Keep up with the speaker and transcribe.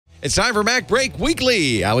It's time for MacBreak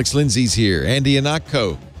Weekly. Alex Lindsay's here. Andy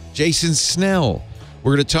Ihnatko. Jason Snell.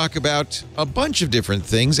 We're going to talk about a bunch of different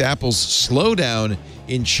things. Apple's slowdown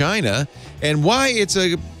in China and why it's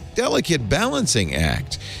a delicate balancing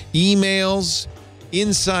act. Emails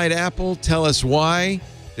inside Apple tell us why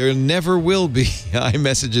there never will be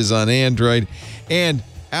iMessages on Android. And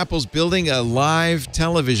Apple's building a live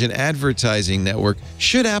television advertising network.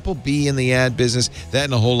 Should Apple be in the ad business? That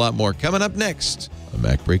and a whole lot more coming up next on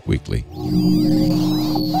MacBreak Weekly.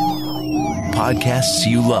 Podcasts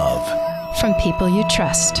you love. From people you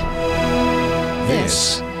trust.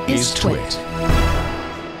 This is Twit.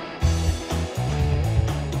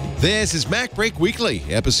 This is MacBreak Weekly,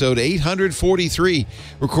 episode 843,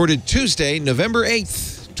 recorded Tuesday, November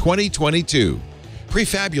 8th, 2022.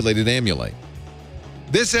 Prefabulated Amulite.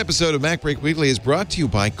 This episode of MacBreak Weekly is brought to you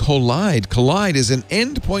by Collide. Collide is an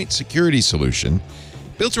endpoint security solution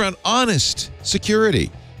built around honest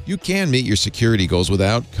security. You can meet your security goals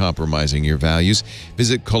without compromising your values.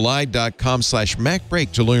 Visit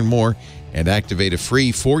collide.com/MacBreak to learn more and activate a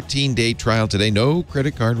free 14-day trial today. No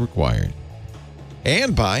credit card required.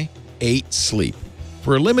 And by 8 Sleep.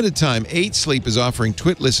 For a limited time, 8 Sleep is offering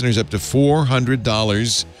Twit listeners up to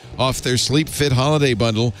 $400 off their Sleep Fit holiday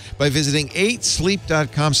bundle by visiting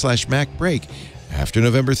 8sleep.com/MacBreak. After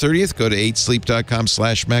November 30th, go to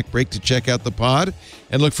 8sleep.com/MacBreak to check out the pod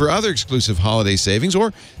and look for other exclusive holiday savings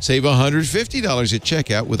or save $150 at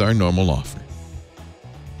checkout with our normal offer.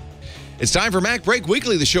 It's time for MacBreak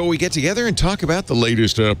Weekly, the show where we get together and talk about the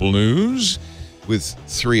latest Apple news with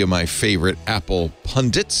 3 of my favorite Apple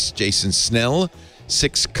pundits, Jason Snell,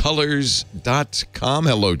 sixcolors.com.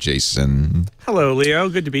 Hello, Jason. Hello, Leo.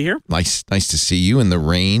 Good to be here. Nice to see you in the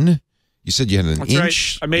rain. You said you had an That's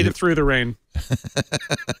inch. Right. I made it through the rain.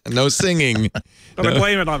 No singing. But I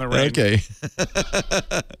blame it on the rain. Okay.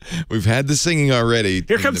 We've had the singing already.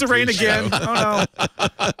 Here comes the rain again. Oh,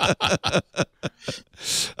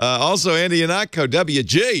 no. Also, Andy Ihnatko,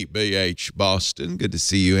 WGBH Boston. Good to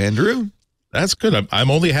see you, Andrew. That's good.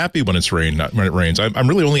 I'm only happy when it's rain, not when it rains. I'm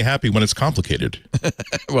really only happy when it's complicated.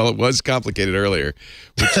 Well, it was complicated earlier.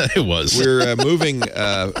 It was. We're moving.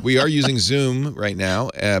 We are using Zoom right now,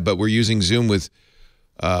 but we're using Zoom with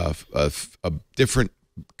a different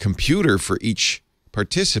computer for each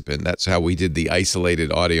participant. That's how we did the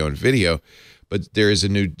isolated audio and video. But there is a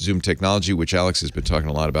new Zoom technology, which Alex has been talking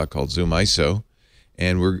a lot about, called Zoom ISO.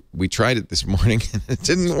 And we tried it this morning, and it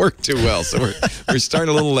didn't work too well. So we're starting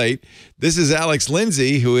a little late. This is Alex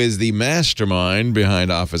Lindsay, who is the mastermind behind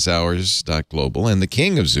OfficeHours.global and the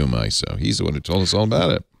king of Zoom ISO. He's the one who told us all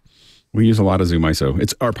about it. We use a lot of Zoom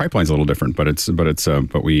ISO. Our pipeline's a little different, but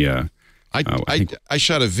we. I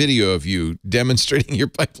shot a video of you demonstrating your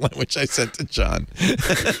pipeline, which I sent to John.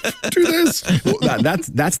 Do this. Well,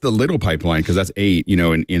 that's the little pipeline because that's 8. You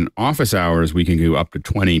know, in office hours we can do up to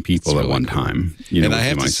 20 people at one time. You know, and I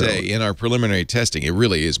have to say, in our preliminary testing, it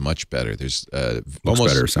really is much better. There's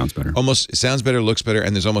sounds better, looks better,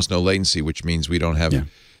 and there's almost no latency, which means we don't have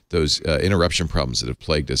those interruption problems that have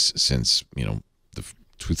plagued us since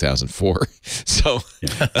 2004. So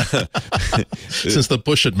since the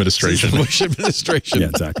Bush administration. Yeah,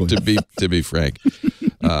 exactly. To be frank,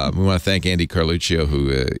 we want to thank Andy Carluccio,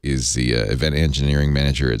 who is the event engineering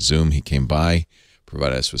manager at Zoom. He came by,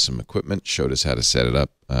 provided us with some equipment, showed us how to set it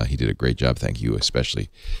up. He did a great job. Thank you,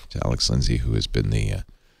 especially to Alex Lindsay, who has been the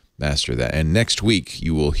master of that. And next week,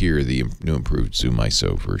 you will hear the new improved Zoom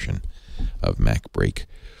ISO version of MacBreak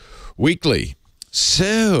Weekly.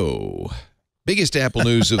 So, biggest Apple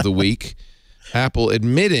news of the week, Apple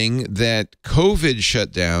admitting that COVID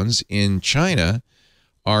shutdowns in China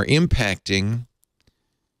are impacting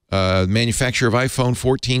manufacture of iPhone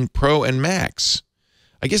 14 Pro and Max.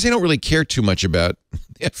 I guess they don't really care too much about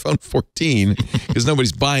the iPhone 14 because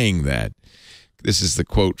nobody's buying that. This is the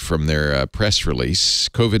quote from their press release.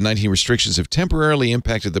 COVID-19 restrictions have temporarily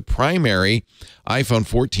impacted the primary iPhone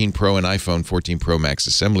 14 Pro and iPhone 14 Pro Max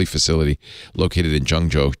assembly facility located in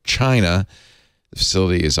Zhengzhou, China. The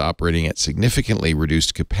facility is operating at significantly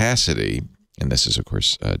reduced capacity, and this is, of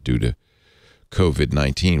course, due to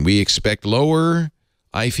COVID-19. We expect lower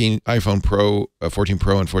iPhone Pro, 14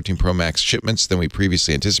 Pro and 14 Pro Max shipments than we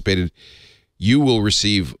previously anticipated. You will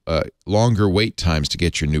receive longer wait times to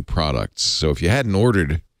get your new products. So if you hadn't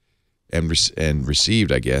ordered and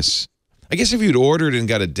received, I guess if you'd ordered and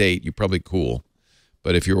got a date, you're probably cool.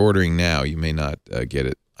 But if you're ordering now, you may not get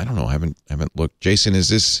it. I don't know. I haven't looked. Jason,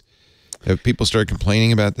 have people started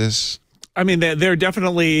complaining about this? I mean, they're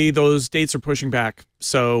definitely, those dates are pushing back.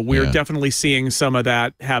 So we're definitely seeing some of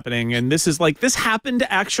that happening. And this happened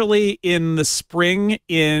actually in the spring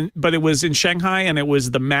but it was in Shanghai, and it was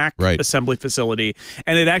the Mac assembly facility.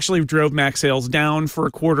 And it actually drove Mac sales down for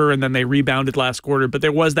a quarter, and then they rebounded last quarter. But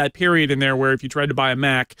there was that period in there where if you tried to buy a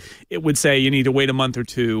Mac, it would say you need to wait a month or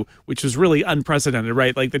two, which was really unprecedented,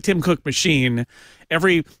 right? Like the Tim Cook machine,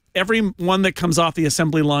 every one that comes off the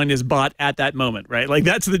assembly line is bought at that moment, right? Like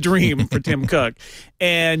that's the dream for Tim Cook.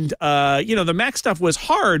 And, the Mac stuff was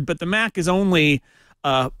hard, but the Mac is only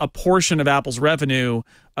a portion of Apple's revenue.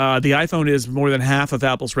 The iPhone is more than half of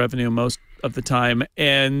Apple's revenue most of the time.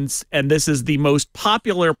 And this is the most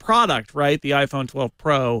popular product, right? The iPhone 12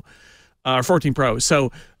 Pro, 14 Pro.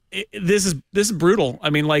 So this is brutal. I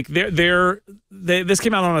mean, like this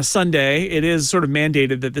came out on a Sunday. It is sort of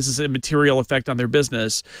mandated that this is a material effect on their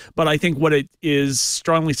business. But I think what it is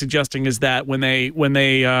strongly suggesting is that when they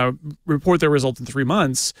report their results in 3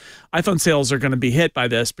 months, iPhone sales are going to be hit by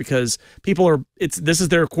this, because this is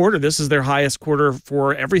their quarter. This is their highest quarter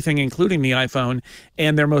for everything, including the iPhone,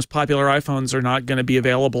 and their most popular iPhones are not going to be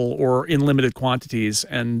available or in limited quantities.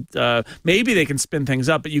 And maybe they can spin things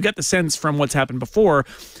up, but you get the sense from what's happened before,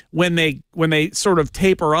 when they sort of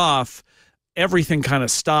taper off, everything kind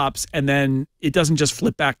of stops, and then it doesn't just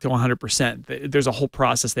flip back to 100%. There's a whole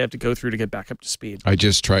process they have to go through to get back up to speed. I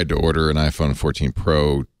just tried to order an iPhone 14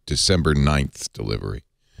 Pro December 9th delivery,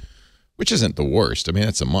 which isn't the worst. I mean,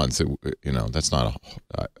 it's a month. That's not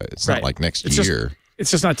it's not like next year.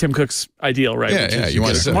 It's just not Tim Cook's ideal, right? Yeah. You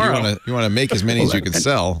want to make as many as you can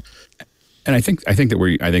sell. And I think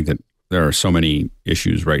that there are so many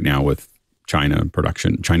issues right now with Chinese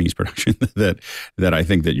production that I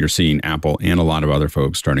think that you're seeing Apple and a lot of other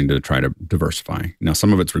folks starting to try to diversify. Now,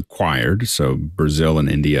 some of it's required. So Brazil and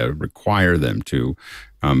India require them to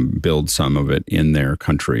build some of it in their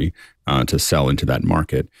country to sell into that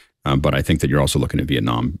market. But I think that you're also looking at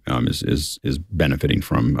Vietnam is benefiting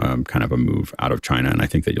from kind of a move out of China. And I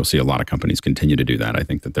think that you'll see a lot of companies continue to do that. I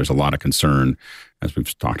think that there's a lot of concern, as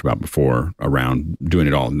we've talked about before, around doing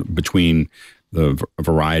it all between the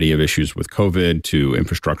variety of issues with COVID to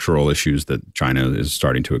infrastructural issues that China is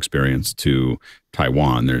starting to experience to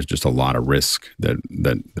Taiwan. There's just a lot of risk that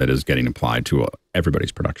is getting applied to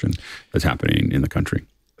everybody's production that's happening in the country.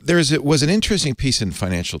 Was an interesting piece in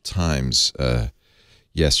Financial Times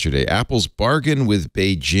yesterday. Apple's bargain with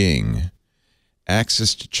Beijing,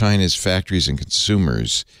 access to China's factories and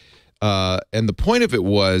consumers. And the point of it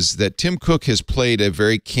was that Tim Cook has played a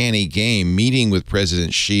very canny game, meeting with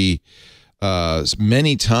President Xi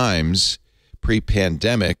many times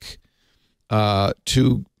pre-pandemic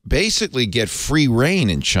to basically get free rein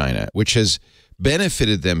in China, which has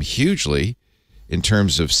benefited them hugely in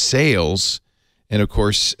terms of sales. And of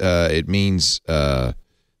course, it means that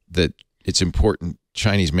it's important.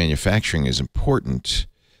 Chinese manufacturing is important.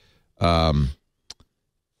 And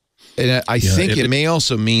I think it may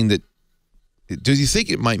also mean that, do you think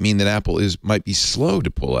it might mean that Apple might be slow to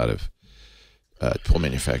pull out of pull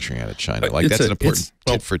manufacturing out of China? Like that's an important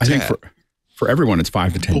tit for tat. I think for everyone, it's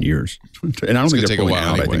 5 to 10 years. And I don't think they're pulling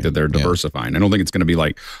out. Anyway. I think that they're diversifying. I don't think it's going to be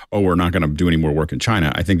like, oh, we're not going to do any more work in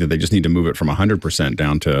China. I think that they just need to move it from 100%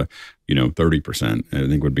 down to 30%. I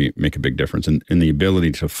think would make a big difference in the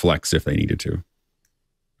ability to flex if they needed to.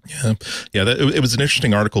 Yeah. It was an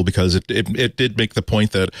interesting article because it did make the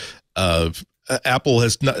point that Apple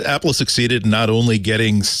has succeeded not only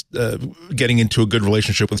getting into a good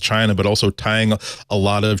relationship with China, but also tying a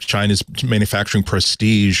lot of China's manufacturing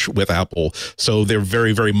prestige with Apple. So they're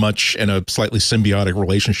very, very much in a slightly symbiotic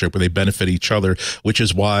relationship where they benefit each other, which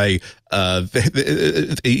is why Tim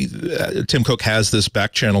Cook has this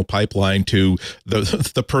back channel pipeline to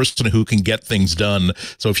the person who can get things done.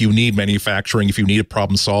 So if you need manufacturing, if you need a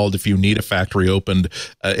problem solved, if you need a factory opened,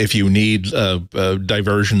 if you need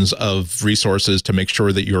diversions of resources to make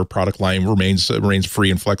sure that your product line remains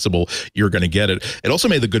free and flexible, you're going to get it. It also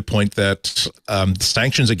made the good point that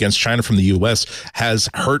sanctions against China from the U.S. has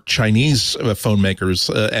hurt Chinese phone makers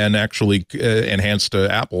and actually enhanced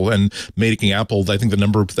Apple and making Apple, I think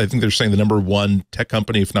they're saying the number one tech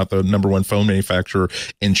company, if not the number one phone manufacturer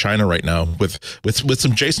in China right now, with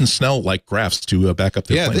some Jason Snell like graphs to back up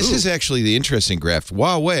their claim. This is actually the interesting graph.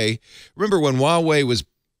 Huawei, remember when Huawei was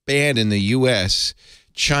banned in the U.S.,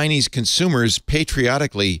 Chinese consumers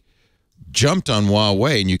patriotically jumped on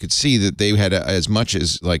Huawei, and you could see that they had as much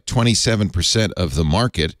as like 27% of the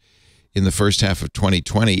market in the first half of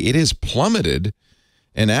 2020. It has plummeted,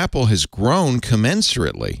 and Apple has grown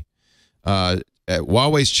commensurately.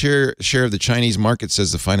 Huawei's share of the Chinese market,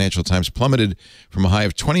 says the Financial Times, plummeted from a high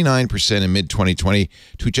of 29% in mid-2020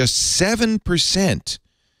 to just 7%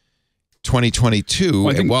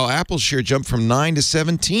 2022, while Apple's share jumped from 9 to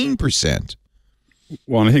 17%.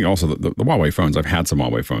 Well, and I think also the Huawei phones, I've had some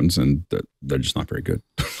Huawei phones, and they're just not very good.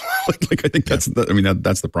 I think that's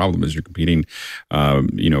the problem is you're competing,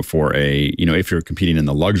 for if you're competing in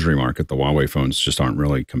the luxury market, the Huawei phones just aren't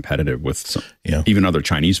really competitive with even other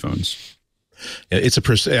Chinese phones. It's the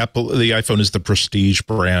iPhone is the prestige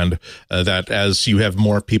brand that as you have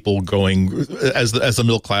more people going, as the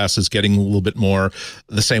middle class is getting a little bit more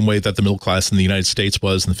the same way that the middle class in the United States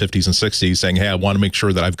was in the 50s and 60s, saying, hey, I want to make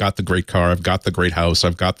sure that I've got the great car, I've got the great house,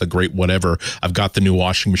 I've got the great whatever, I've got the new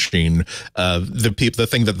washing machine. The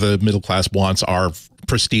thing that the middle class wants are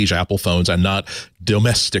prestige Apple phones and not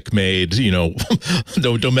domestic made,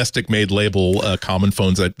 no domestic made label common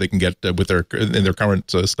phones that they can get with in their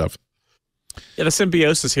current stuff. Yeah, the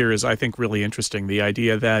symbiosis here is, I think, really interesting. The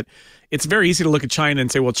idea that it's very easy to look at China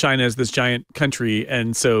and say, well, China is this giant country,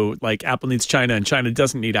 and so, like, Apple needs China, and China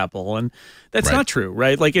doesn't need Apple. And that's not true,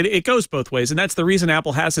 right? Like, it goes both ways, and that's the reason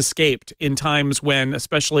Apple has escaped in times when,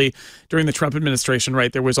 especially during the Trump administration,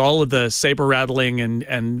 right, there was all of the saber rattling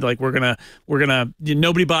and like, we're gonna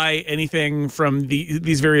nobody buy anything from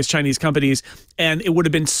these various Chinese companies, and it would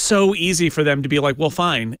have been so easy for them to be like, well,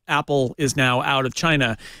 fine, Apple is now out of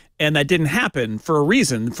China. And that didn't happen for a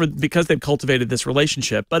reason, because they've cultivated this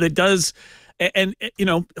relationship. But it does, and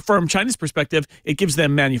from China's perspective, it gives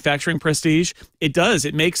them manufacturing prestige. It does.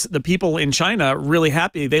 It makes the people in China really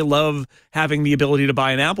happy. They love having the ability to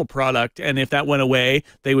buy an Apple product. And if that went away,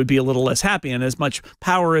 they would be a little less happy. And as much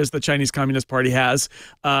power as the Chinese Communist Party has,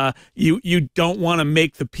 you don't want to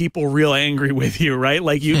make the people real angry with you, right?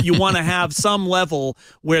 Like you want to have some level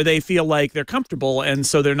where they feel like they're comfortable, and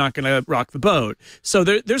so they're not going to rock the boat. So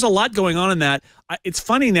there's a lot going on in that. It's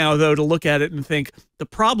funny now, though, to look at it and think the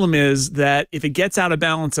problem is that if it gets out of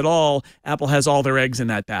balance at all, Apple has all their eggs in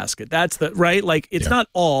that basket. That's right. Like, it's not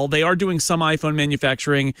all. They are doing some iPhone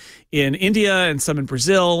manufacturing in India and some in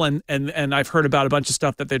Brazil, and I've heard about a bunch of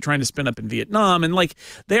stuff that they're trying to spin up in Vietnam. And like,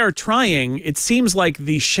 they are trying. It seems like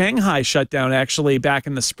the Shanghai shutdown actually back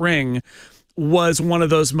in the spring was one of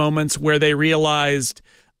those moments where they realized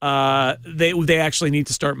they actually need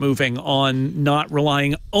to start moving on, not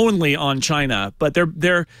relying only on China. But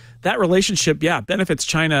that relationship, benefits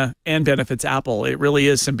China and benefits Apple. It really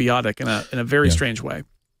is symbiotic in a very strange way.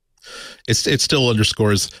 It still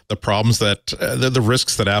underscores the problems that the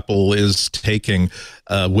risks that Apple is taking.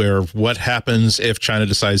 Where what happens if China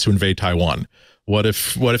decides to invade Taiwan? What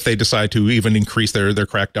if they decide to even increase their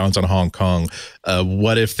crackdowns on Hong Kong?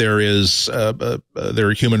 What if there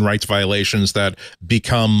are human rights violations that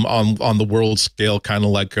become on the world scale, kind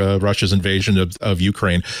of like Russia's invasion of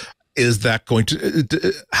Ukraine? Is that going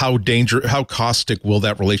to how caustic will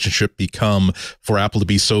that relationship become for Apple to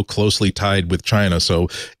be so closely tied with China? So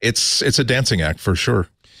it's a dancing act for sure.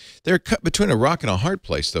 They're cut between a rock and a hard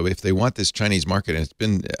place, though, if they want this Chinese market. And it's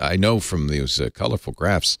been, I know from those colorful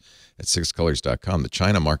graphs at sixcolors.com, the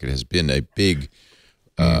China market has been a big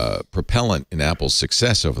propellant in Apple's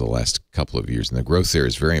success over the last couple of years. And the growth there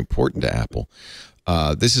is very important to Apple.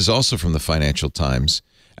 This is also from the Financial Times.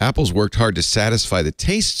 Apple's worked hard to satisfy the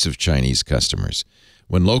tastes of Chinese customers.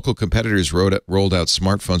 When local competitors rolled out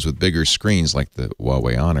smartphones with bigger screens, like the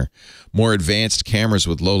Huawei Honor, more advanced cameras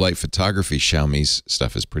with low-light photography, Xiaomi's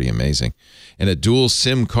stuff is pretty amazing, and a dual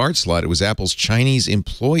SIM card slot, it was Apple's Chinese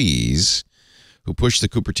employees who pushed the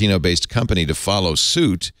Cupertino-based company to follow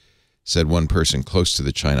suit, said one person close to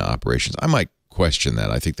the China operations. I might question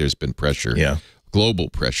that. I think there's been pressure, global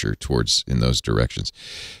pressure in those directions.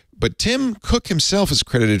 But Tim Cook himself has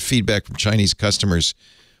credited feedback from Chinese customers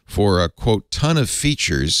for a, quote, ton of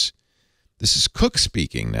features. This is Cook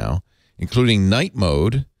speaking now, including night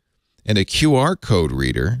mode and a QR code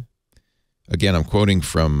reader. Again, I'm quoting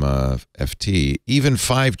from FT. Even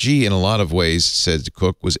 5G in a lot of ways, said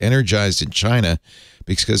Cook, was energized in China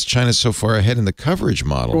because China's so far ahead in the coverage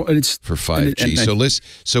model for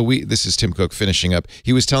 5G. This is Tim Cook finishing up.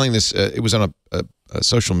 He was telling this, it was on a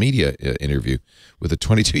social media interview with a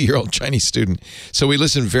 22-year-old Chinese student. So we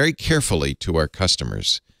listen very carefully to our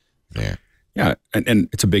customers there. Yeah, and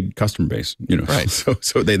it's a big customer base, Right. So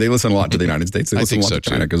they listen a lot to the United States. They listen a lot to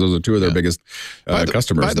China because those are two of their biggest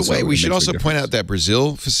customers. By the way, we should also point out that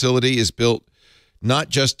Brazil facility is built not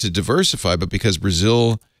just to diversify, but because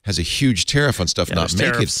Brazil has a huge tariff on stuff not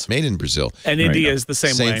made in Brazil. And India is the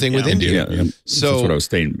same way. Same thing with India. So that's what I was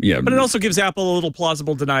saying. Yeah. But it also gives Apple a little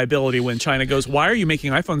plausible deniability when China goes, why are you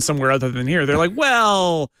making iPhones somewhere other than here? They're like,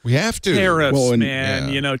 well, we have to. Tariffs,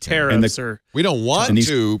 tariffs are... We don't want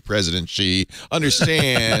to, President Xi.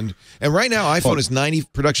 Understand. And right now,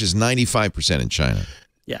 iPhone production is 95% in China.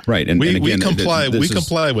 Yeah. Right. And we again, comply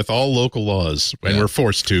with all local laws when we're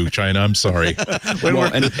forced to, China. I'm sorry.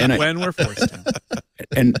 when we're forced to.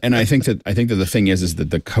 And I think that the thing is that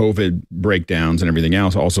the COVID breakdowns and everything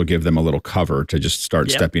else also give them a little cover to just start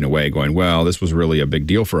stepping away, going, well, this was really a big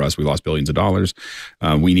deal for us. We lost billions of dollars.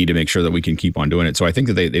 We need to make sure that we can keep on doing it. So I think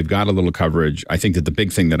that they've got a little coverage. I think that the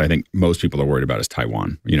big thing that I think most people are worried about is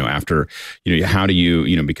Taiwan. After, how do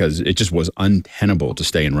you, because it just was untenable to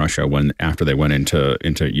stay in Russia after they went into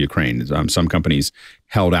Ukraine. Some companies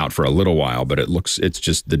held out for a little while, but it's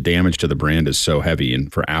just the damage to the brand is so heavy.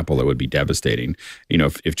 And for Apple, it would be devastating.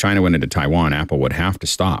 If China went into Taiwan, Apple would have to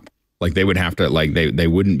stop. Like they would have to, they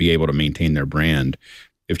wouldn't be able to maintain their brand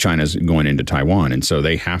if China's going into Taiwan. And so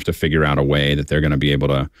they have to figure out a way that they're going to be able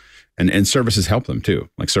to, and services help them too.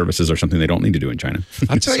 Like services are something they don't need to do in China.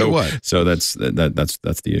 I'll tell you what. So that's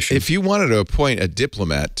the issue. If you wanted to appoint a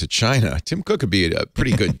diplomat to China, Tim Cook would be a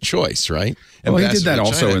pretty good choice, right? Well, he did that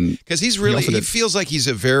also, because he feels like he's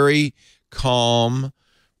a very calm,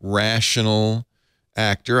 rational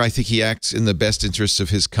actor. I think he acts in the best interests of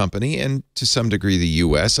his company and to some degree the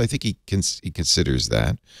U.S. I think he considers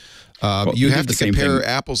that. You have to compare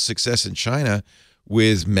Apple's success in China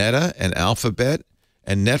with Meta and Alphabet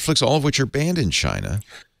and Netflix, all of which are banned in China.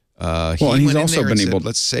 And he's also been able.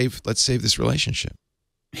 Let's save this relationship.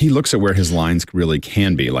 He looks at where his lines really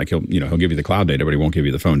can be. Like he'll give you the cloud data, but he won't give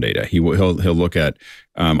you the phone data. He'll look at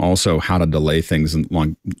also how to delay things in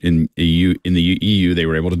the EU. They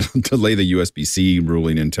were able to delay the USB-C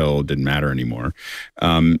ruling until it didn't matter anymore.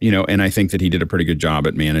 And I think that he did a pretty good job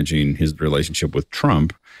at managing his relationship with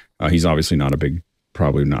Trump. He's obviously not a big.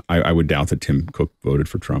 Probably not. I would doubt that Tim Cook voted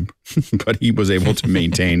for Trump, but he was able to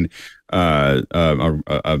maintain a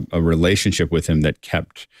relationship with him that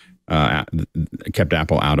kept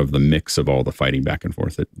Apple out of the mix of all the fighting back and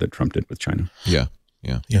forth that Trump did with China. Yeah.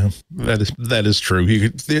 That is true.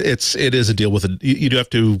 It is a deal with it. You do have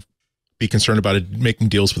to be concerned about it making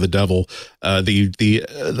deals with the devil. The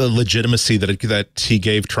legitimacy that he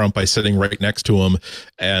gave Trump by sitting right next to him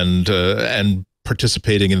and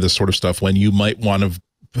participating in this sort of stuff when you might want to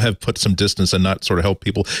have put some distance and not sort of help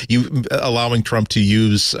people. You allowing Trump to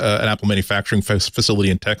use an Apple manufacturing facility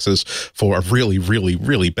in Texas for a really, really,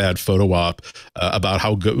 really bad photo op about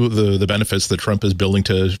how the benefits that Trump is building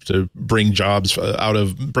to bring jobs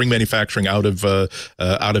bring manufacturing out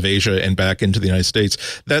of Asia and back into the United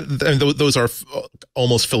States. Those are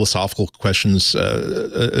almost philosophical questions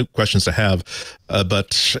to have.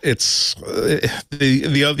 But it's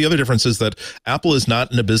the other difference is that Apple is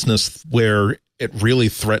not in a business where it really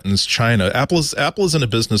threatens China. Apple is in a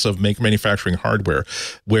business of manufacturing hardware,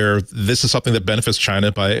 where this is something that benefits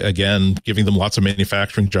China by, again, giving them lots of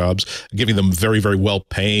manufacturing jobs, giving them very, very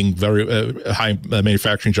well-paying, very high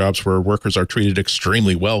manufacturing jobs where workers are treated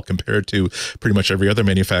extremely well compared to pretty much every other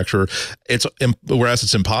manufacturer. Whereas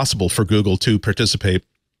it's impossible for Google to participate.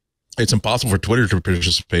 It's impossible for Twitter to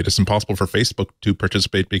participate. It's impossible for Facebook to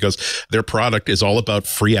participate because their product is all about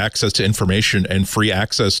free access to information and free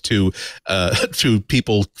access to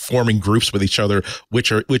people forming groups with each other,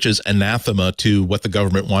 which is anathema to what the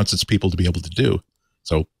government wants its people to be able to do.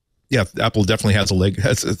 So, yeah, Apple definitely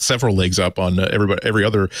has several legs up on every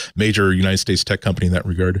other major United States tech company in that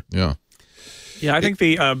regard. Yeah. Yeah, I think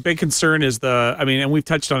the big concern is and we've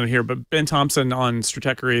touched on it here, but Ben Thompson on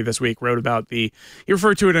Stratechery this week wrote about he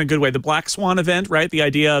referred to it in a good way, the Black Swan event, right? The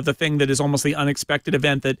idea of the thing that is almost the unexpected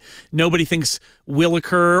event that nobody thinks will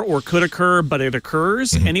occur or could occur, but it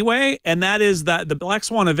occurs anyway. And that is that the Black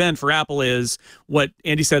Swan event for Apple is what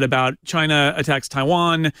Andy said about China attacks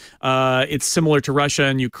Taiwan. It's similar to Russia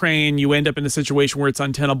and Ukraine. You end up in a situation where it's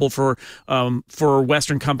untenable for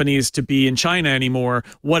Western companies to be in China anymore.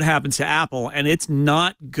 What happens to Apple? And it's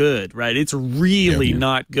not good, right? It's really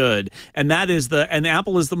not good. And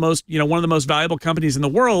Apple is the most, one of the most valuable companies in the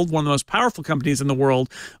world, one of the most powerful companies in the world.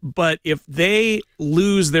 But if they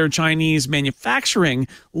lose their Chinese manufacturing,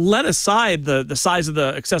 let aside the size of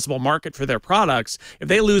the accessible market for their products, if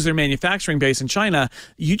they lose their manufacturing base in China,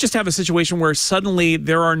 you just have a situation where suddenly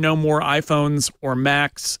there are no more iPhones or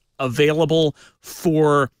Macs available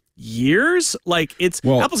for years. Like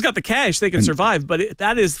Apple's got the cash, they can survive, but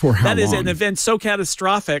that is an event so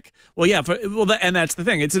catastrophic. Well, yeah, and that's the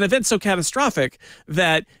thing. It's an event so catastrophic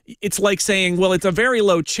that it's like saying, well, it's a very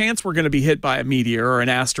low chance we're going to be hit by a meteor or an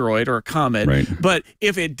asteroid or a comet. Right. But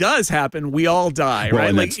if it does happen, we all die,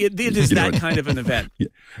 right? Like it is that kind of an event.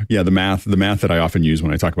 Yeah, the math that I often use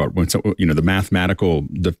when I talk about the mathematical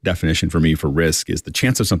definition for me for risk is the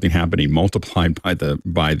chance of something happening multiplied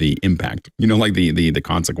by the impact. Like the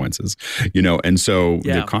consequence. consequences, and so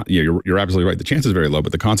you're absolutely right. The chance is very low,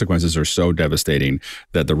 but the consequences are so devastating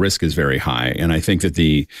that the risk is very high. And I think that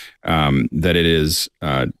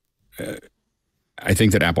I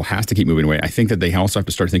think that Apple has to keep moving away. I think that they also have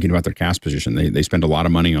to start thinking about their cash position. They spend a lot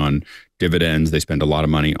of money on dividends. They spend a lot of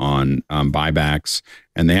money on buybacks,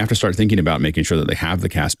 and they have to start thinking about making sure that they have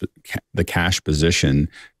the cash position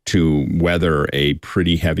to weather a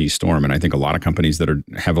pretty heavy storm. And I think a lot of companies that are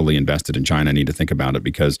heavily invested in China need to think about it,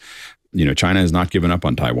 because China has not given up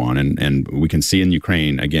on Taiwan, and we can see in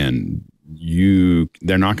Ukraine again.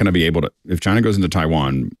 They're not going to be able to. If China goes into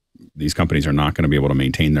Taiwan, these companies are not going to be able to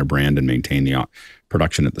maintain their brand and maintain the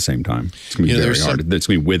production at the same time. It's going to be very hard. It's going to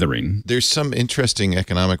be withering. There's some interesting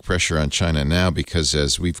economic pressure on China now, because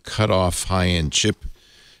as we've cut off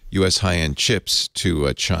U.S. high-end chips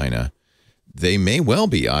to China, they may well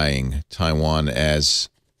be eyeing Taiwan as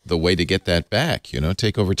the way to get that back.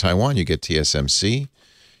 Take over Taiwan, you get TSMC.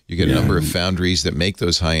 You get a number of foundries that make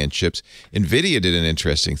those high-end chips. NVIDIA did an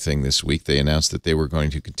interesting thing this week. They announced that they were going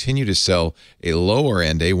to continue to sell a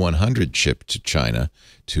lower-end A100 chip to China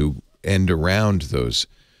to end around those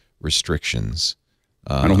restrictions.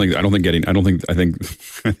 I think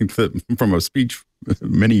that from a speech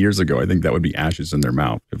many years ago, I think that would be ashes in their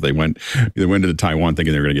mouth if they went to Taiwan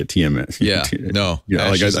thinking they were going to get TMS.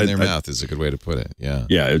 Ashes in their mouth is a good way to put it. Yeah,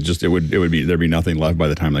 there'd be nothing left by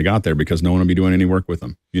the time they got there, because no one would be doing any work with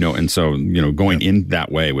them. And so going in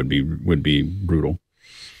that way would be brutal.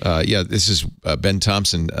 This is Ben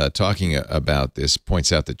Thompson talking about this.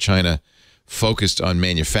 Points out that China focused on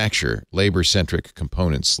manufacture, labor-centric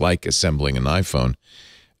components like assembling an iPhone,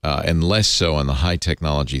 and less so on the high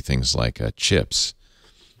technology things like chips.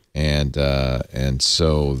 And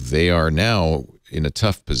so they are now in a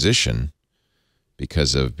tough position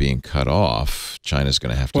because of being cut off. China's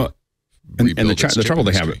going to have to rebuild and the trouble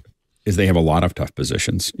they have is they have a lot of tough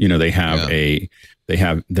positions. They have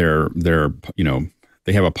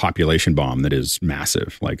they have a population bomb that is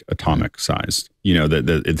massive, like atomic sized,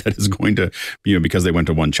 that is going to, because they went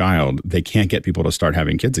to one child, they can't get people to start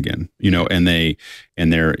having kids again, and they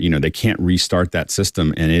can't restart that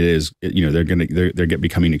system. And they're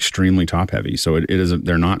becoming extremely top heavy. So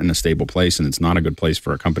they're not in a stable place, and it's not a good place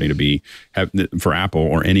for a company to for Apple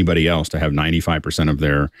or anybody else to have 95% of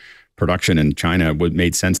their production in China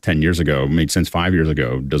made sense 10 years ago, made sense 5 years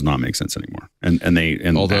ago, does not make sense anymore.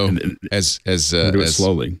 As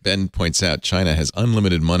slowly. Ben points out, China has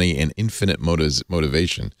unlimited money and infinite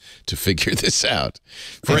motivation to figure this out.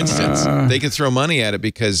 For instance, they can throw money at it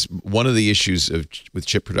because one of the issues with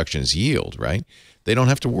chip production is yield, right? They don't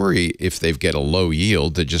have to worry if they get a low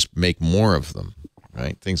yield to just make more of them,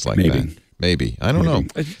 right? Things like that. Maybe. I don't know.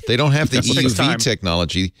 They don't have the EUV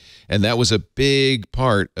technology, and that was a big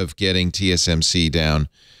part of getting TSMC down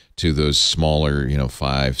to those smaller,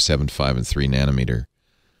 5, 7, 5, and 3 nanometer.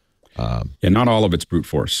 Not all of it's brute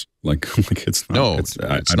force. It's not. No,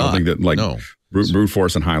 I don't think that brute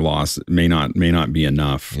force and high loss may not be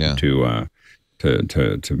enough to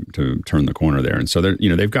turn the corner there. And so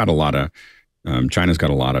they've got a lot of China's got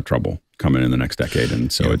a lot of trouble coming in the next decade,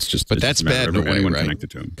 and so it's just. But that's bad in a way, right?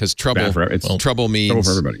 Connected to him, because trouble means trouble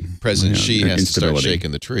for everybody. President Xi has to start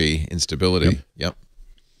shaking the tree. Instability. Yep.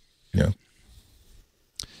 Yeah.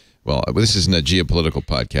 Well, this isn't a geopolitical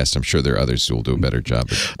podcast. I'm sure there are others who will do a better job.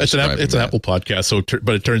 It's an Apple podcast,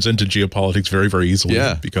 but it turns into geopolitics very, very easily.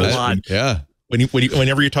 Yeah, because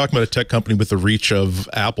whenever you're talking about a tech company with the reach of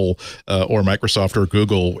Apple or Microsoft or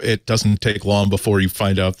Google, it doesn't take long before you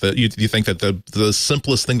find out that you think that the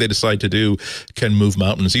simplest thing they decide to do can move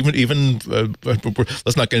mountains. Even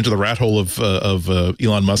let's not get into the rat hole of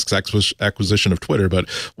Elon Musk's acquisition of Twitter, but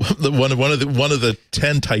one of the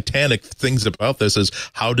 10 titanic things about this is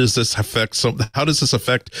how does this affect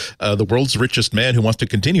the world's richest man who wants to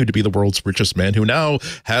continue to be the world's richest man, who now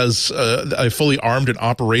has a fully armed and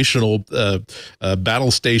operational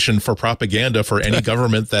battle station for propaganda for any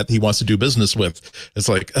government that he wants to do business with. It's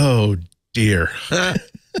like, oh dear.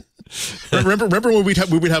 Remember when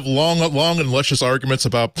we would have long and luscious arguments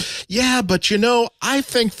about, but I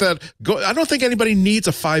think that I don't think anybody needs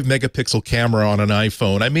a 5 megapixel camera on an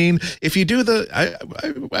iPhone. I mean, if you do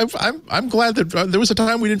I'm glad that there was a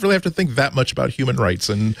time we didn't really have to think that much about human rights,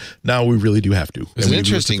 and now we really do have to. It was an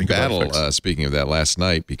interesting battle, speaking of that, last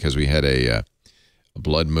night, because we had a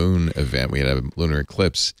blood moon event. We had a lunar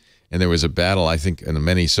eclipse, and there was a battle, I think, in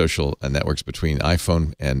many social networks between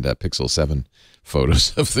iPhone and Pixel 7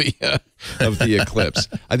 photos of the eclipse.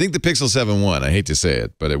 I think the Pixel 7 won. I hate to say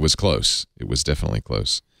it, but it was close. It was definitely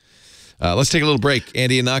close. Let's take a little break.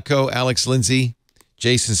 Andy Ihnatko, Alex Lindsay,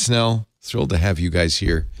 Jason Snell, thrilled to have you guys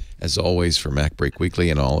here, as always, for MacBreak Weekly,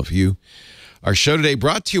 and all of you. Our show today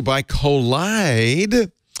brought to you by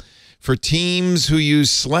Collide. For teams who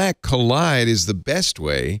use Slack, Collide is the best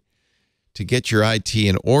way to get your IT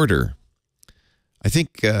in order. I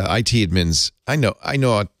think IT admins, I know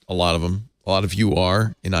a lot of them. A lot of you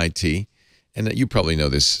are in IT, and you probably know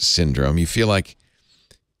this syndrome. You feel like,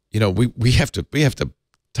 we have to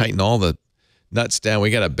tighten all the nuts down.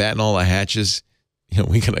 We got to batten all the hatches.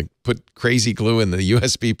 We got to put crazy glue in the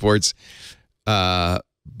USB ports.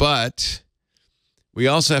 But we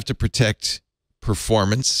also have to protect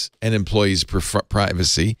performance and employees'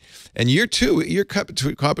 privacy. And you're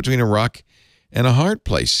caught between a rock and a hard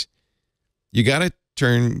place. You got to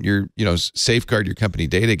turn safeguard your company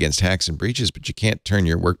data against hacks and breaches, but you can't turn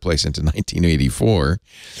your workplace into 1984.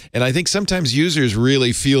 And I think sometimes users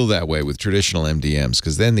really feel that way with traditional MDMs,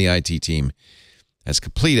 because then the IT team has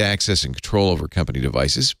complete access and control over company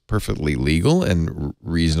devices, perfectly legal and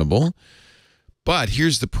reasonable. But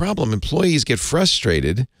here's the problem. Employees get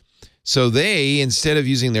frustrated, so they, instead of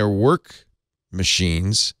using their work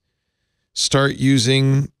machines, start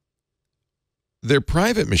using their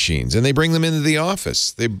private machines, and they bring them into the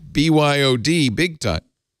office. They BYOD big time.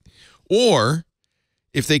 Or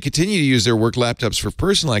if they continue to use their work laptops for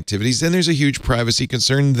personal activities, then there's a huge privacy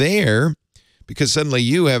concern there, because suddenly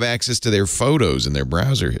you have access to their photos and their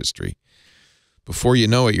browser history. Before you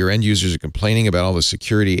know it, your end users are complaining about all the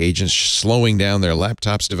security agents slowing down their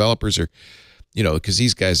laptops. Developers are, because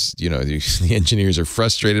these guys, the engineers are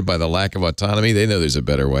frustrated by the lack of autonomy. They know there's a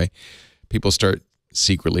better way. People start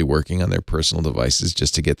secretly working on their personal devices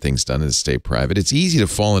just to get things done and to stay private. It's easy to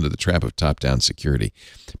fall into the trap of top-down security.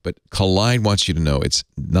 But Collide wants you to know it's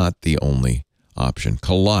not the only option.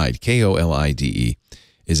 Collide, K-O-L-I-D-E,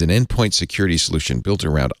 is an endpoint security solution built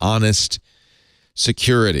around honest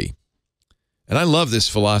security. And I love this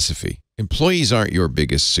philosophy. Employees aren't your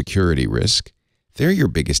biggest security risk. They're your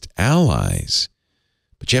biggest allies.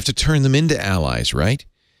 But you have to turn them into allies, right?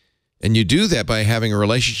 And you do that by having a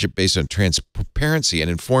relationship based on transparency and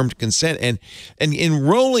informed consent, and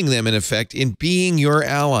enrolling them, in effect, in being your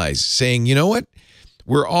allies, saying, you know what?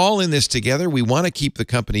 We're all in this together. We want to keep the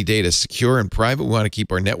company data secure and private. We want to keep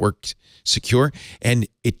our network secure, and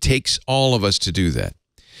it takes all of us to do that.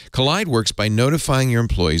 Collide works by notifying your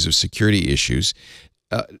employees of security issues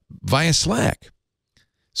via Slack.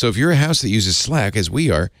 So if you're a house that uses Slack, as we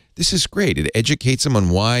are, this is great. It educates them on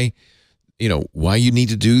why you need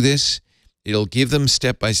to do this. It'll give them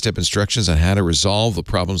step-by-step instructions on how to resolve the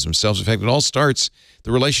problems themselves. In fact,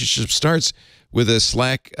 the relationship starts with a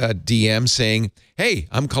Slack DM saying, hey,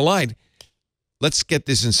 I'm Collide. Let's get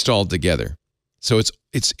this installed together. So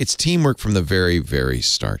it's teamwork from the very, very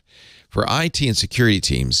start. For IT and security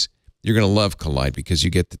teams, you're going to love Collide because you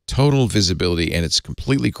get the total visibility, and it's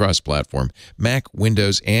completely cross-platform, Mac,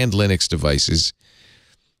 Windows, and Linux devices.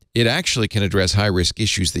 It actually can address high-risk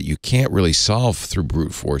issues that you can't really solve through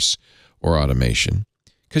brute force or automation.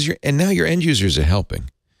 And now your end users are helping.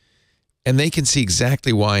 And they can see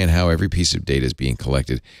exactly why and how every piece of data is being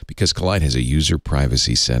collected, because Collide has a user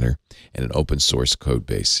privacy center and an open source code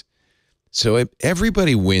base. So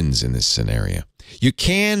everybody wins in this scenario. You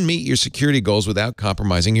can meet your security goals without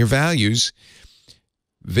compromising your values.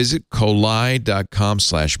 Visit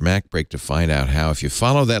collide.com/MacBreak to find out how. If you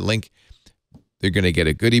follow that link, they're going to get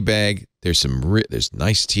a goodie bag. There's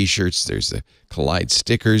nice T-shirts. There's the Collide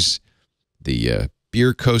stickers, the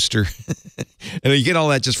beer coaster. And you get all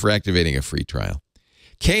that just for activating a free trial.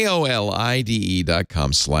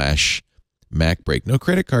 KOLIDE.com/MacBreak. No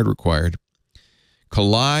credit card required.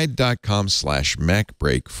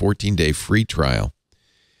 Collide.com/MacBreak. 14-day free trial.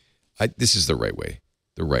 This is the right way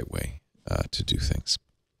to do things.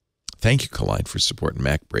 Thank you, Collide, for supporting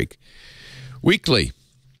MacBreak Weekly.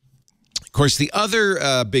 Of course, the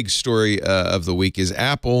other big story of the week is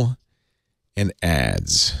Apple and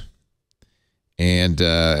ads. And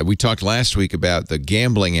we talked last week about the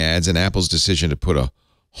gambling ads and Apple's decision to put a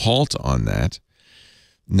halt on that.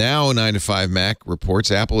 Now, 9to5Mac reports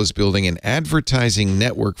Apple is building an advertising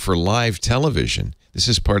network for live television. This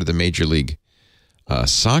is part of the Major League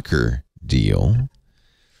Soccer deal.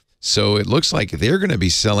 So it looks like they're going to be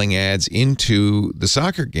selling ads into the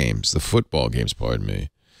soccer games, the football games, pardon me.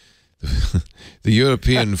 The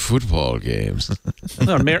European football games.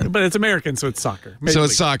 No, but it's American, so it's soccer.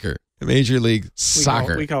 It's soccer. Major League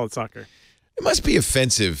Soccer. We call it soccer. It must be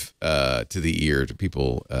offensive to the ear to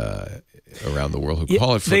people around the world who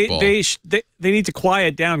call it football. They need to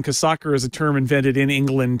quiet down, because soccer is a term invented in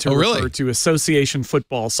England to refer to association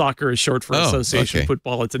football. Soccer is short for association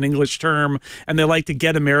football. It's an English term, and they like to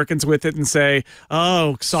get Americans with it and say,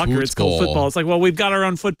 oh, soccer, it's called football. It's like, well, we've got our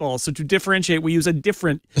own football. So to differentiate, we use a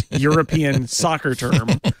different European soccer term.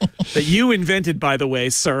 that you invented, by the way,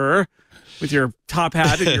 sir, with your top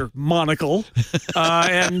hat and your monocle.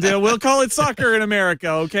 And we'll call it soccer in America,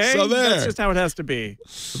 okay? So there. That's just how it has to be.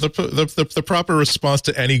 The proper response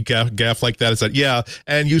to any gaffe like that is that, yeah,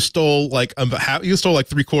 and you stole like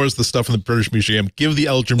 3/4 of the stuff in the British Museum. Give the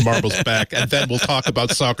Elgin marbles back, and then we'll talk about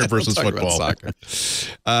soccer versus football.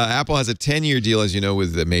 Apple has a 10-year deal, as you know,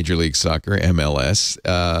 with the Major League Soccer, MLS.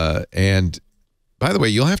 And by the way,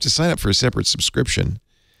 you'll have to sign up for a separate subscription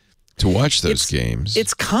to watch those games.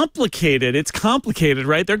 It's complicated. It's complicated,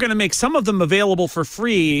 right? They're going to make some of them available for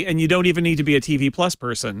free, and you don't even need to be a TV Plus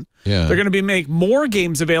person. Yeah. They're going to make more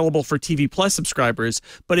games available for TV Plus subscribers,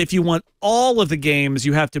 but if you want all of the games,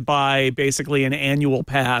 you have to buy basically an annual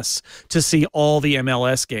pass to see all the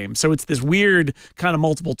MLS games. So it's this weird kind of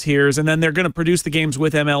multiple tiers, and then they're going to produce the games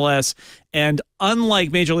with MLS, and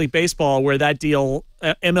unlike Major League Baseball, where that deal,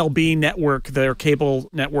 MLB Network, their cable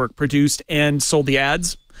network, produced and sold the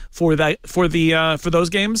ads for those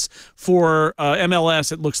games. For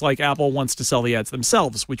MLS, it looks like Apple wants to sell the ads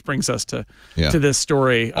themselves, which brings us to this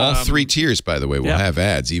story. All 3 tiers, by the way, will have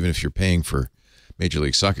ads. Even if you're paying for Major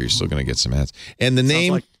League Soccer, you're still going to get some ads. And the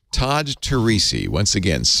name Todd Teresi, once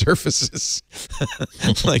again, surfaces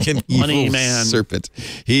like an evil serpent.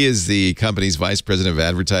 He is the company's vice president of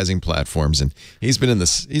advertising platforms, and he's been in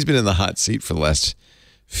the hot seat for the last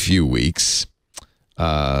few weeks.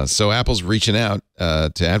 So Apple's reaching out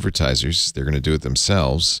to advertisers. They're going to do it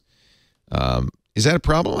themselves. Is that a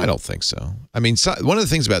problem? I don't think so. I mean, one of the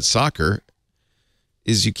things about soccer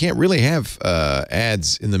is you can't really have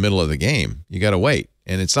ads in the middle of the game. You got to wait.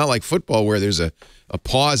 And it's not like football where there's a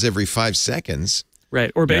pause every 5 seconds.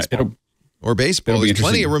 Right, or baseball. Or baseball. There's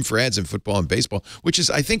plenty of room for ads in football and baseball, which is,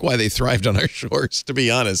 I think, why they thrived on our shores, to be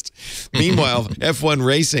honest. Meanwhile, F1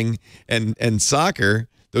 racing and soccer,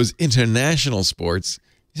 those international sports,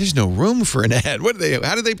 there's no room for an ad. What are they?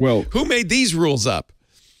 How do they? Well, who made these rules up?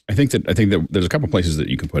 I think that there's a couple places that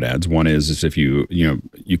you can put ads. One is if you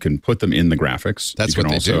can put them in the graphics. That's what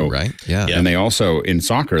they do, right? Yeah. And they also, in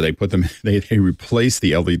soccer, they put them. They replace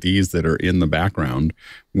the LEDs that are in the background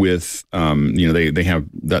with they have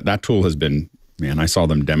that tool has been. Man, I saw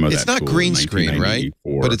them demo that. It's not green screen, right?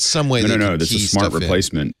 But it's some way. No. This is smart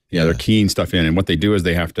replacement. Yeah, they're keying stuff in, and what they do is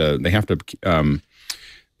they have to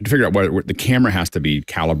to figure out what the camera has to be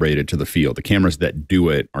calibrated to the field. The cameras that do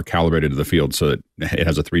it are calibrated to the field so that it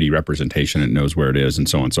has a 3D representation. It knows where it is, and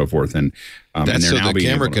so on and so forth. And that's so the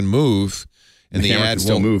camera can move, and the ad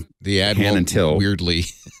still move. The ad won't weirdly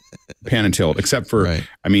pan and tilt, except for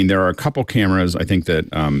I mean, there are a couple cameras I think that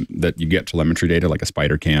that you get telemetry data, like a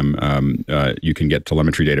spider cam. You can get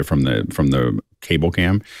telemetry data from the cable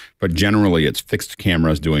cam, but generally it's fixed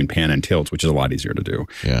cameras doing pan and tilts, which is a lot easier to do.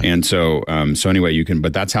 Yeah. And so anyway, you can,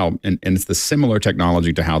 but that's how, and it's the similar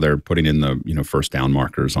technology to how they're putting in the first down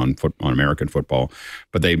markers on American football.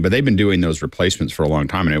 But they've been doing those replacements for a long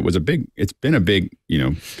time, and it's been a big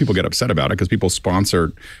people get upset about it because people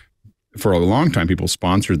sponsored. For a long time, people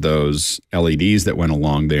sponsored those LEDs that went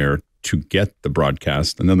along there to get the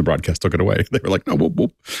broadcast, and then the broadcast took it away. They were like, "No,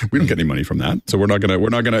 we don't get any money from that, so we're not gonna,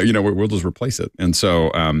 we'll just replace it." And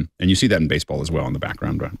so, and you see that in baseball as well in the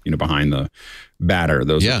background, behind the batter,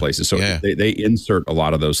 those places. So they insert a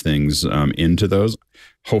lot of those things into those.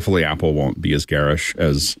 Hopefully, Apple won't be as garish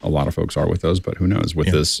as a lot of folks are with those, but who knows?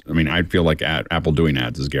 With this, I mean, I feel like Apple doing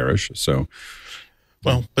ads is garish. So,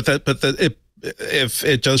 well, if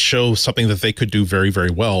it does show something that they could do very,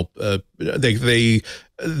 very well,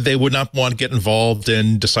 they would not want to get involved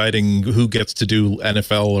in deciding who gets to do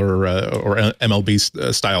NFL or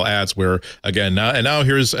MLB style ads. Where again, now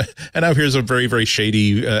here's a very, very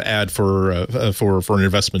shady ad for an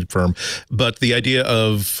investment firm. But the idea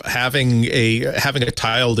of having a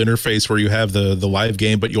tiled interface where you have the live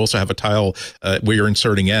game, but you also have a tile where you're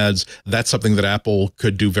inserting ads. That's something that Apple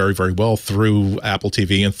could do very, very well through Apple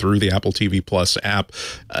TV and through the Apple TV Plus app.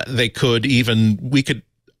 We could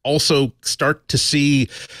also start to see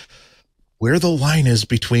where the line is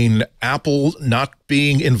between Apple not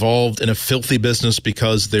being involved in a filthy business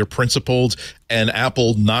because they're principled and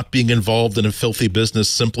Apple not being involved in a filthy business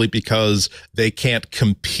simply because they can't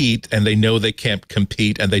compete, and they know they can't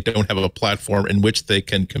compete, and they don't have a platform in which they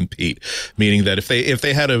can compete. Meaning that if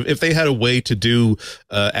they had a way to do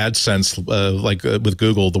AdSense with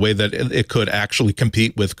Google, the way that it could actually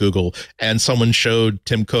compete with Google, and someone showed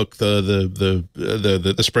Tim Cook the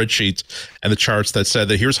spreadsheets and the charts that said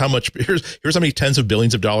that here's how many tens of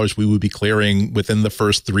billions of dollars we would be clearing within the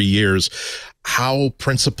first 3 years. How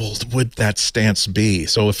principled would that stance be?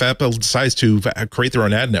 So if Apple decides to create their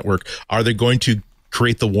own ad network, are they going to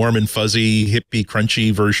create the warm and fuzzy, hippie,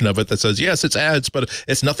 crunchy version of it that says, yes, it's ads, but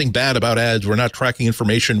it's nothing bad about ads. We're not tracking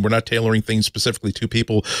information. We're not tailoring things specifically to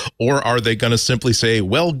people. Or are they going to simply say,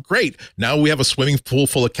 well, great, now we have a swimming pool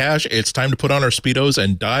full of cash. It's time to put on our Speedos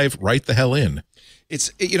and dive right the hell in.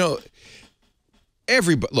 It's, you know,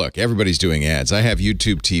 everybody's doing ads. I have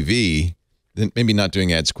YouTube TV, maybe not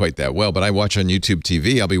doing ads quite that well, but I watch on YouTube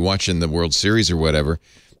TV. I'll be watching the World Series or whatever,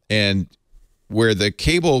 and where the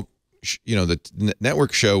cable, you know, the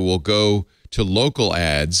network show will go to local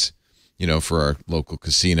ads, you know, for our local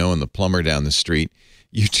casino and the plumber down the street.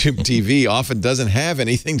 YouTube TV often doesn't have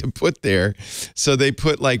anything to put there, so they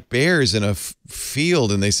put like bears in a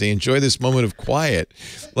field and they say, "Enjoy this moment of quiet."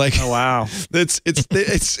 Like, oh wow,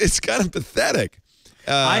 it's kind of pathetic.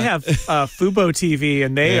 I have Fubo TV,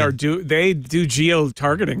 and they do geo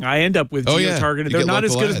targeting. I end up with geo targeted. They're not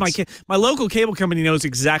as good ads. as my local cable company knows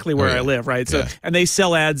exactly where I live, right? So and they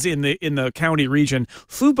sell ads in the county region.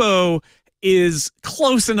 Fubo is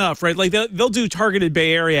close enough, right? Like they'll do targeted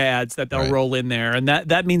Bay Area ads that they'll roll in there, and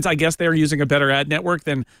that means I guess they're using a better ad network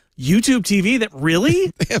than YouTube TV. That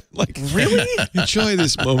really, really enjoy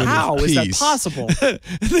this moment. How of peace. Is that possible?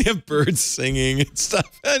 They have birds singing and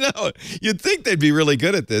stuff. I know. You'd think they'd be really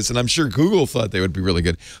good at this, and I'm sure Google thought they would be really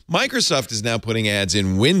good. Microsoft is now putting ads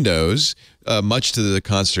in Windows, much to the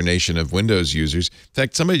consternation of Windows users. In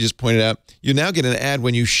fact, somebody just pointed out you now get an ad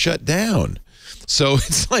when you shut down. So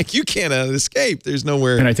it's like you can't escape. There's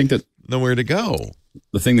nowhere, and I think that nowhere to go.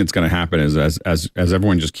 The thing that's going to happen is as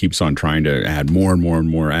everyone just keeps on trying to add more and more and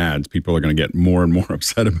more ads, people are going to get more and more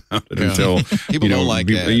upset about it until people don't like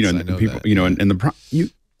ads. You know, people, that. You know, and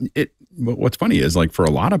what's funny is like for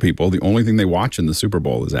a lot of people, the only thing they watch in the Super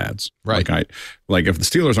Bowl is ads. Right. Like if the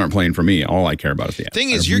Steelers aren't playing for me, all I care about is the ads.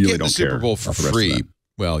 Thing is, you're getting the Super Bowl for free.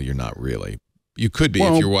 Well, you're not really. You could be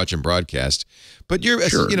if you're watching broadcast, but you're,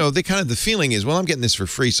 you know, the feeling is, well, I'm getting this for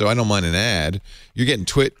free, so I don't mind an ad. You're getting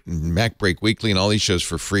Twit and MacBreak Weekly and all these shows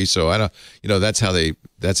for free, so I don't, you know, that's how they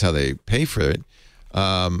pay for it.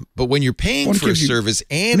 But when you're paying for a service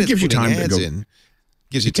and it's putting ads in,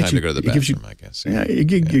 gives you time to go to the bathroom, I guess. Yeah, you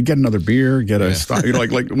get another beer, get a stock. You know,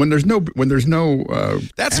 like when there's no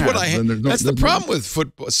that's ads, what I that's the problem with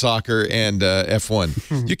football, soccer, and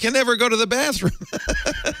F1. You can never go to the bathroom.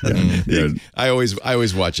 I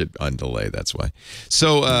always watch it on delay. That's why.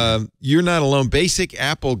 So you're not alone. Basic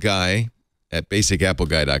Apple Guy at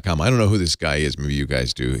basicappleguy.com. I don't know who this guy is. Maybe you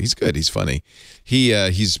guys do. He's good. He's funny.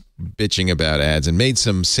 He's bitching about ads and made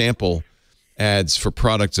some sample ads for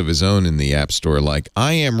products of his own in the App Store, like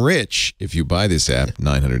I am rich if you buy this app,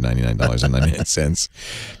 $999.99.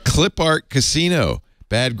 Clip Art Casino,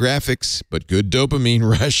 bad graphics but good dopamine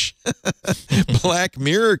rush. Black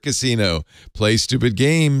Mirror Casino, play stupid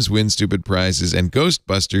games, win stupid prizes. And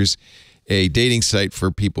Ghostbusters, a dating site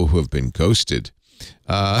for people who have been ghosted.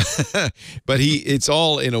 But it's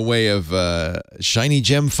all in a way of shiny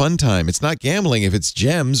gem fun time. It's not gambling if it's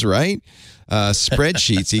gems, right?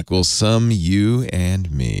 Spreadsheets equals some you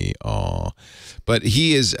and me. Aw. But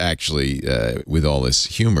he is actually, with all this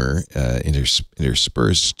humor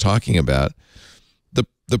interspersed, talking about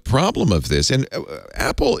the problem of this. And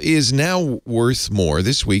Apple is now worth more.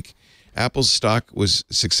 This week, Apple's stock was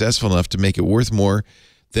successful enough to make it worth more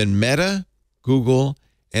than Meta, Google,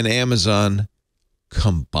 and Amazon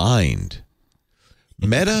combined.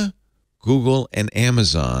 Meta, Google, and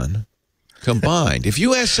Amazon combined. If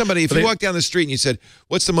you ask somebody, if you walk down the street and you said,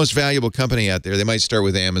 what's the most valuable company out there? They might start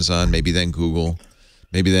with Amazon, maybe then Google,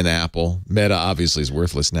 maybe then Apple. Meta obviously is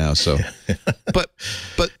worthless now. So,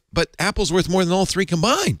 but Apple's worth more than all three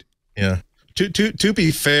combined. Yeah. To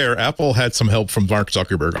be fair, Apple had some help from Mark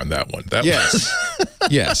Zuckerberg on that one.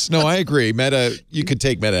 Yes. No, I agree. Meta, you could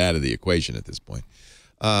take Meta out of the equation at this point.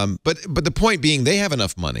 But the point being, they have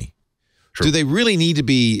enough money. True. Do they really need to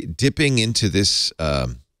be dipping into this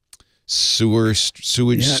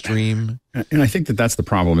sewage stream? And I think that's the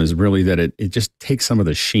problem, is really that it just takes some of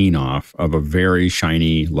the sheen off of a very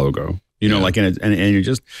shiny logo. You know, like and you're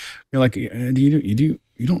just like,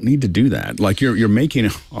 you don't need to do that. Like you're making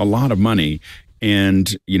a lot of money.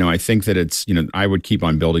 And, you know, I think that it's, you know, I would keep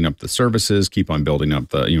on building up the services, keep on building up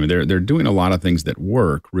the, you know, they're doing a lot of things that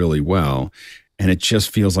work really well. And it just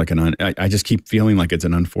feels like I just keep feeling like it's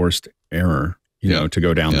an unforced error, you know, to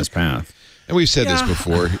go down this path. And we've said this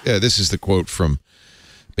before. This is the quote from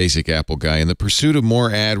Basic Apple Guy. In the pursuit of more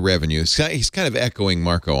ad revenue, he's kind of echoing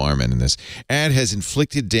Marco Arment in this. Ad has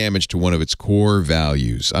inflicted damage to one of its core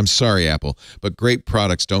values. I'm sorry, Apple, but great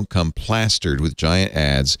products don't come plastered with giant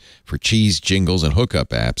ads for cheese jingles and hookup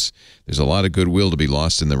apps. There's a lot of goodwill to be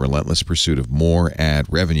lost in the relentless pursuit of more ad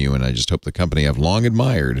revenue, and I just hope the company I've long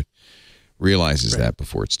admired realizes that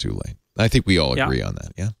before it's too late. I think we all agree on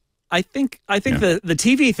that. Yeah. I think the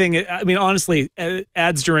TV thing, I mean, honestly,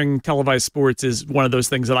 ads during televised sports is one of those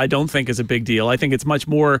things that I don't think is a big deal. I think it's much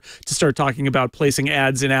more to start talking about placing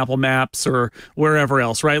ads in Apple Maps or wherever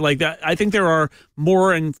else, right? Like that. I think there are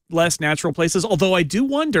more and less natural places, although I do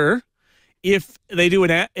wonder if they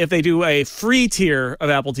do a free tier of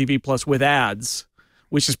Apple TV Plus with ads,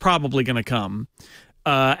 which is probably going to come.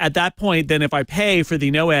 At that point, then if I pay for the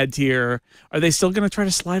no ad tier, are they still going to try to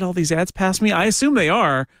slide all these ads past me? I assume they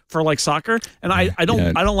are for like soccer, and I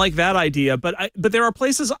don't like that idea. But there are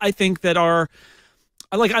places I think that are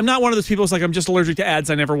like, I'm not one of those people who's like, I'm just allergic to ads.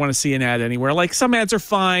 I never want to see an ad anywhere. Like some ads are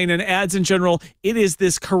fine, and ads in general, it is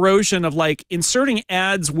this corrosion of like inserting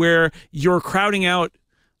ads where you're crowding out.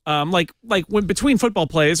 Like when between football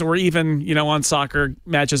plays or even, on soccer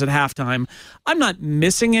matches at halftime, I'm not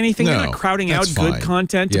missing anything. You're not crowding out good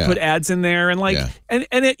content to put ads in there. And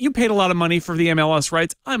you paid a lot of money for the MLS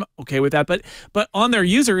rights. I'm okay with that. But on their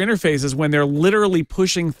user interfaces, when they're literally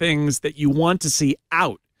pushing things that you want to see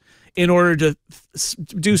out in order to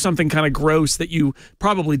do something kind of gross that you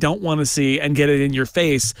probably don't want to see and get it in your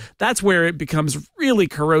face, that's where it becomes really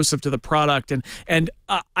corrosive to the product. And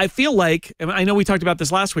I feel like, and I know we talked about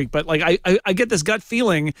this last week, but like I get this gut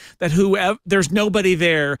feeling that there's nobody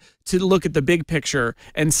there to look at the big picture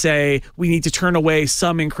and say we need to turn away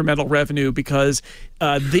some incremental revenue because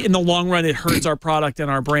in the long run it hurts our product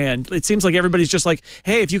and our brand. It seems like everybody's just like,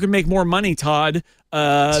 hey, if you can make more money, Todd,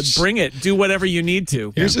 bring it. Do whatever you need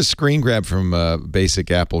to. Here's a screen grab from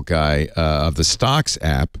Basic Apple Guy of the Stocks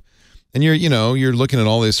app, and you're looking at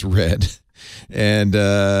all this red. And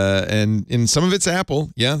in some of it's Apple,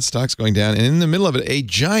 the stock's going down. And in the middle of it, a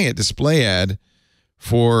giant display ad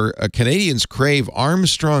for Canadians crave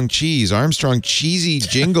Armstrong cheese, Armstrong cheesy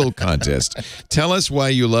jingle contest. Tell us why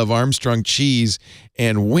you love Armstrong cheese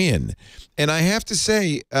and win. And I have to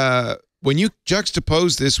say, when you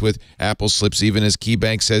juxtapose this with Apple slips even as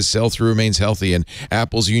KeyBank says sell-through remains healthy and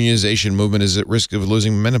Apple's unionization movement is at risk of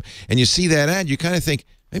losing momentum, and you see that ad, you kind of think,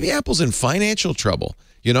 maybe Apple's in financial trouble.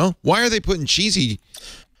 Why are they putting cheesy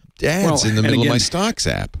ads in the middle of my Stocks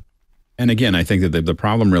app? And again, I think that the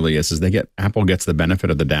problem really is Apple gets the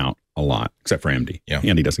benefit of the doubt a lot, except for Andy. Yeah.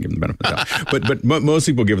 Andy doesn't give them the benefit of the doubt. but most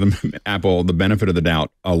people give them Apple the benefit of the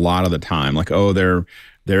doubt a lot of the time. Like,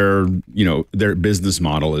 their business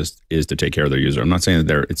model is to take care of their user. I'm not saying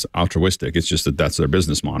that it's altruistic. It's just that that's their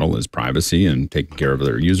business model, is privacy and taking care of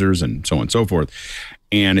their users and so on and so forth.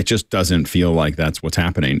 And it just doesn't feel like that's what's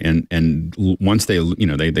happening. And once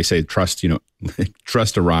they say trust,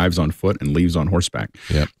 trust arrives on foot and leaves on horseback.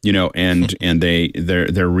 Yep. And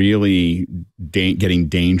they're really getting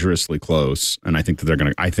dangerously close. And I think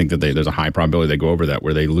that there's a high probability they go over that,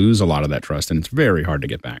 where they lose a lot of that trust, and it's very hard to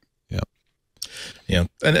get back. Yeah,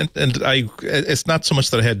 and it's not so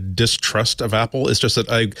much that I had distrust of Apple. It's just that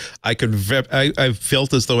I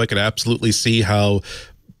felt as though I could absolutely see how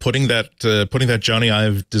putting that Johnny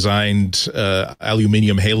Ive designed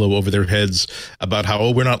aluminium halo over their heads about how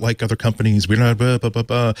we're not like other companies, we're not blah, blah, blah,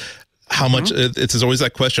 blah. How much it's always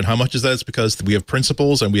that question, how much is that? It's because we have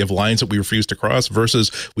principles and we have lines that we refuse to cross,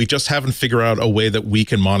 versus we just haven't figured out a way that we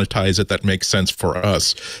can monetize it that makes sense for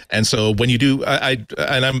us. And so when you do,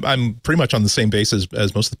 I'm pretty much on the same basis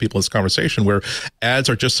as most of the people in this conversation, where ads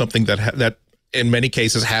are just something that in many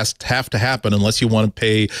cases have to happen unless you want to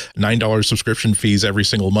pay $9 subscription fees every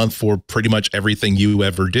single month for pretty much everything you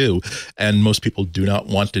ever do. And most people do not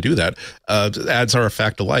want to do that. Ads are a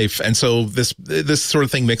fact of life. And so this sort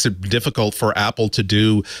of thing makes it difficult for Apple to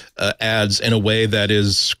do ads in a way that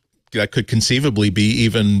could conceivably be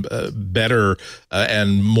even better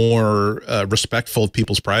and more respectful of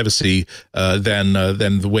people's privacy than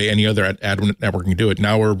the way any other ad network can do it.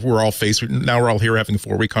 Now we're all here having a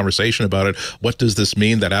 4-week conversation about it. What does this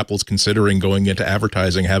mean that Apple's considering going into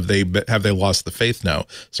advertising? Have they lost the faith now?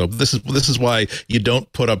 So this is why you don't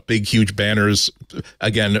put up big huge banners,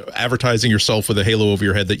 again, advertising yourself with a halo over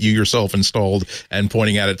your head that you yourself installed and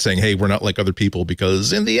pointing at it saying, hey, we're not like other people,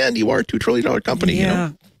 because in the end you are a $2 trillion company.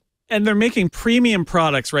 Yeah. And they're making premium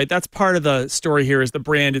products, right? That's part of the story here, is the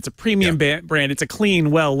brand. It's a premium brand. It's a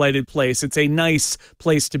clean, well-lighted place. It's a nice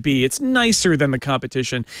place to be. It's nicer than the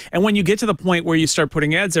competition. And when you get to the point where you start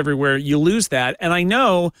putting ads everywhere, you lose that. And I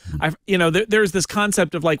know, there's this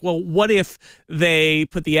concept of like, well, what if they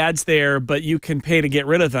put the ads there, but you can pay to get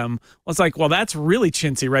rid of them? Well, it's like, well, that's really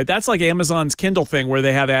chintzy, right? That's like Amazon's Kindle thing where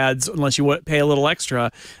they have ads unless you pay a little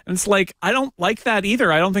extra. And it's like, I don't like that either.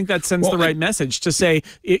 I don't think that sends the right message to say,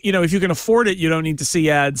 if you can afford it, you don't need to see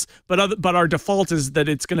ads. But our default is that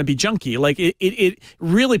it's going to be junky. Like it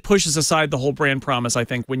really pushes aside the whole brand promise, I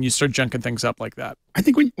think, when you start junking things up like that. I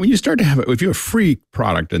think when you start to have if you have a free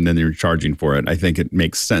product and then you're charging for it, I think it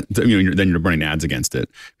makes sense. Then you're running ads against it.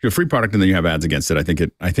 If you have a free product and then you have ads against it,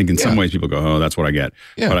 I think in some ways people go, oh, that's what I get.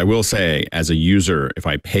 Yeah. But I will say, as a user, if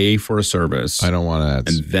I pay for a service, I don't want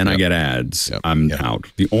ads, and then I get ads, I'm out.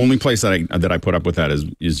 The only place that I put up with that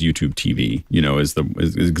is YouTube TV.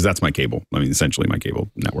 Because that's my cable. I mean, essentially my cable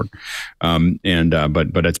network.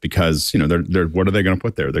 But it's because they're what are they going to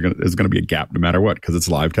put there? There's going to be a gap no matter what because it's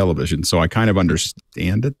live television. So I kind of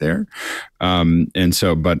understand it there.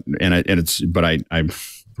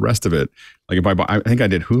 The rest of it, like if I think I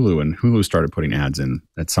did Hulu, and Hulu started putting ads in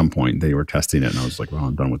at some point. They were testing it, and I was like, well,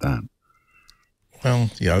 I'm done with that. Well,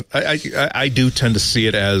 yeah, I do tend to see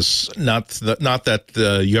it as not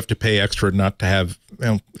that you have to pay extra not to have.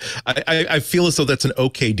 I feel as though that's an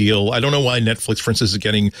okay deal. I don't know why Netflix, for instance, is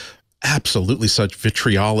getting absolutely such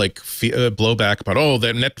vitriolic blowback about,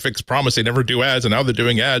 that Netflix promised they never do ads, and now they're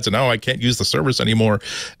doing ads, and now I can't use the service anymore.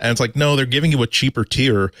 And it's like, no, they're giving you a cheaper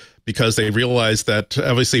tier because they realize that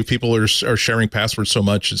obviously people are sharing passwords so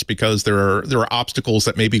much. It's because there are obstacles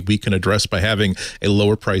that maybe we can address by having a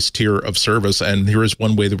lower price tier of service. And here is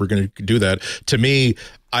one way that we're going to do that. To me,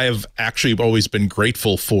 I have actually always been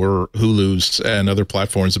grateful for Hulu's and other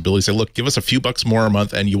platforms' ability to say, look, give us a few bucks more a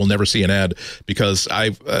month and you will never see an ad, because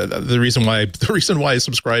the reason why I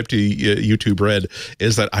subscribe to YouTube Red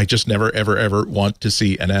is that I just never, ever want to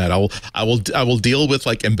see an ad. I will deal with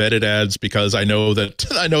like embedded ads because I know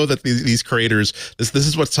that these creators, this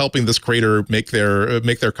is what's helping this creator make their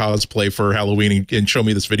cosplay for Halloween and show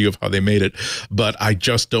me this video of how they made it. But I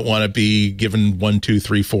just don't want to be given 1, 2,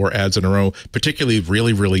 3, 4 ads in a row, particularly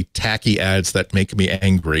really tacky ads that make me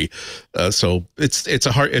angry. So it's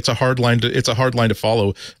a hard line to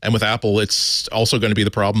follow. And with Apple, it's also going to be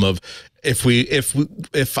the problem of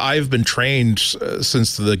if I've been trained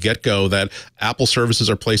since the get-go that Apple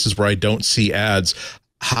services are places where I don't see ads,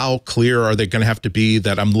 how clear are they going to have to be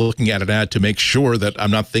that I'm looking at an ad to make sure that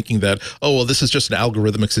I'm not thinking that, this is just an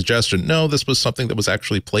algorithmic suggestion? No, this was something that was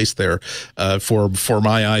actually placed there for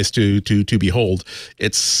my eyes to behold.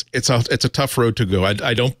 It's a tough road to go.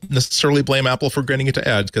 I don't necessarily blame Apple for getting into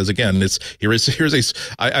ads because, again,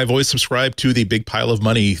 I've always subscribed to the big pile of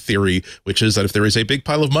money theory, which is that if there is a big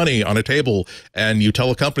pile of money on a table and you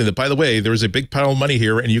tell a company that, by the way, there is a big pile of money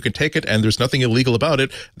here and you can take it and there's nothing illegal about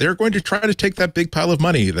it, they're going to try to take that big pile of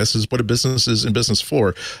money. This is what a business is in business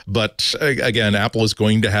for. But again, Apple is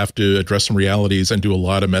going to have to address some realities and do a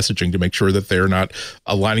lot of messaging to make sure that they're not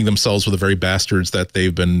aligning themselves with the very bastards that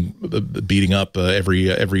they've been beating up every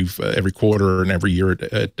quarter and every year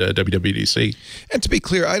at WWDC. And to be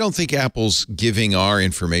clear, I don't think Apple's giving our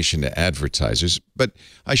information to advertisers, but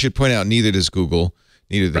I should point out neither does Google,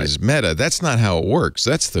 neither does Meta. That's not how it works.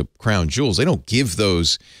 That's the crown jewels. They don't give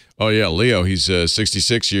those. Oh, yeah, Leo, he's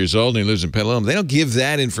 66 years old and he lives in Petaluma. They don't give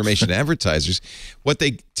that information to advertisers. What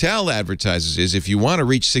they tell advertisers is if you want to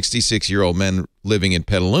reach 66-year-old men living in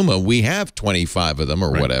Petaluma, we have 25 of them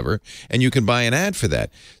or whatever, and you can buy an ad for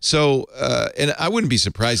that. So, and I wouldn't be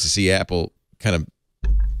surprised to see Apple kind of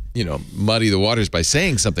muddy the waters by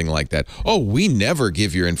saying something like that. Oh, we never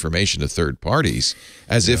give your information to third parties,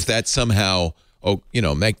 as if that somehow...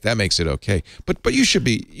 that makes it okay. But you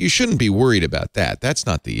shouldn't be worried about that. That's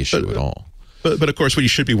not the issue at all. But of course, what you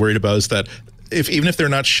should be worried about is that even if they're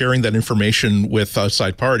not sharing that information with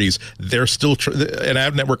outside parties, they're still an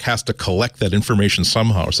ad network has to collect that information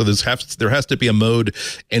somehow. So there has to be a mode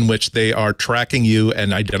in which they are tracking you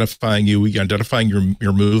and identifying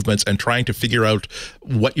your movements and trying to figure out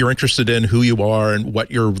what you're interested in, who you are, and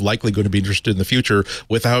what you're likely going to be interested in the future,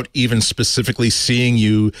 without even specifically seeing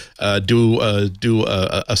you do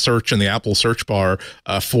a search in the Apple search bar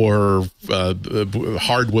for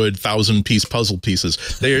hardwood 1,000-piece puzzle pieces.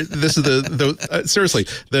 Seriously,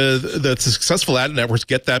 the successful ad networks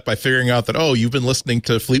get that by figuring out that, you've been listening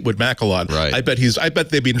to Fleetwood Mac a lot. Right. I bet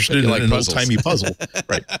they'd be interested in an old-timey puzzle.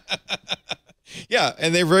 Right. Yeah,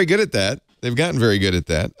 and they're very good at that. They've gotten very good at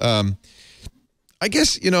that. I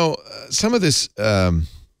guess, some of this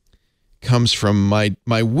comes from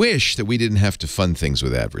my wish that we didn't have to fund things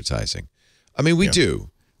with advertising. I mean, we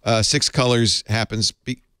do. 6 Colors happens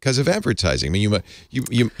because of advertising. I mean,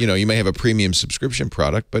 you may have a premium subscription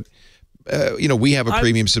product, but we have a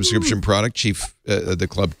premium subscription product, the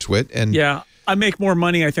Club Twit, and I make more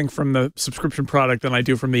money, I think, from the subscription product than I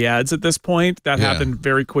do from the ads at this point. That happened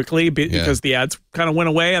very quickly because the ads kind of went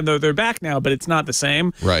away, and they're back now, but it's not the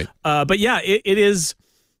same. Right. But yeah, it is.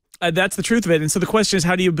 That's the truth of it. And so the question is,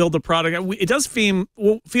 how do you build the product? It does feel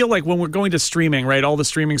like when we're going to streaming, right, all the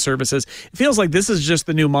streaming services, it feels like this is just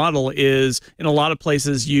the new model. Is in a lot of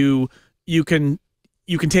places you can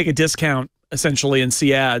take a discount essentially and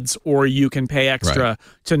see ads, or you can pay extra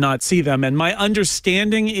to not see them. And my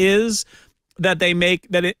understanding is that they make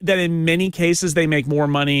that in many cases they make more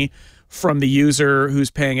money from the user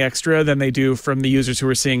who's paying extra than they do from the users who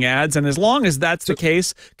are seeing ads. And as long as that's the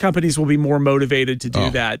case, companies will be more motivated to do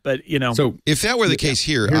that. But, so if that were the case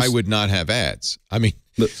here, I would not have ads. I mean,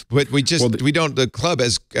 but we don't, the club,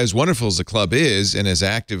 as wonderful as the club is and as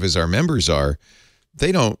active as our members are,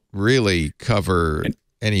 they don't really cover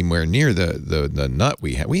anywhere near the nut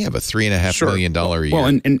we have. We have a $3.5 million a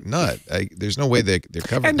year nut. There's no way they're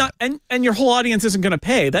covering that. And your whole audience isn't going to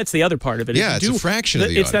pay. That's the other part of it. Yeah, it's a fraction of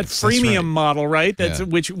the audience. It's that freemium model, right?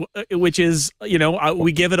 Which is,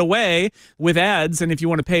 we give it away with ads, and if you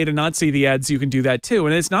want to pay to not see the ads, you can do that too.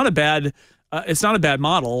 And it's not a bad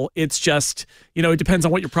model. It's just, it depends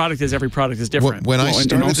on what your product is. Every product is different. When I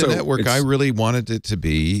started the network, I really wanted it to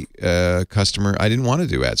be customer. I didn't want to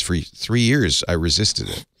do ads for 3 years. I resisted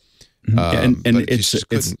it. And but it just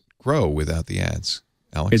couldn't grow without the ads.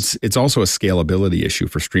 Alex? It's also a scalability issue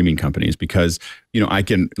for streaming companies because, I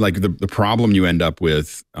can, like the problem you end up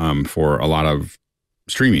with for a lot of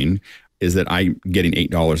streaming is that I'm getting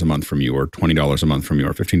 $8 a month from you or $20 a month from you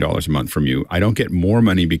or $15 a month from you. I don't get more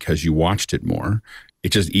money because you watched it more.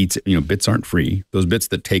 It just eats, bits aren't free. Those bits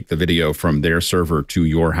that take the video from their server to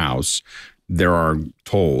your house, there are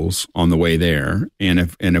tolls on the way there. And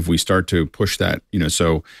if we start to push that,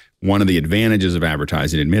 so one of the advantages of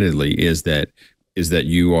advertising, admittedly, is that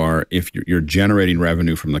if you're generating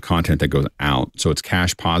revenue from the content that goes out, so it's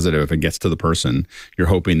cash positive. If it gets to the person, you're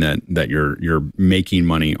hoping that you're making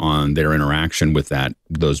money on their interaction with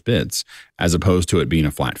those bits, as opposed to it being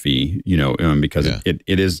a flat fee, because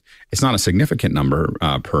it's not a significant number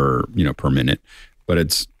per minute, but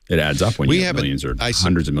it adds up when you have millions or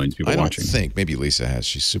hundreds of millions of people watching. I don't think, maybe Lisa has,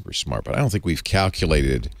 she's super smart, but I don't think we've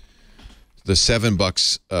calculated the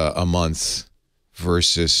 $7 a month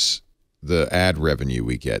versus the ad revenue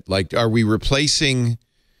we get. Like, are we replacing,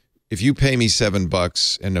 if you pay me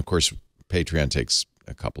 $7, and of course Patreon takes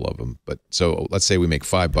a couple of them, but so let's say we make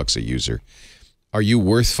 $5 a user, are you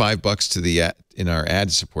worth $5 to the ad in our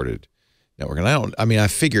ad supported network? And I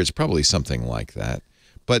figure it's probably something like that,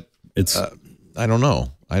 but it's I don't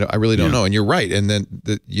know. I really don't know. And you're right. And then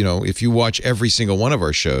if you watch every single one of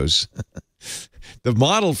our shows, the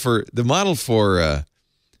model for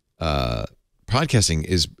podcasting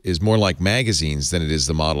is more like magazines than it is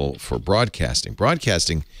the model for broadcasting.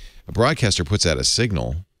 A broadcaster puts out a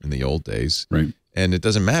signal in the old days, right? And it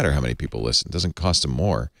doesn't matter how many people listen. It doesn't cost them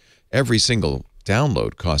more. Every single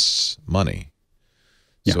download costs money.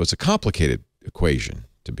 Yeah. So it's a complicated equation,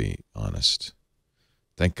 to be honest.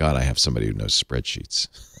 Thank God I have somebody who knows spreadsheets.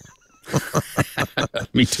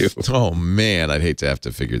 Me too. Oh, man, I'd hate to have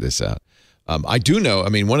to figure this out. I do know,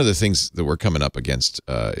 one of the things that we're coming up against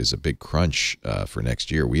is a big crunch for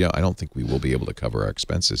next year. I don't think we will be able to cover our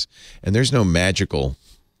expenses. And there's no magical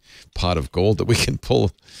pot of gold that we can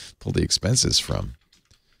pull the expenses from.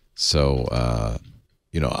 So, I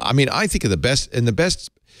think of the best,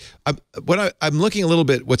 I'm looking a little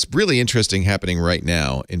bit, what's really interesting happening right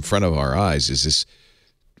now in front of our eyes is this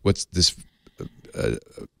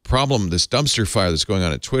problem, this dumpster fire that's going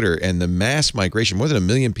on at Twitter, and the mass migration. More than 1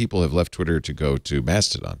 million people have left Twitter to go to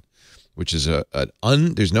Mastodon, which is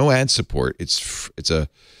there's no ad support. It's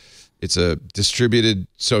a distributed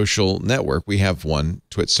social network. We have one,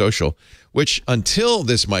 Twit Social, which until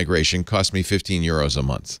this migration cost me 15 euros a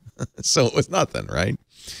month. So it was nothing, right?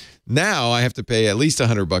 Now I have to pay at least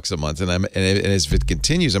 $100 a month, and as it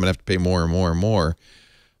continues, I'm gonna have to pay more and more and more.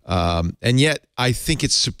 And yet I think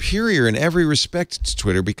it's superior in every respect to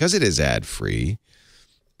Twitter because it is ad-free,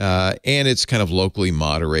 and it's kind of locally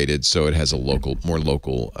moderated, so it has a more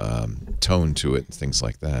local tone to it and things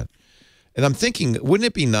like that. And I'm thinking, wouldn't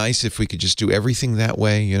it be nice if we could just do everything that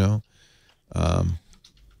way,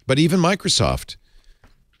 But even Microsoft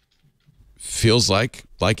feels like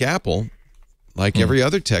Apple, like every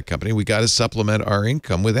other tech company, we got to supplement our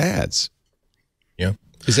income with ads. Yeah.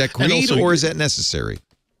 Is that greed or is that necessary?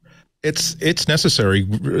 It's necessary.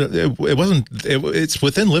 It's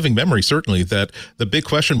within living memory, certainly, that the big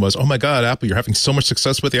question was, oh my God, Apple, you're having so much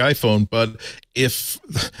success with the iPhone, but if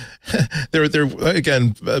they're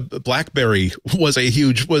again, BlackBerry was a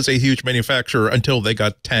huge manufacturer until they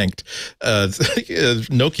got tanked.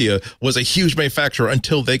 Nokia was a huge manufacturer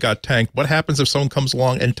until they got tanked. What happens if someone comes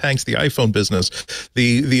along and tanks the iPhone business?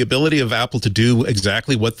 The ability of Apple to do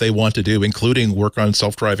exactly what they want to do, including work on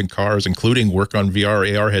self-driving cars, including work on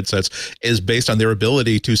VR, AR headsets, is based on their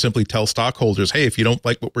ability to simply tell stockholders, hey, if you don't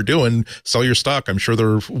like what we're doing, sell your stock. I'm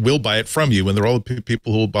sure we'll buy it from you, and there are all the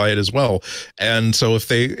people who will buy it as well. And so if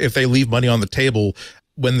they leave money on the table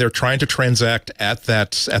when they're trying to transact at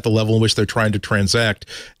the level in which they're trying to transact,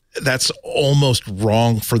 that's almost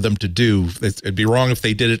wrong for them to do. It'd be wrong if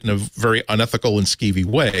they did it in a very unethical and skeevy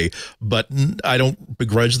way, but I don't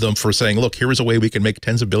begrudge them for saying, look, here is a way we can make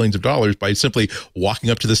tens of billions of dollars by simply walking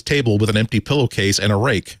up to this table with an empty pillowcase and a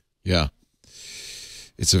rake. Yeah.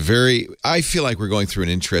 I feel like we're going through an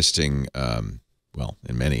interesting, well,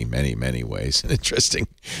 in many, many, many ways, an interesting,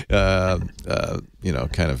 kind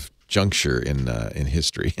of juncture in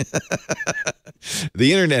history.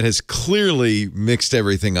 The internet has clearly mixed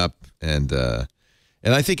everything up, and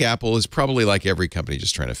I think Apple is probably like every company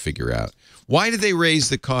just trying to figure out, why did they raise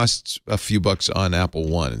the costs a few bucks on Apple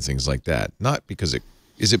One and things like that? Not because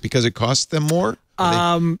is it because it costs them more?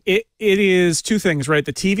 It is two things, right?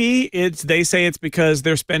 The TV, they say it's because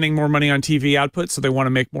they're spending more money on TV output, so they want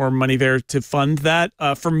to make more money there to fund that.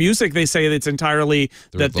 For music, they say it's entirely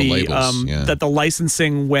that the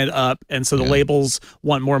licensing went up, and so the labels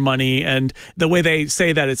want more money. And the way they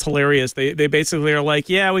say that, it's hilarious. They basically are like,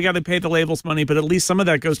 yeah, we got to pay the labels money, but at least some of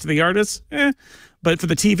that goes to the artists. But for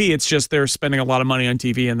the TV, it's just they're spending a lot of money on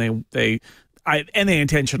TV, and they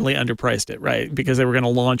intentionally underpriced it, right? Because they were going to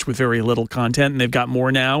launch with very little content, and they've got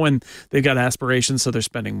more now, and they've got aspirations, so they're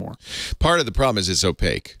spending more. Part of the problem is it's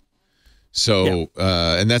opaque. So,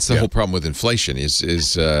 and that's the whole problem with inflation is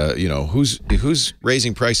who's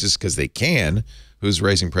raising prices because they can, who's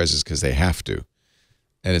raising prices because they have to,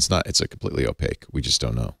 and it's a completely opaque. We just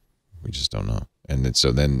don't know. And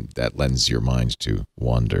so then that lends your mind to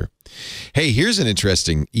wander. Hey, here's an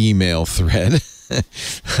interesting email thread.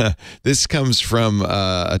 This comes from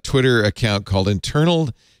a Twitter account called Internal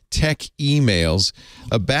Tech Emails,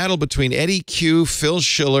 a battle between Eddie Q, Phil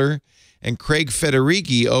Schiller, and Craig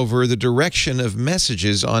Federighi over the direction of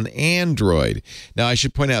messages on Android. Now, I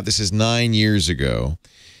should point out this is 9 years ago.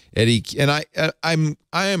 Eddie and I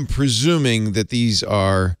am presuming that these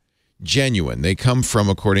are genuine. They come from,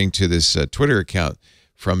 according to this Twitter account,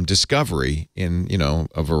 from Discovery in,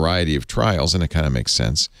 a variety of trials, and it kind of makes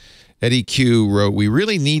sense. Eddie Q wrote, we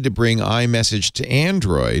really need to bring iMessage to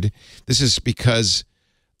Android. This is because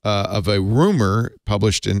of a rumor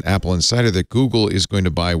published in Apple Insider that Google is going to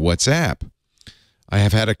buy WhatsApp. I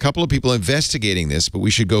have had a couple of people investigating this, but we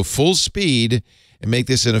should go full speed and make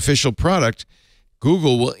this an official product.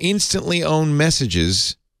 Google will instantly own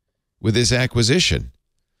messages with this acquisition.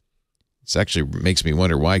 This actually makes me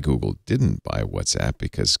wonder why Google didn't buy WhatsApp,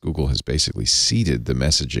 because Google has basically ceded the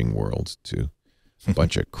messaging world to a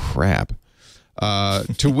bunch of crap.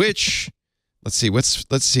 To which, let's see.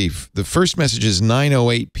 The first message is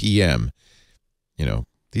 9:08 p.m.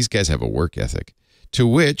 These guys have a work ethic. To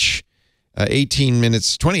which,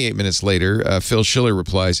 28 minutes later, Phil Schiller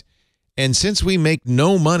replies, and since we make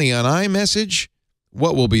no money on iMessage,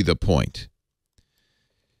 what will be the point?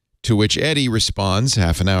 To which Eddie responds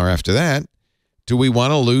half an hour after that, do we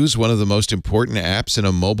want to lose one of the most important apps in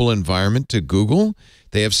a mobile environment to Google?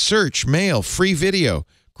 They have search, mail, free video,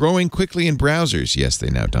 growing quickly in browsers. Yes,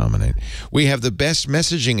 they now dominate. We have the best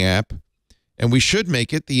messaging app, and we should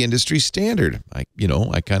make it the industry standard. I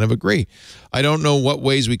kind of agree. I don't know what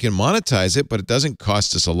ways we can monetize it, but it doesn't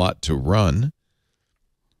cost us a lot to run.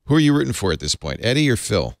 Who are you rooting for at this point, Eddie or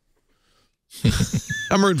Phil?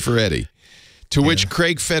 I'm rooting for Eddie. To which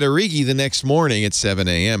Craig Federighi the next morning at 7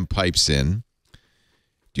 a.m. pipes in,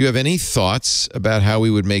 do you have any thoughts about how we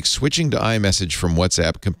would make switching to iMessage from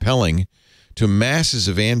WhatsApp compelling to masses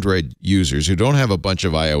of Android users who don't have a bunch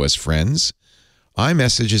of iOS friends?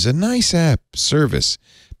 iMessage is a nice app service,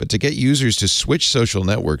 but to get users to switch social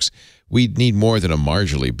networks, we'd need more than a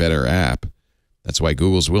marginally better app. That's why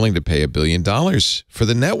Google's willing to pay $1 billion for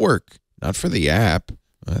the network, not for the app.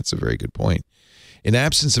 Well, that's a very good point. In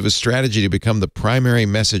absence of a strategy to become the primary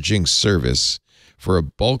messaging service for a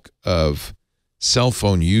bulk of cell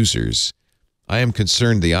phone users, I am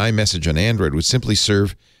concerned the iMessage on Android would simply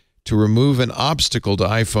serve to remove an obstacle to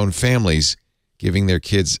iPhone families giving their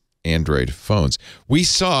kids Android phones. We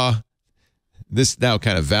saw, this now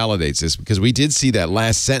kind of validates this, because we did see that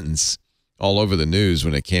last sentence all over the news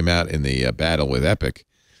when it came out in the battle with Epic.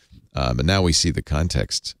 But now we see the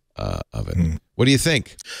context of it. What do you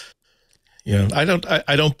think? Yeah,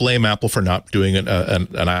 I don't blame Apple for not doing an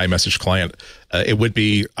iMessage client. It would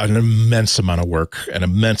be an immense amount of work, an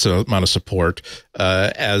immense amount of support.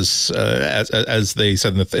 As they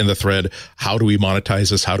said in the thread, how do we monetize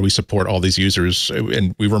this? How do we support all these users?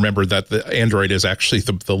 And we remember that the Android is actually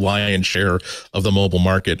the lion's share of the mobile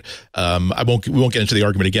market. We won't get into the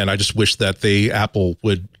argument again. I just wish that Apple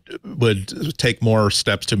would take more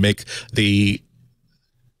steps to make the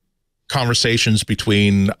conversations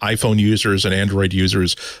between iPhone users and Android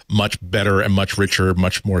users much better and much richer,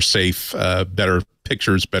 much more safe, better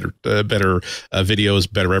pictures, better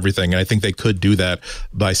videos, better everything. And I think they could do that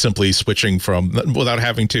by simply switching without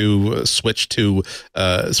having to switch to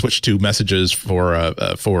messages from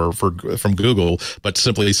Google, but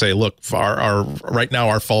simply say, look, our right now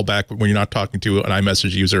our fallback when you're not talking to an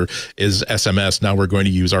iMessage user is SMS. Now we're going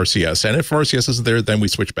to use RCS, and if RCS isn't there, then we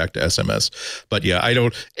switch back to SMS. But yeah,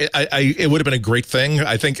 it would have been a great thing,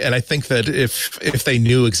 I think, and I think that if they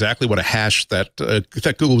knew exactly what a hash that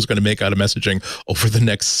Google was going to make out of messaging over the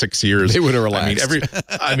next 6 years, they would have relaxed.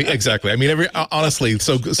 Exactly. Honestly,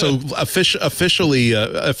 so officially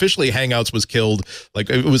Hangouts was killed. Like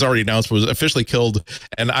it was already announced, but was officially killed.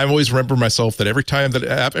 And I always remember myself that every time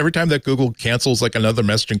that Google cancels like another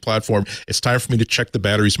messaging platform, it's time for me to check the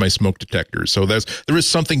batteries of my smoke detectors. So there is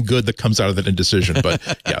something good that comes out of that indecision. But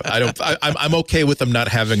yeah, I'm okay with them not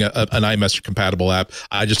having an iMessage compatible app.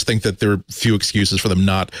 I just think that there are few excuses for them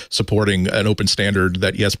not supporting an open standard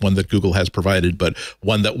one that Google has provided, but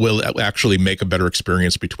one that will actually make a better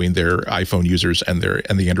experience between their iPhone users and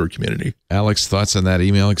the Android community. Alex, thoughts on that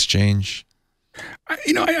email exchange?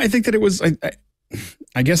 I think that it was.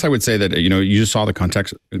 I guess I would say that you just saw the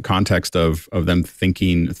context of them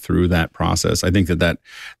thinking through that process. I think that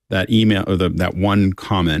email or that one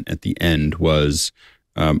comment at the end was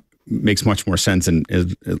makes much more sense and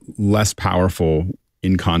is less powerful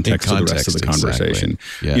in context of the rest of the conversation.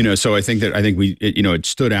 Exactly. Yeah. So I think it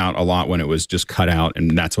stood out a lot when it was just cut out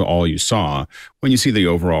and that's all you saw. When you see the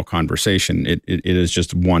overall conversation, it is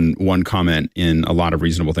just one comment in a lot of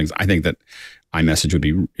reasonable things. I think that iMessage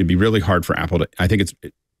it'd be really hard for Apple to, I think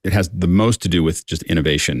it has the most to do with just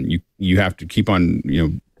innovation. You have to keep on,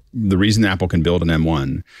 the reason Apple can build an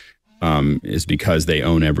M1 is because they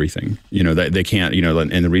own everything. They can't,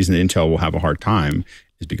 and the reason that Intel will have a hard time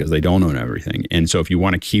is because they don't own everything. And so if you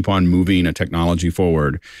want to keep on moving a technology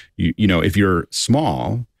forward, if you're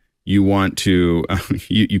small, you want to,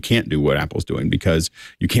 you can't do what Apple's doing because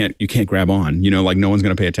you can't grab on, like no one's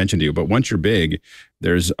going to pay attention to you. But once you're big,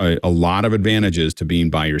 there's a lot of advantages to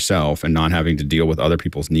being by yourself and not having to deal with other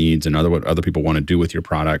people's needs and what other people want to do with your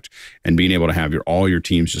product, and being able to have all your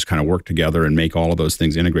teams just kind of work together and make all of those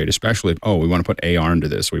things integrate, especially if, we want to put AR into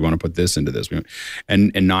this, we want to put this into this,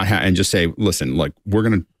 and just say, listen, like we're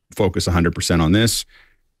going to focus 100% on this.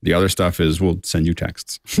 The other stuff is we'll send you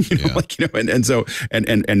texts,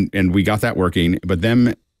 and we got that working. But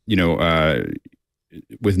them,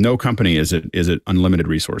 with no company is it unlimited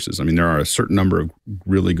resources. I mean, there are a certain number of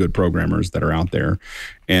really good programmers that are out there,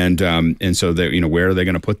 and so they, where are they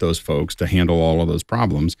going to put those folks to handle all of those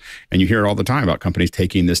problems? And you hear all the time about companies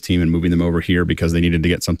taking this team and moving them over here because they needed to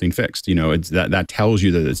get something fixed. It's that tells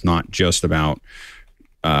you that it's not just about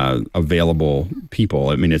available people.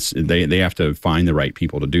 I mean, it's they have to find the right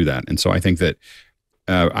people to do that. And so I think that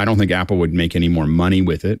I don't think Apple would make any more money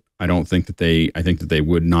with it. I think that they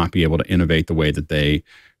would not be able to innovate the way that they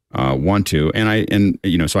want to.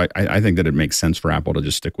 So I think that it makes sense for Apple to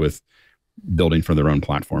just stick with building for their own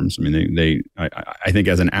platforms. I mean, I think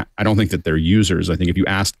I don't think that their users. I think if you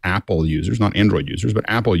asked Apple users, not Android users, but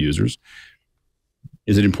Apple users,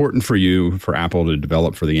 is it important for Apple to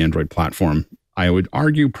develop for the Android platform? I would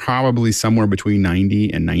argue probably somewhere between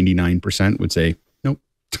 90 and 99% would say nope.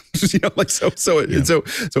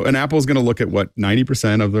 And Apple's going to look at what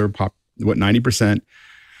 90% of their 90%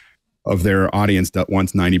 of their audience that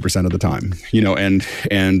wants 90% of the time, and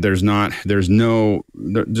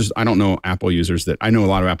I don't know Apple users that I know a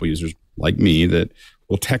lot of Apple users like me that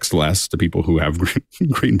will text less to people who have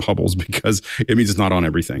green bubbles because it means it's not on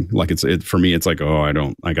everything. Like for me, it's like, I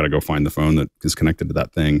got to go find the phone that is connected to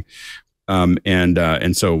that thing. So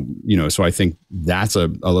I think that's a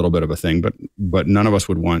little bit of a thing, but none of us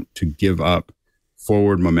would want to give up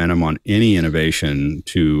forward momentum on any innovation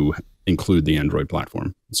to include the Android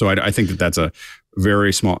platform. So I think that that's a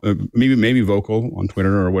very small, maybe vocal on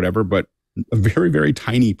Twitter or whatever, but a very, very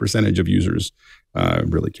tiny percentage of users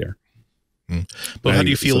really care. But how do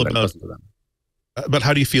you feel about? But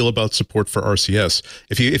how do you feel about support for RCS?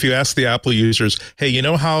 If you ask the Apple users, hey, you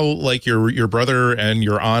know how like your brother and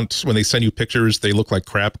your aunt, when they send you pictures, they look like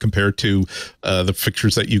crap compared to the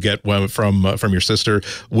pictures that you get from your sister.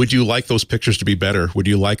 Would you like those pictures to be better? Would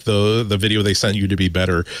you like the video they sent you to be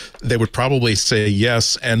better? They would probably say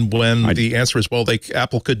yes. And when the answer is, well,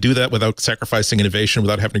 Apple could do that without sacrificing innovation,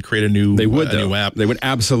 without having to create a new app. They would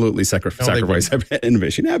absolutely sacrifice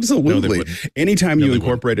innovation. Absolutely. No, anytime you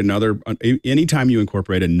incorporate another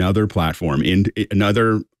platform in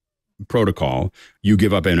another protocol, you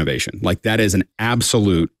give up innovation. Like that is an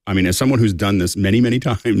absolute, I mean, as someone who's done this many, many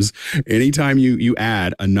times, anytime you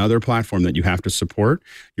add another platform that you have to support,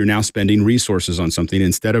 you're now spending resources on something.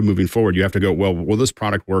 Instead of moving forward, you have to go, well, will this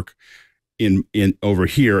product work in over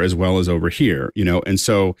here as well as over here? And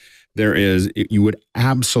so you would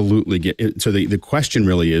absolutely get it. So the question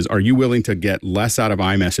really is, are you willing to get less out of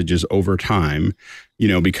iMessages over time,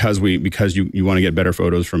 because you want to get better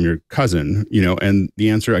photos from your cousin, and the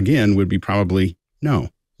answer again would be probably no.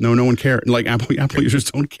 No one cares. Like Apple users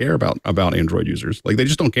don't care about Android users. Like they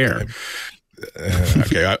just don't care.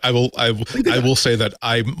 Okay, I will say that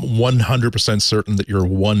I'm 100% certain that you're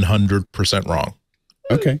 100% wrong.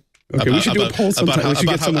 Okay, we should do a poll sometime. We should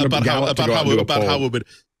get someone about how it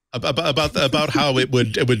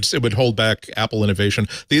would hold back Apple innovation.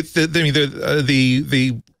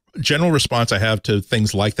 The general response I have to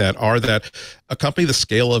things like that are that a company the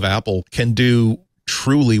scale of Apple can do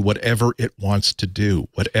truly whatever it wants to do,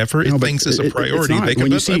 whatever it thinks is a priority. They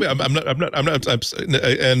can.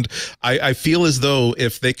 And I feel as though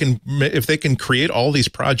if they can create all these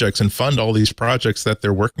projects and fund all these projects that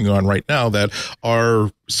they're working on right now that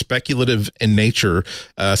are speculative in nature,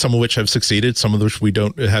 some of which have succeeded, some of which we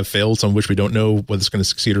don't have failed, some of which we don't know whether it's going to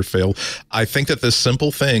succeed or fail. I think that this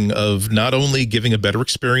simple thing of not only giving a better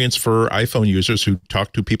experience for iPhone users who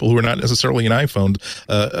talk to people who are not necessarily an iPhone,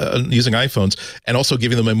 using iPhones, and also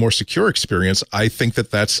giving them a more secure experience, I think that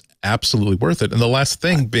that's absolutely worth it. And the last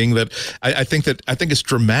thing being that I think it's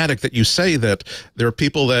dramatic that you say that there are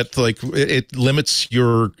people that like it limits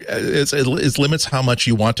it limits how much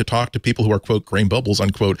you want to talk to people who are quote grain bubbles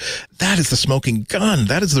unquote. That is the smoking gun.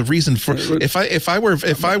 That is the reason for if I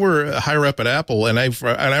were higher up at Apple and I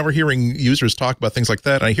were hearing users talk about things like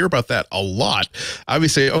that, and I hear about that a lot, I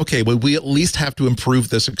would say, okay, well, we at least have to improve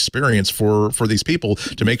this experience for these people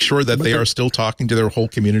to make sure that they are still talking to their whole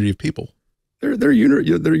community of people. Their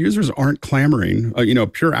users aren't clamoring.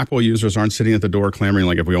 Pure Apple users aren't sitting at the door clamoring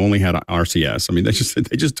like if we only had RCS. I mean, they just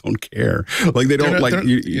don't care. Like they don't like. I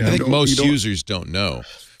think most users don't know,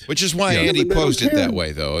 which is why Andy posed it that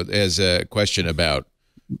way, though, as a question about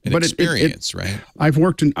an experience, right? I've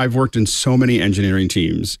worked in so many engineering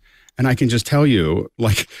teams, and I can just tell you,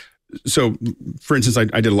 like, so for instance,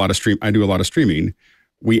 I do a lot of streaming.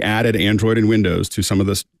 We added Android and Windows to some of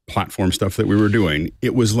this platform stuff that we were doing.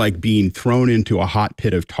 It was like being thrown into a hot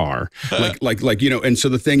pit of tar. And so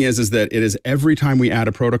the thing is that it is every time we add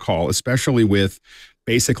a protocol, especially with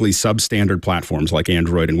basically substandard platforms like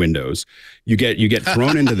Android and Windows, you get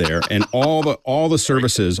thrown into there, and all the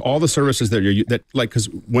services because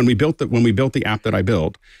when we built the app that I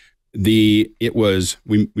built, we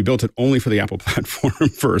built it only for the Apple platform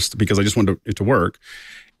first because I just wanted it to work.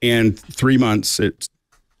 And 3 months, it's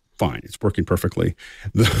fine. It's working perfectly.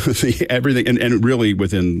 Everything, and really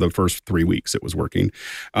within the first 3 weeks, it was working.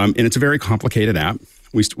 And it's a very complicated app.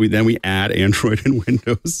 We add Android and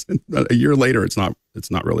Windows, and a year later, it's not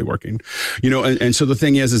really working. And so the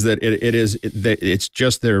thing is that it's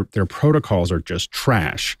just their protocols are just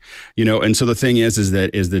trash. And so the thing is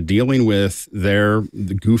that dealing with the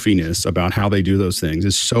goofiness about how they do those things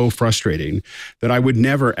is so frustrating that I would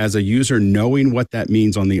never, as a user, knowing what that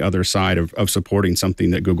means on the other side of supporting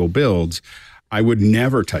something that Google builds, I would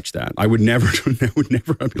never touch that. I would never.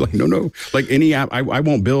 I'd be like, no. Like any app, I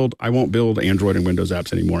won't build Android and Windows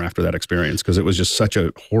apps anymore after that experience because it was just such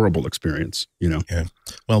a horrible experience. Yeah.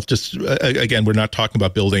 Well, just again, we're not talking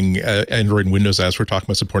about building Android and Windows apps. We're talking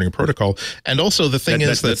about supporting a protocol. And also the thing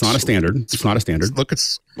is that it's not a standard. It's not a standard. Look,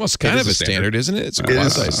 it's kind of a standard, isn't it? It's a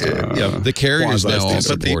quasi-standard. Yeah, the carriers now all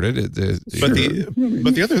support it. But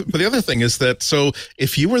the other thing is that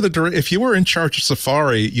if you were in charge of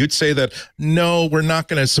Safari, you'd say that no, we're not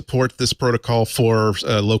going to support this protocol for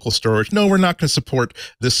local storage. No, we're not going to support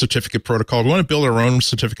this certificate protocol. We want to build our own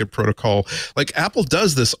certificate protocol. Like Apple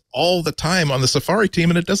does this all the time on the Safari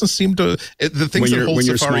team, and it doesn't seem to. The things that hold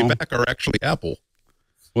Safari back are actually Apple.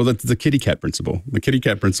 Well, that's the kitty cat principle. The kitty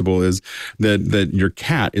cat principle is that your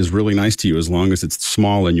cat is really nice to you as long as it's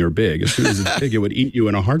small and you're big. As soon as it's big, it would eat you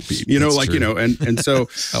in a heartbeat. You know, That's like true. you know, and so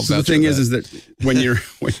the thing is that when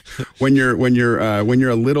you're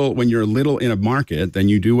a little in a market, then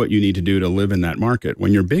you do what you need to do to live in that market.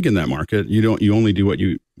 When you're big in that market, you only do what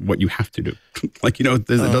you have to do. Like it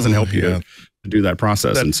doesn't help you to do that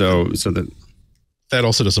process, and so that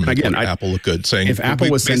also doesn't make Apple look good. Saying if Apple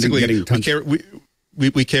was getting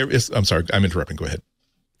we care. I'm sorry, I'm interrupting. Go ahead.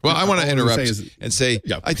 Well, I want to interrupt and say,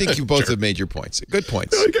 I think you both have made your points. Good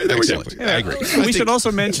points. Excellent. I agree. We should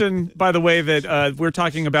also mention, by the way, that we're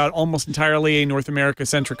talking about almost entirely a North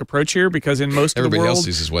America-centric approach here, because in most of the world, else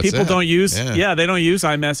uses WhatsApp. people don't use, they don't use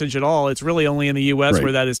iMessage at all. It's really only in the U.S.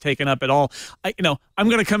 where that is taken up at all. I'm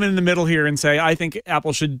going to come in the middle here and say I think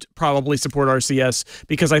Apple should probably support RCS,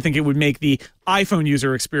 because I think it would make the iPhone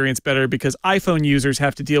user experience better, because iPhone users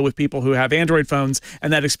have to deal with people who have Android phones,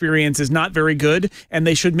 and that experience is not very good, and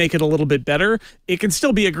they should make it a little bit better. It can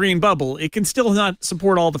still be a green bubble. It can still not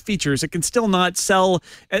support all the features. It can still not sell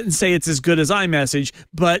and say it's as good as iMessage,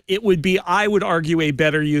 but it would be, I would argue, a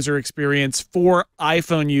better user experience for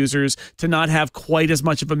iPhone users to not have quite as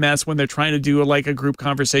much of a mess when they're trying to do like a group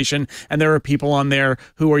conversation and there are people on there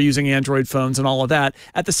who are using Android phones and all of that.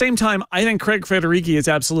 At the same time, I think Craig Federighi is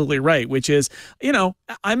absolutely right, which is,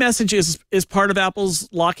 iMessage is part of Apple's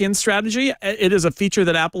lock-in strategy. It is a feature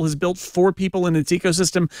that Apple has built for people in its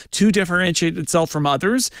ecosystem to differentiate itself from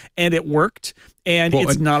others, and it worked. And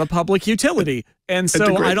it's not a public utility. And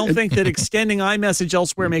so I don't think that extending iMessage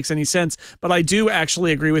elsewhere makes any sense. But I do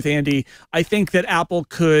actually agree with Andy. I think that Apple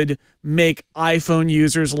could make iPhone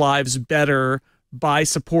users' lives better by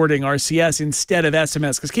supporting RCS instead of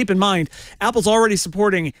SMS. Because keep in mind, Apple's already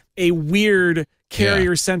supporting a weird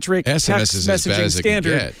carrier-centric text messaging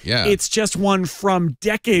standard. It's just one from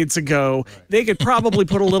decades ago. They could probably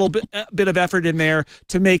put a little bit of effort in there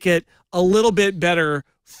to make it a little bit better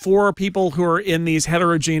for people who are in these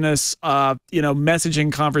heterogeneous,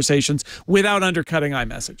 messaging conversations without undercutting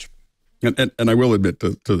iMessage. And I will admit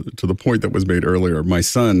to the point that was made earlier, my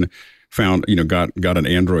son found, got an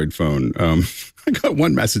Android phone. I got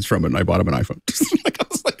one message from it, and I bought him an iPhone.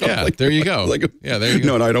 There you go. There you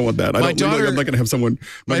go. No, I don't want that. I'm not going to have someone.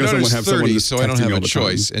 My daughter's 30, so I don't have a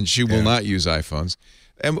choice, and she will not use iPhones.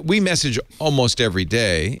 And we message almost every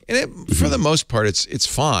day, and for the most part, it's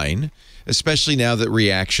fine. Especially now that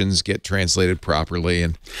reactions get translated properly,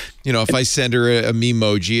 and if I send her a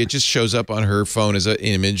memoji, it just shows up on her phone as an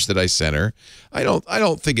image that I sent her. I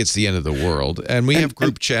don't think it's the end of the world, and we have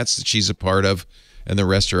group chats that she's a part of, and the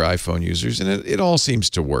rest are iPhone users, and it all seems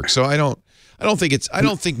to work. So I don't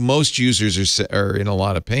think most users are in a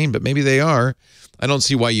lot of pain, but maybe they are. I don't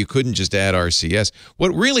see why you couldn't just add RCS.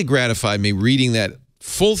 What really gratified me reading that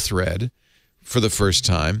full thread for the first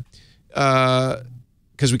time,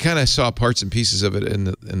 because we kind of saw parts and pieces of it in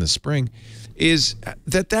the spring, is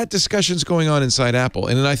that discussion's going on inside Apple,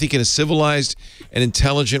 and I think in a civilized and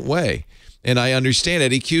intelligent way. And I understand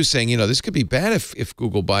Eddie Q saying, this could be bad if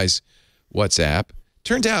Google buys WhatsApp.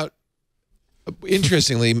 Turns out,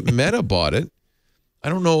 interestingly, Meta bought it. I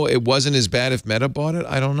don't know. It wasn't as bad if Meta bought it.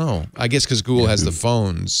 I don't know. I guess because Google has the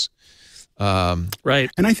phones. Right.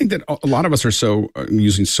 And I think that a lot of us are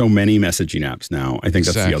using so many messaging apps now. I think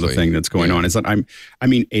that's the other thing that's going on. Is that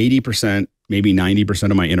 80%, maybe 90%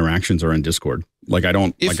 of my interactions are in Discord. Like I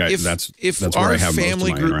don't that's where I have family most of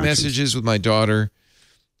my group messages with my daughter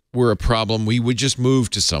were a problem, we would just move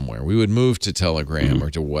to somewhere. We would move to Telegram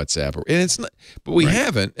or to WhatsApp, and it's not. But we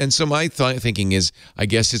haven't. And so my thinking is, I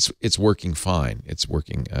guess it's working fine. It's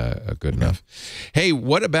working good enough. Hey,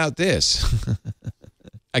 what about this?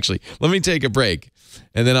 Actually, let me take a break,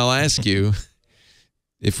 and then I'll ask you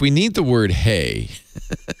if we need the word "hey."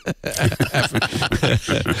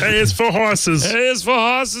 Hey, it's for horses. Hey, it's for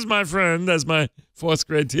horses, my friend, as my fourth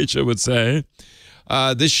grade teacher would say.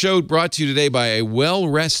 This show brought to you today by a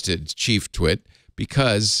well-rested Chief Twit,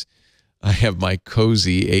 because I have my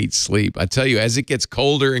cozy 8 sleep. I tell you, as it gets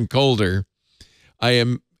colder and colder, I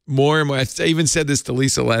am more and more. I even said this to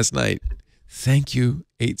Lisa last night. Thank you,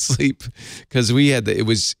 8 sleep, because we had it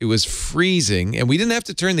was freezing, and we didn't have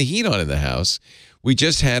to turn the heat on in the house. We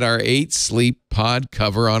just had our 8 sleep pod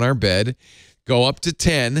cover on our bed go up to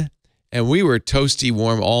 10, and we were toasty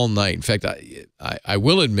warm all night. In fact, I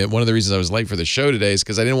will admit one of the reasons I was late for the show today is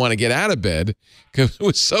because I didn't want to get out of bed because it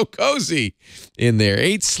was so cozy in there.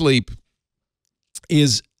 8 sleep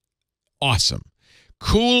is awesome.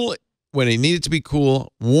 Cool when you need it to be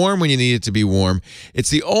cool, warm when you need it to be warm. It's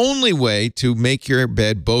the only way to make your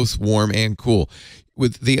bed both warm and cool.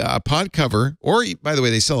 with the pod cover, or by the way,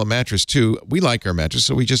 they sell a mattress too. We like our mattress,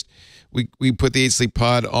 so we put the 8 Sleep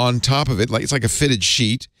pod on top of it, like it's like a fitted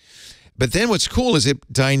sheet. But then what's cool is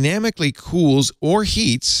it dynamically cools or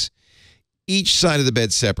heats each side of the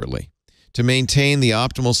bed separately to maintain the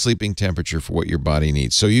optimal sleeping temperature for what your body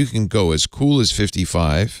needs. So you can go as cool as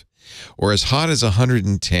 55 or as hot as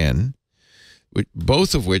 110,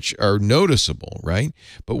 both of which are noticeable, right?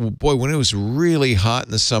 But boy, when it was really hot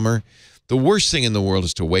in the summer, the worst thing in the world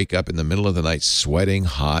is to wake up in the middle of the night sweating,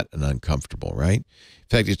 hot, and uncomfortable, right? In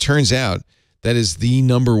fact, it turns out that is the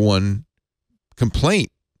number one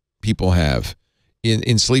complaint people have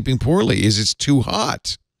in sleeping poorly is it's too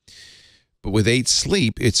hot. But with 8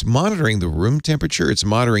 Sleep, it's monitoring the room temperature, it's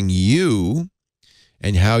monitoring you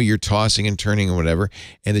and how you're tossing and turning and whatever,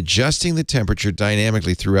 and adjusting the temperature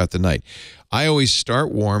dynamically throughout the night. I always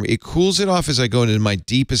start warm. It cools it off as I go into my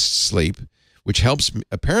deepest sleep, which helps me.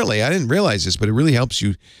 Apparently, I didn't realize this, but it really helps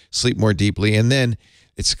you sleep more deeply. And then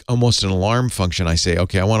it's almost an alarm function. I say,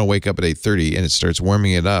 okay, I want to wake up at 8:30, and it starts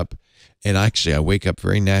warming it up. And actually, I wake up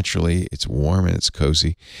very naturally. It's warm and it's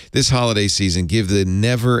cozy. This holiday season, give the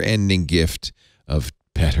never-ending gift of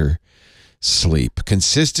better sleep.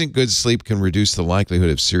 Consistent good sleep can reduce the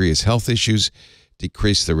likelihood of serious health issues,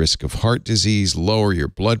 decrease the risk of heart disease, lower your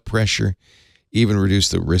blood pressure, even reduce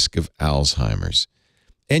the risk of Alzheimer's.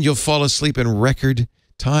 And you'll fall asleep in record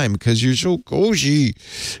time because you're so cozy,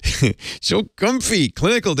 so comfy.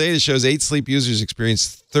 Clinical data shows 8 Sleep users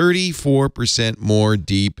experience 34% more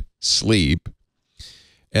deep sleep,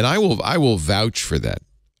 and I will vouch for that.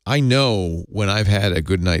 I know when I've had a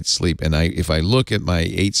good night's sleep, and if I look at my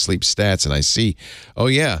 8 Sleep stats and I see, oh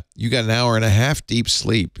yeah, you got an hour and a half deep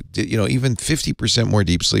sleep. You know, even 50% more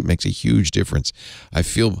deep sleep makes a huge difference. I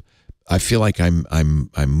feel like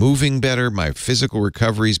I'm moving better. My physical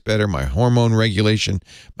recovery is better. My hormone regulation,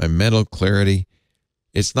 my mental clarity.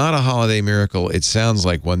 It's not a holiday miracle. It sounds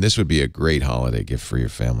like one. This would be a great holiday gift for your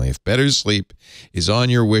family. If better sleep is on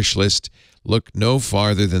your wish list, look no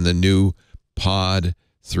farther than the new Pod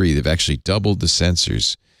 3. They've actually doubled the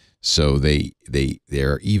sensors, so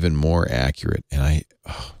they're even more accurate. And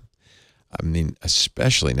I mean,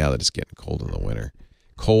 especially now that it's getting cold in the winter,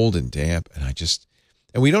 cold and damp, and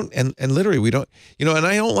we don't, and literally we don't, and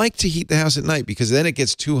I don't like to heat the house at night because then it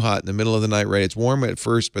gets too hot in the middle of the night, right? It's warm at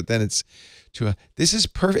first, but then it's too hot. This is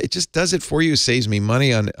perfect. It just does it for you. It saves me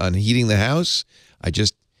money on heating the house. I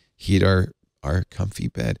just heat our comfy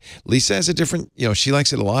bed. Lisa has a different, she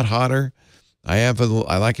likes it a lot hotter. I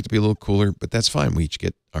like it to be a little cooler, but that's fine. We each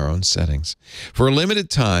get our own settings. For a limited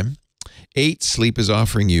time, 8 Sleep is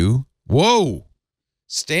offering you,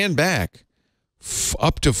 stand back,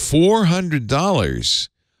 up to $400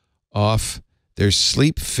 off their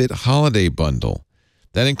Sleep Fit Holiday Bundle.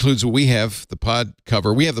 That includes what we have, the pod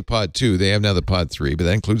cover. We have the pod 2. They have now the pod 3, but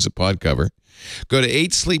that includes the pod cover. Go to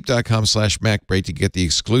 8sleep.com/MacBreak to get the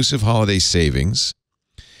exclusive holiday savings.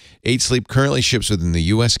 8 Sleep currently ships within the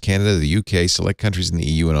U.S., Canada, the U.K., select countries in the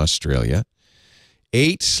EU, and Australia.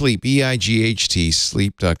 8 Sleep, EIGHT,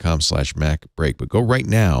 sleep.com/MacBreak. But go right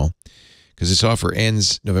now because this offer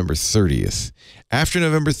ends November 30th. After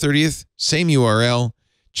November 30th, same URL.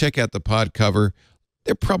 Check out the pod cover.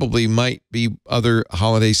 There probably might be other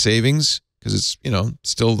holiday savings because it's,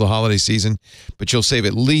 still the holiday season, but you'll save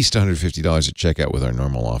at least $150 at checkout with our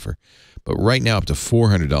normal offer. But right now, up to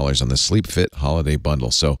 $400 on the Sleep Fit Holiday Bundle.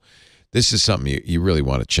 So this is something you really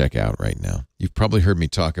want to check out right now. You've probably heard me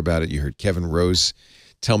talk about it. You heard Kevin Rose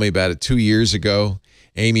tell me about it 2 years ago.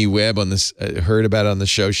 Amy Webb on this heard about it on the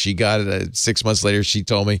show. She got it 6 months later. She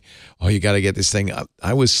told me, "Oh, you got to get this thing."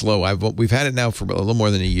 I was slow. We've had it now for a little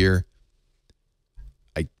more than a year.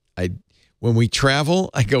 When we travel,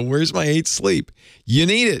 I go, "Where's my 8 Sleep?" You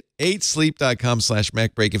need it.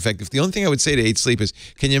 8sleep.com/MacBreak. In fact, if the only thing I would say to 8 Sleep is,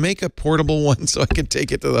 can you make a portable one so I can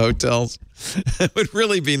take it to the hotels? That would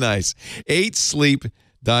really be nice.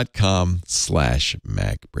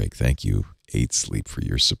 8sleep.com/MacBreak. Thank you, 8 Sleep, for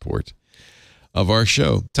your support of our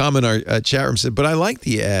show. Tom in our chat room said, but I like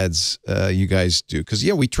the ads you guys do. Because,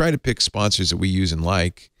 we try to pick sponsors that we use and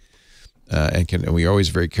like. And we're always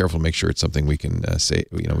very careful to make sure it's something we can say,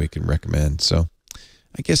 we can recommend. So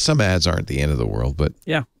I guess some ads aren't the end of the world, but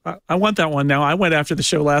yeah, I want that one now. I went after the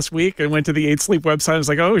show last week and went to the 8 Sleep website. I was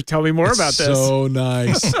like, oh, tell me more about this. So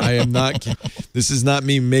nice. I am not, this is not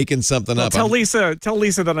me making something up. Tell Lisa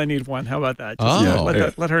that I need one. How about that?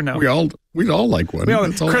 Let her know. We'd all like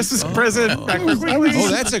one. Christmas present. Oh,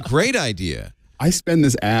 that's a great idea. I spend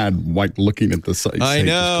this ad looking at the site. I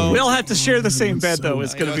know. We all have to share the same bed, though.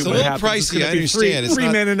 It's going to be a little pricey. I understand. Three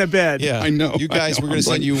men in a bed. Yeah, I know. You guys, we're going to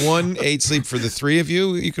send you one 8 Sleep for the 3 of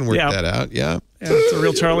you. You can work that out. Yeah. Yeah, it's a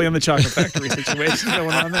real Charlie and the Chocolate Factory situation going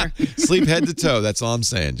on there. Sleep head to toe. That's all I'm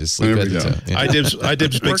saying. Just sleep head to toe. Yeah. I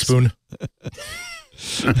dibs Big Spoon.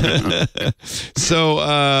 So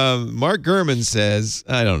Mark Gurman says,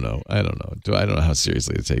 I don't know how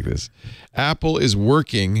seriously to take this. Apple is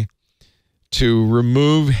working to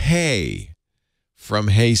remove Hey from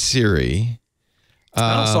Hey Siri.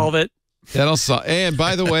 That'll solve it. That'll solve. And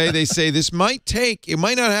by the way, they say it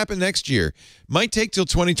might not happen next year. Might take till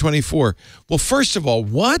 2024. Well, first of all,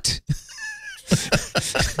 what?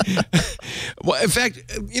 Well, in fact,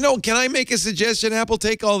 can I make a suggestion? Apple,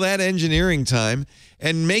 take all that engineering time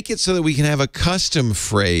and make it so that we can have a custom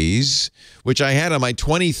phrase, which I had on my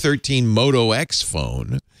 2013 Moto X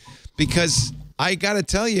phone, because I got to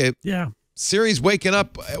tell you, Siri's waking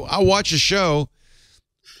up. I'll watch a show.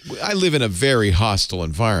 I live in a very hostile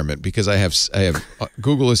environment because I have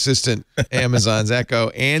Google Assistant, Amazon's Echo,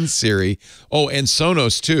 and Siri. Oh, and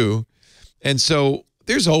Sonos too. And so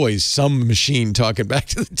there's always some machine talking back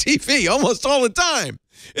to the TV almost all the time.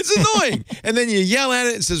 It's annoying. And then you yell at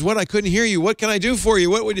it and says, "What? I couldn't hear you. What can I do for you?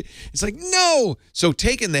 What would you?" It's like, no. So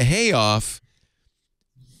taking the Hey off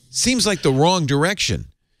seems like the wrong direction.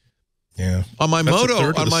 Yeah. On my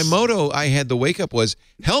Moto, I had the wake up was,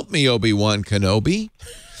 "Help me, Obi-Wan Kenobi."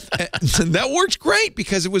 And that worked great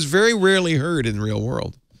because it was very rarely heard in the real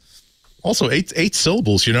world. Also, eight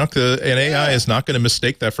syllables. An AI is not going to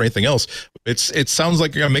mistake that for anything else. It sounds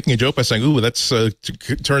like I'm making a joke by saying, "Ooh, that's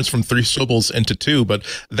turns from 3 syllables into 2," but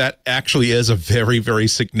that actually is a very, very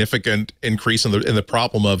significant increase in the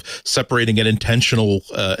problem of separating an intentional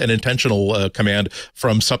command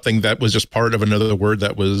from something that was just part of another word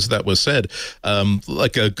that was said.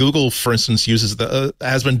 Like Google, for instance,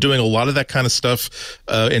 has been doing a lot of that kind of stuff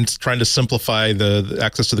in trying to simplify the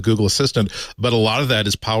access to the Google Assistant, but a lot of that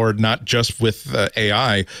is powered not just with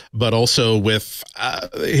AI, but also with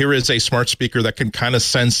here is a smart speaker that can kind of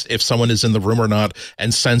sense if someone is in the room or not,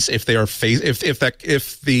 and sense if they are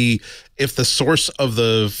if the source of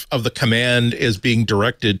the command is being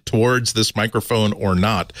directed towards this microphone or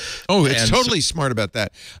not. Oh, it's totally smart about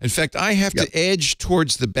that. In fact, I have to edge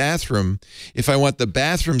towards the bathroom if I want the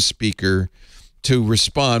bathroom speaker to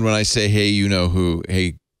respond when I say, "Hey, you know who?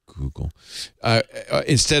 Hey, Google,"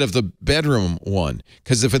 instead of the bedroom one,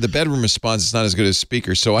 because if the bedroom response is not as good as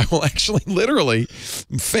speaker, so I will actually literally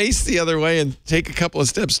face the other way and take a couple of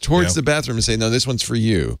steps towards the bathroom and say, "No, this one's for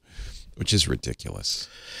you," which is ridiculous.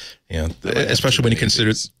 Yeah, especially when you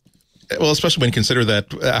consider. Well, especially when you consider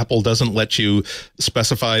that Apple doesn't let you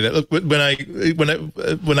specify that.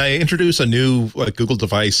 When I introduce a new Google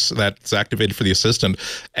device that's activated for the Assistant,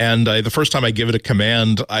 and the first time I give it a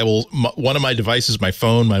command, one of my devices, my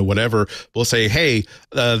phone, my whatever, will say, "Hey,"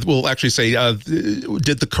 will actually say,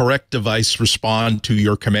 "Did the correct device respond to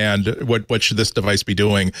your command? What should this device be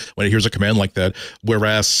doing?" When it hears a command like that,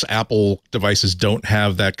 whereas Apple devices don't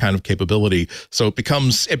have that kind of capability, so it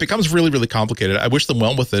becomes really, really complicated. I wish them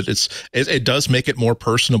well with it. It does make it more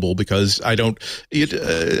personable because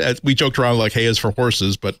we joked around like "Hey" is for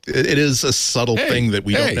horses, but it is a subtle thing that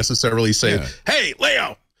we don't necessarily say, "Hey,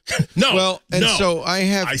 Leo." No. Well, and so I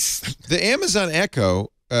have the Amazon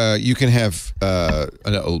Echo. You can have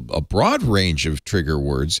a broad range of trigger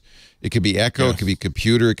words. It could be Echo, it could be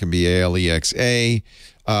computer, it can be Alexa,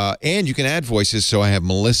 and you can add voices. So I have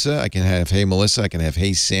Melissa. I can have "Hey Melissa." I can have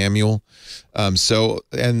 "Hey Samuel."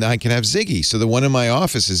 And I can have Ziggy. So the one in my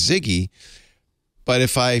office is Ziggy. But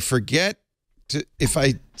if I if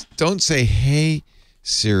I don't say "Hey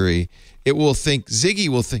Siri," Ziggy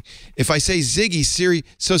will think. If I say Ziggy, Siri.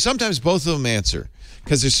 So sometimes both of them answer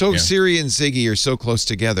because they're so Siri and Ziggy are so close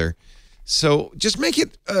together. So just make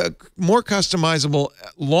it more customizable.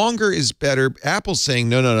 Longer is better. Apple's saying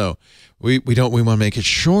no. We want to make it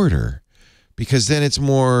shorter because then it's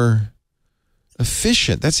more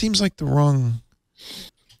efficient. That seems like the wrong.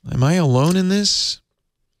 Am I alone in this?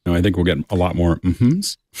 No, I think we'll get a lot more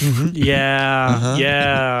mm-hms. Mm-hmm.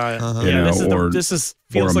 This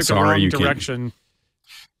feels like the wrong direction.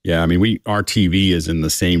 Yeah, I mean, our TV is in the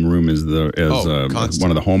same room as one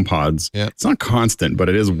of the home pods. Yeah. It's not constant, but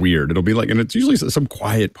it is weird. It'll be like, and it's usually some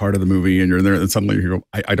quiet part of the movie, and you're there, and suddenly you go,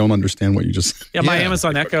 I don't understand what you just said. Yeah, my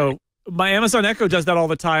Amazon Echo does that all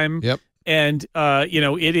the time. Yep. And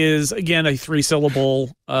it is again a 3-syllable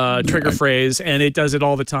trigger phrase, and it does it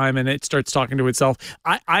all the time, and it starts talking to itself.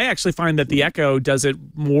 I actually find that the Echo does it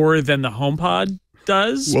more than the HomePod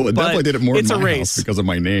does. Well, it definitely did it more in my house because of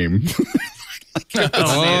my name.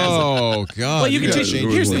 Oh God! Well, you can change.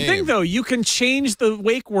 Here's the thing, though: you can change the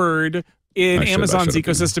wake word in Amazon's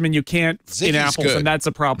ecosystem, and you can't in Apple's, and that's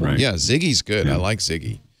a problem. Right. Yeah, Ziggy's good. I like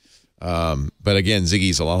Ziggy. But again,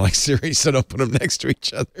 Ziggy's a lot like Siri, so don't put them next to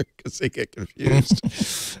each other because they get confused.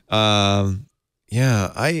 Yeah,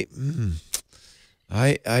 I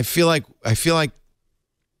feel like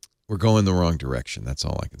we're going the wrong direction. That's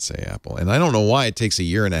all I can say, Apple. And I don't know why it takes a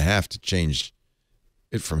year and a half to change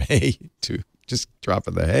it from hey to just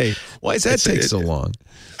dropping the hey. Why does that take so long?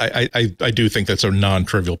 I do think that's a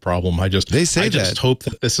non-trivial problem. I just hope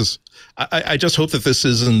that this is. I just hope that this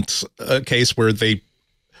isn't a case where they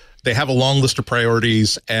have a long list of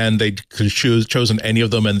priorities and they could chosen any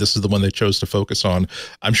of them, and this is the one they chose to focus on.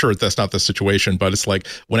 I'm sure that's not the situation, but it's like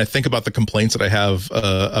when I think about the complaints that I have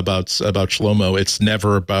about Shlomo, it's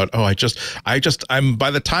never about, I'm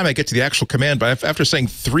by the time I get to the actual command, but after saying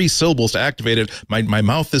 3 syllables to activate it, my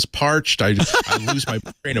mouth is parched. I lose my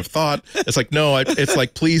train of thought. It's like, no, it's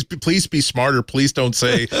like, please be smarter. Please don't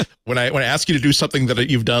say when I ask you to do something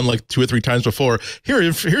that you've done like 2 or 3 times before,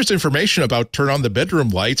 here's information about turn on the bedroom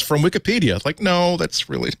lights from Wikipedia. Like, no, that's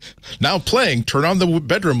really now playing turn on the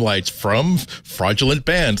bedroom lights from fraudulent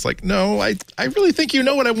bands. Like, no, I really think you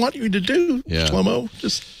know what I want you to do, Shlomo.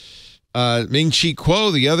 Just Ming-Chi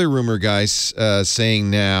Kuo, the other rumor guys, saying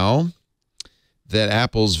now that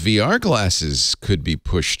Apple's VR glasses could be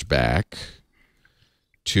pushed back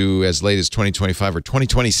to as late as 2025 or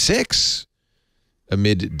 2026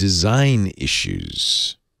 amid design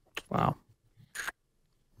issues. Wow.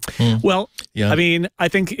 Well, I mean, I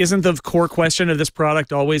think isn't the core question of this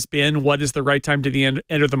product always been what is the right time to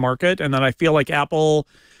enter the market? And then I feel like Apple,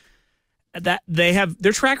 that they have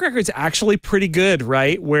their track record's actually pretty good,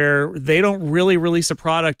 right? Where they don't really release a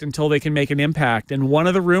product until they can make an impact. And one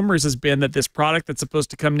of the rumors has been that this product that's supposed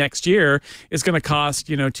to come next year is going to cost,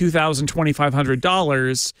 $2,000,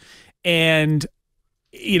 $2,500. And,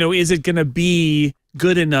 is it going to be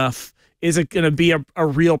good enough? Is it going to be a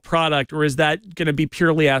real product, or is that going to be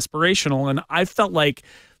purely aspirational? And I felt like,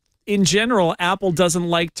 in general, Apple doesn't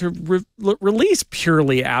like to release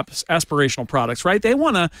purely aspirational products, right? They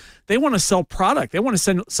want to sell product. They want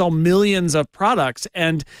to sell millions of products,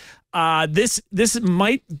 and this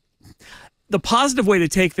might. The positive way to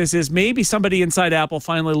take this is maybe somebody inside Apple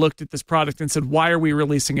finally looked at this product and said, "Why are we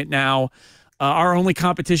releasing it now? Our only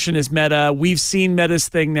competition is Meta. We've seen Meta's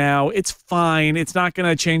thing now. It's fine. It's not going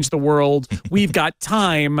to change the world. We've got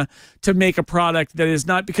time to make a product that is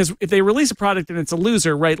not, because if they release a product and it's a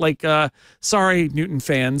loser, right? Like, sorry, Newton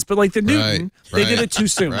fans, but like the Newton, they did it too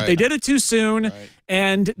soon. They did it too soon,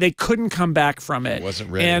 and they couldn't come back from it.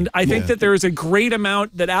 Wasn't ready. And I think that there is a great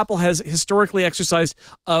amount that Apple has historically exercised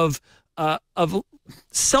of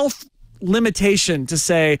self-limitation to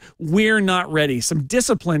say we're not ready, some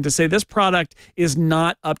discipline to say this product is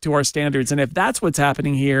not up to our standards. And if that's what's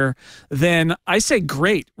happening here, then I say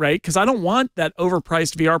great, right? Because I don't want that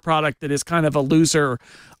overpriced VR product that is kind of a loser.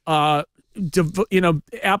 Apple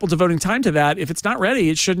devoting time to that. If it's not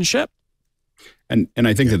ready, it shouldn't ship. And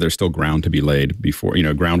I think that there's still groundwork to be laid before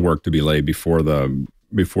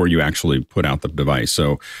you actually put out the device.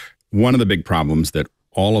 So one of the big problems that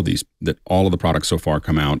all of the products so far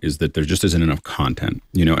come out is that there just isn't enough content,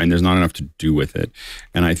 and there's not enough to do with it.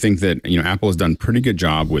 And I think that, Apple has done a pretty good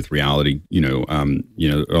job with reality,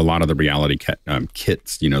 a lot of the reality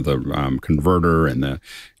kits, the converter and the,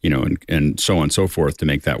 and so on and so forth to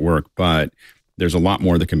make that work. But there's a lot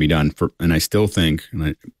more that can be done and I still think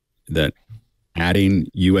that adding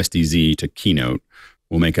USDZ to Keynote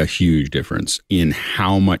will make a huge difference in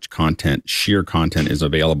how much content, sheer content, is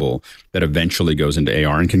available that eventually goes into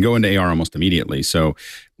AR and can go into AR almost immediately. So,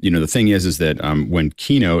 the thing is that when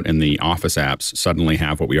Keynote and the Office apps suddenly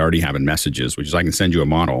have what we already have in Messages, which is I can send you a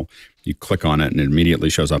model, you click on it and it immediately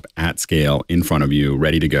shows up at scale in front of you,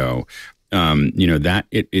 ready to go. That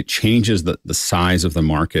it changes the size of the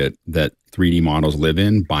market that 3D models live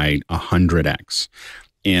in by 100x.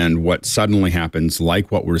 And what suddenly happens,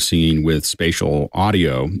 like what we're seeing with spatial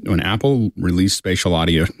audio, when Apple released spatial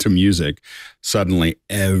audio to music, suddenly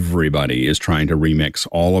everybody is trying to remix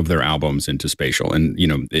all of their albums into spatial. And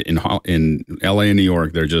in LA and New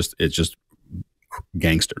York, it's just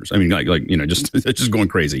gangsters. I mean, it's just going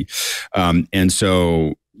crazy. And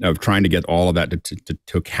so of trying to get all of that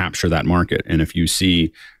to capture that market. And if you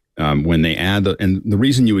see when they add and the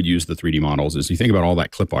reason you would use the 3D models is you think about all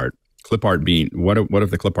that clip art being, what if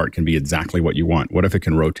the clip art can be exactly what you want? What if it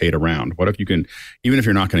can rotate around? What if you can, even if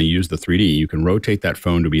you're not going to use the 3D, you can rotate that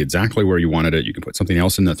phone to be exactly where you wanted it. You can put something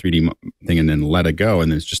else in that 3D thing and then let it go.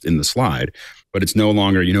 And it's just in the slide, but you no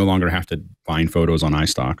longer have to find photos on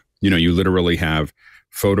iStock. You literally have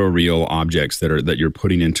photoreal objects that you're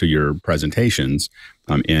putting into your presentations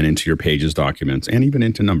and into your Pages documents and even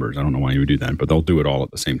into Numbers. I don't know why you would do that, but they'll do it all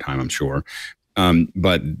at the same time, I'm sure.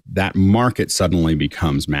 But that market suddenly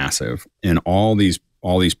becomes massive, and all these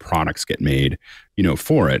products get made,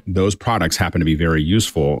 for it. Those products happen to be very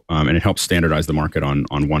useful, and it helps standardize the market on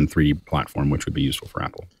one 3 platform, which would be useful for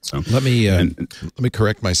Apple. So let me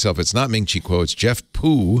correct myself. It's not Ming Chi Kuo. It's Jeff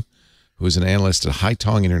Pu, who is an analyst at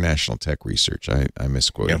Haitong International Tech Research. I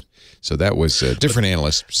misquoted. Yeah. So that was a different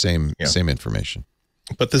analyst, same information.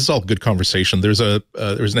 But this is all good conversation. There's an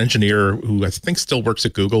engineer who I think still works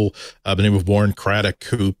at Google, by the name of Warren Craddock,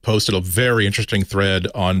 who posted a very interesting thread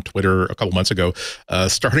on Twitter a couple months ago,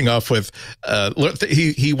 starting off with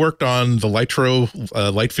he worked on the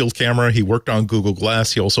Litro light field camera. He worked on Google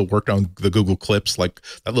Glass. He also worked on the Google Clips, like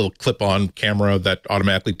that little clip-on camera that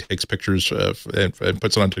automatically takes pictures and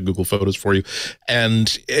puts it onto Google Photos for you. And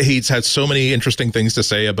he's had so many interesting things to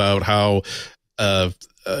say about how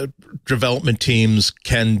development teams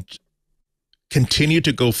can continue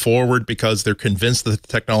to go forward because they're convinced that the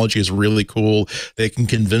technology is really cool. They can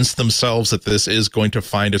convince themselves that this is going to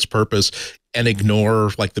find its purpose and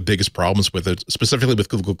ignore like the biggest problems with it, specifically with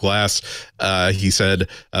Google Glass. He said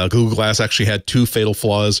Google Glass actually had 2 fatal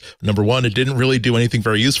flaws. Number 1, it didn't really do anything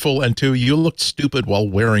very useful, and 2, you looked stupid while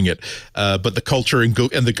wearing it. But the culture on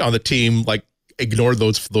the team ignored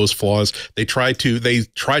those flaws. They tried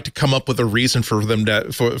to come up with a reason for them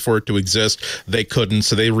for it to exist. They couldn't,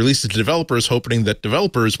 so they released it to developers, hoping that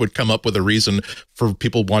developers would come up with a reason for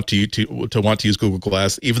people want to use Google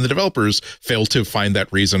Glass. Even the developers failed to find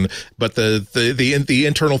that reason. But the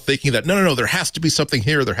internal thinking that no, there has to be something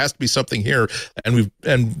here. There has to be something here,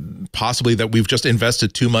 and possibly that we've just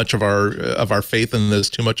invested too much of our faith in this,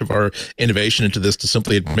 too much of our innovation into this to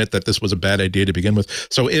simply admit that this was a bad idea to begin with.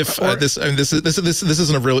 So if this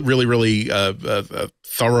isn't a really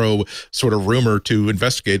thorough sort of rumor to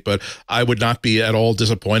investigate, but I would not be at all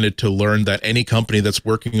disappointed to learn that any company that's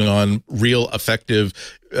working on real effective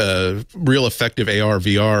AR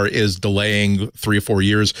VR is delaying 3 or 4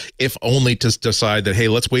 years, if only to decide that, hey,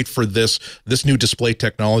 let's wait for this new display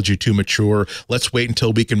technology to mature. Let's wait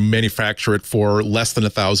until we can manufacture it for less than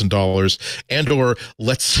 $1,000, and or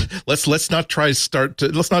let's not try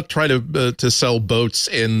to sell boats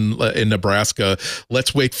in Nebraska.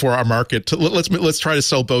 Let's wait for our market. Let's try to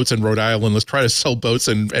sell boats in Rhode Island. Let's try to sell boats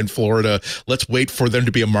in Florida. Let's wait for them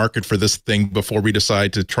to be a market for this thing before we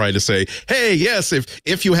decide to try to say, hey, yes,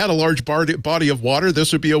 if you had a large body of water,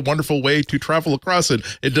 this would be a wonderful way to travel across it.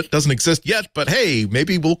 It doesn't exist yet, but hey,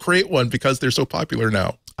 maybe we'll create one because they're so popular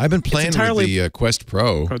now. I've been playing with the Quest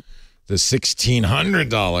Pro, the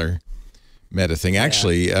 $1,600 Meta thing.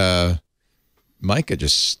 Actually, Micah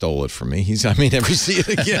just stole it from me. I may never see it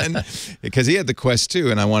again because he had the Quest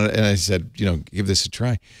 2, and I said, give this a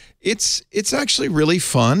try. It's actually really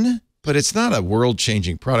fun, but it's not a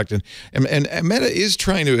world-changing product. And Meta is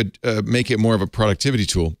trying to make it more of a productivity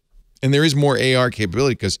tool. And there is more AR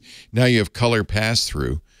capability because now you have color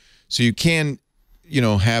pass-through. So you can,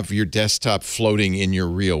 have your desktop floating in your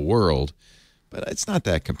real world. But it's not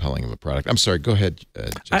that compelling of a product. I'm sorry. Go ahead,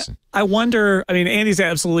 Jason. I wonder, Andy's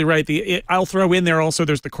absolutely right. I'll throw in there also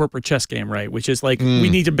there's the corporate chess game, right? Which is like, we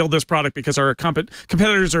need to build this product because our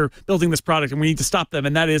competitors are building this product and we need to stop them.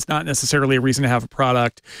 And that is not necessarily a reason to have a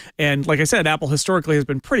product. And like I said, Apple historically has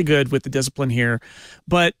been pretty good with the discipline here.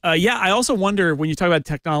 But I also wonder when you talk about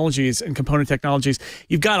technologies and component technologies,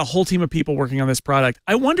 you've got a whole team of people working on this product.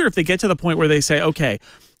 I wonder if they get to the point where they say, okay,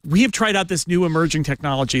 we have tried out this new emerging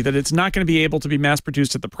technology that it's not going to be able to be mass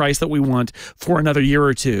produced at the price that we want for another year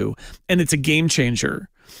or two. And it's a game changer.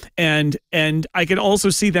 And I could also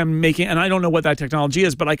see them making, and I don't know what that technology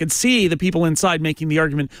is, but I could see the people inside making the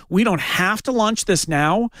argument, we don't have to launch this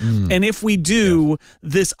now. And if we do,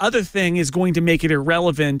 this other thing is going to make it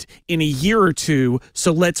irrelevant in a year or two.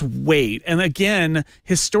 So let's wait. And again,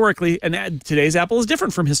 historically, and today's Apple is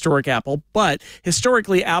different from historic Apple, but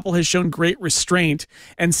historically, Apple has shown great restraint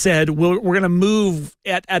and said, we're going to move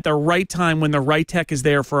at the right time when the right tech is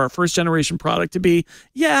there for our first generation product to be,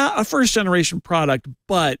 a first generation product,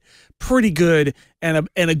 but pretty good and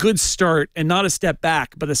a good start, and not a step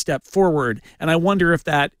back, but a step forward. And I wonder if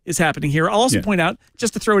that is happening here. I'll also point out,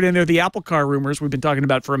 just to throw it in there, the Apple Car rumors we've been talking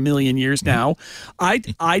about for a million years now.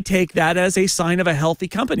 I take that as a sign of a healthy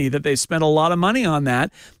company, that they've spent a lot of money on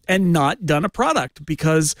that and not done a product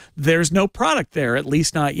because there's no product there, at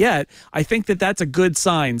least not yet. I think that that's a good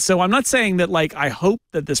sign. So I'm not saying that I hope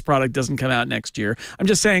that this product doesn't come out next year. I'm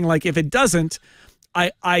just saying if it doesn't,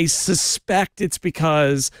 I suspect it's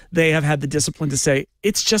because they have had the discipline to say,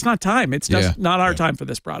 it's just not time. It's just not our time for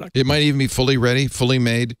this product. It might even be fully ready, fully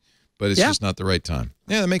made, but it's just not the right time.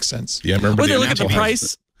 Yeah, that makes sense. Yeah, I remember they look at the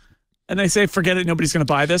price. and they say, forget it, nobody's going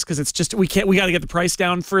to buy this because it's just, we got to get the price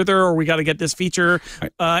down further, or we got to get this feature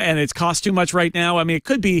and it's cost too much right now. I mean, it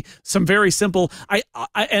could be some very simple,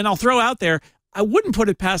 and I'll throw out there, I wouldn't put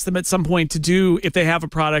it past them at some point to do, if they have a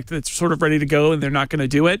product that's sort of ready to go and they're not going to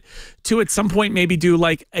do it, to at some point maybe do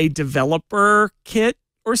like a developer kit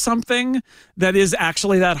or something that is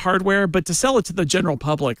actually that hardware, but to sell it to the general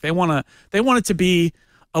public, they want it to be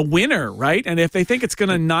a winner, right? And if they think it's going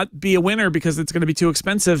to not be a winner because it's going to be too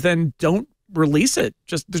expensive, then don't release it.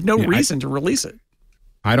 Just there's no reason to release it.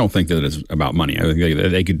 I don't think that it's about money. I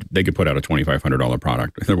think they could put out a $2,500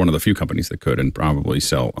 product. They're one of the few companies that could, and probably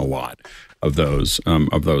sell a lot of those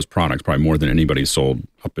products, probably more than anybody's sold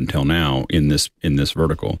up until now in this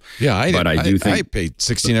vertical. Yeah, I paid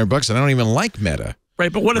 $1,600 and I don't even like Meta.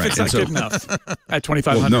 Right, but what if it's not good enough at $2,500?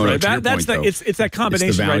 Well, no, that's it's that combination,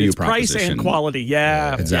 it's the value, right? It's price and quality.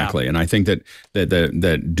 Yeah, exactly. Yeah. And I think that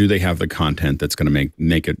do they have the content that's going to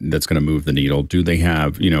make it, that's going to move the needle? Do they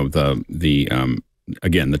have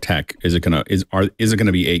again, the tech, is it going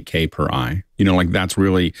to be 8K per eye? That's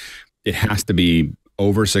really, it has to be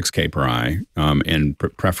over 6K per eye, and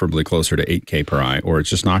preferably closer to 8K per eye, or it's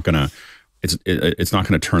just not going to, it's not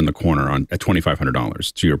going to turn the corner on at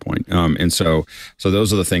 $2,500, to your point. And so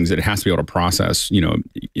those are the things that it has to be able to process.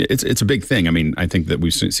 It's a big thing. I mean, I think that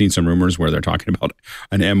we've seen some rumors where they're talking about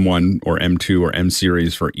an M1 or M2 or M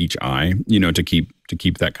series for each eye, to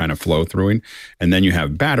keep that kind of flow through. And then you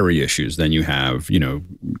have battery issues. Then you have,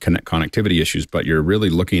 connectivity issues. But you're really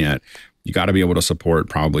looking at, you got to be able to support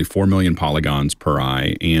probably 4 million polygons per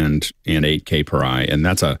eye and 8K per eye. And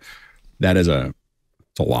it's a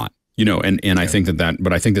lot. I think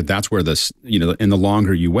that's where this, and the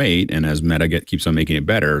longer you wait, and as Meta keeps on making it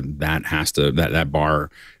better, that bar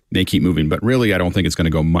may keep moving. But really, I don't think it's going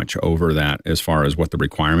to go much over that as far as what the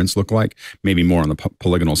requirements look like. Maybe more on the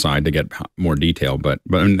polygonal side to get more detail. But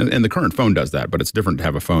the current phone does that. But it's different to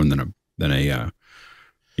have a phone than a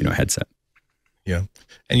headset. Yeah.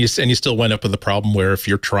 And you still wind up with the problem where if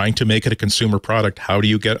you're trying to make it a consumer product, how do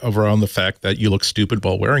you get around the fact that you look stupid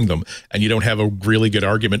while wearing them and you don't have a really good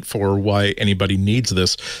argument for why anybody needs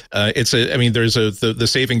this? The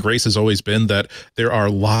saving grace has always been that there are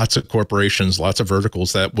lots of corporations, lots of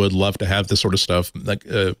verticals that would love to have this sort of stuff, like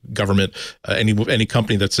government, any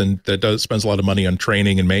company that spends a lot of money on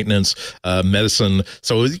training and maintenance, medicine.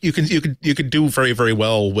 So you could do very, very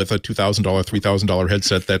well with a $2,000, $3,000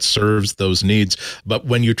 headset that serves those needs. But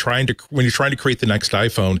when you're trying to create the next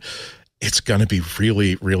iPhone, it's going to be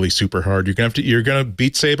really, really super hard. You're going to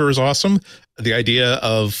Beat Saber is awesome. The idea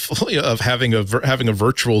of having a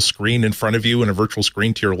virtual screen in front of you and a virtual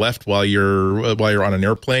screen to your left while you're on an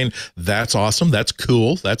airplane, that's awesome. That's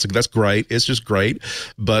cool. That's great. It's just great.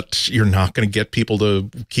 But you're not going to get people to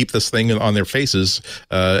keep this thing on their faces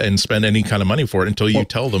and spend any kind of money for it until you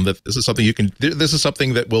tell them that this is something you can. This is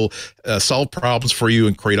something that will solve problems for you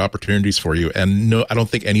and create opportunities for you. And no, I don't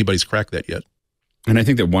think anybody's cracked that yet. And I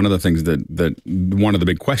think that one of the things that one of the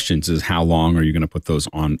big questions is how long are you going to put those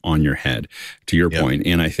on your head, to your point.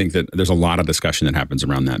 And I think that there's a lot of discussion that happens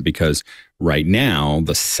around that, because right now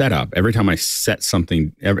the setup, every time I set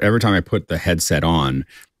something, every time I put the headset on,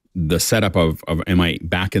 the setup of am I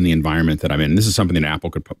back in the environment that I'm in? This is something that Apple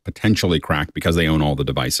could potentially crack because they own all the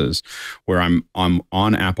devices, where I'm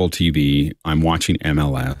on Apple TV, I'm watching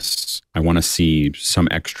MLS. I want to see some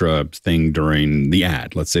extra thing during the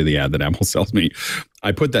ad. Let's say the ad that Apple sells me.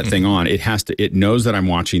 I put that thing on. It knows that I'm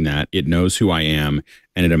watching that. It knows who I am.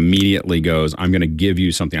 And it immediately goes, I'm going to give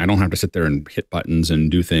you something. I don't have to sit there and hit buttons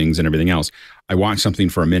and do things and everything else. I watch something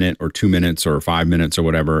for a minute or 2 minutes or 5 minutes or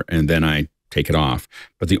whatever, and then I take it off.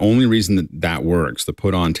 But the only reason that works, the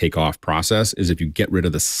put on, take off process, is if you get rid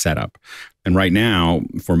of the setup. And right now,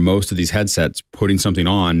 for most of these headsets, putting something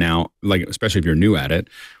on now, like especially if you're new at it,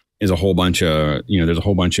 is a whole bunch of, there's a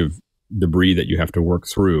whole bunch of debris that you have to work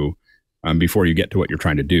through before you get to what you're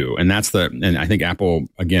trying to do. And and I think Apple,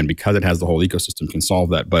 again, because it has the whole ecosystem, can solve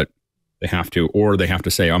that, but they have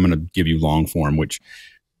to say, I'm going to give you long form, which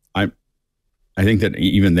I think that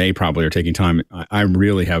even they probably are taking time. I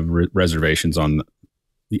really have reservations on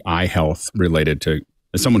the eye health related to,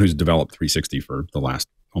 as someone who's developed 360 for the last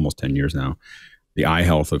almost 10 years now, the eye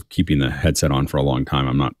health of keeping the headset on for a long time.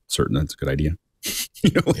 I'm not certain that's a good idea.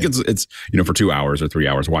 It's for 2 hours or 3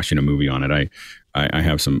 hours watching a movie on it.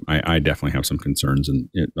 I definitely have some concerns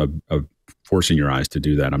of forcing your eyes to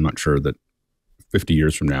do that. I'm not sure that 50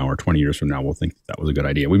 years from now or 20 years from now, we'll think that was a good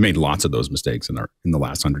idea. We made lots of those mistakes in the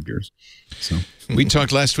last 100 years. So we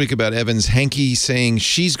talked last week about Evans Henke saying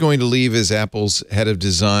she's going to leave as Apple's head of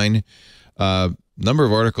design. Number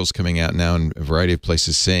of articles coming out now in a variety of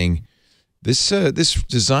places saying this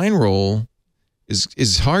design role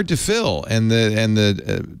is hard to fill, and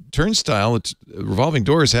the turnstile, revolving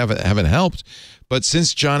doors haven't helped. But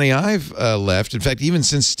since Johnny Ive left, in fact, even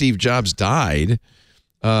since Steve Jobs died,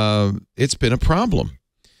 it's been a problem.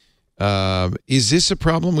 Is this a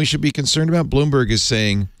problem we should be concerned about? Bloomberg is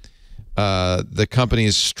saying the company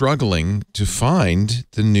is struggling to find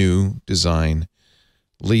the new design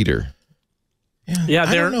leader. Yeah,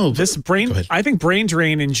 I don't know. I think brain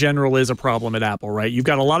drain in general is a problem at Apple, right? You've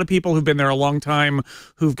got a lot of people who've been there a long time,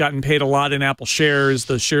 who've gotten paid a lot in Apple shares.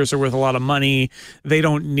 Those shares are worth a lot of money. They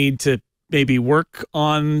don't need to maybe work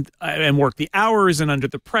on and work the hours and under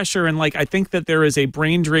the pressure. And I think that there is a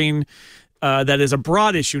brain drain that is a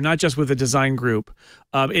broad issue, not just with the design group.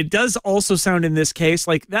 It does also sound in this case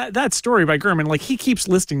like that story by Gurman, he keeps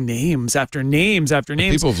listing names after names after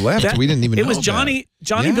names. People have left. We didn't even know. It was Johnny.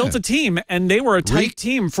 Johnny built a team, and they were a tight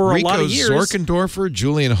team for a lot of years. Zorkendorfer,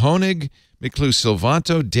 Julian Honig, Miklu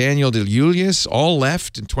Silvanto, Daniel DeJulius all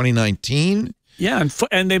left in 2019. Yeah,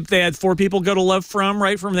 and they had 4 people go to Love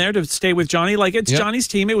right from there to stay with Johnny. It's Johnny's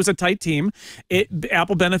team. It was a tight team.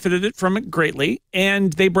 Apple benefited from it greatly,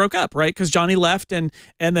 and they broke up, right? Because Johnny left, and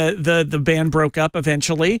the band broke up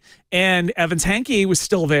eventually. And Evans Hankey was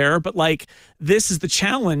still there, but this is the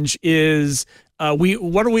challenge: is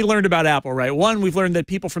what have we learned about Apple, right? One, we've learned that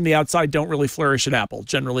people from the outside don't really flourish at Apple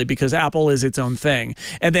generally because Apple is its own thing.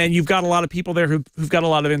 And then you've got a lot of people there who've got a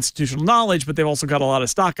lot of institutional knowledge, but they've also got a lot of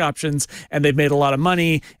stock options, and they've made a lot of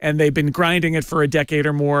money, and they've been grinding it for a decade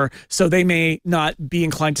or more, so they may not be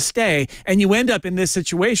inclined to stay. And you end up in this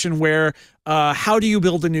situation where how do you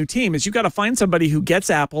build a new team? Is you've got to find somebody who gets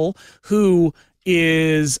Apple, who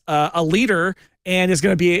is a leader, and is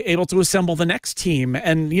going to be able to assemble the next team.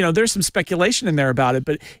 And, there's some speculation in there about it,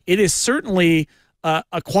 but it is certainly a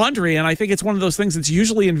quandary. And I think it's one of those things that's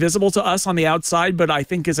usually invisible to us on the outside, but I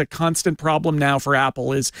think is a constant problem now for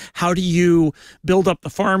Apple is how do you build up the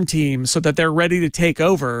farm team so that they're ready to take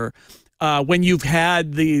over when you've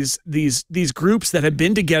had these groups that have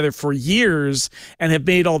been together for years and have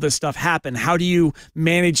made all this stuff happen? How do you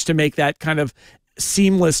manage to make that kind of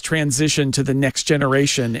seamless transition to the next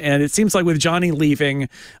generation? And it seems like with Johnny leaving,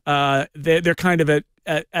 they're kind of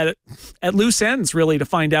at loose ends really to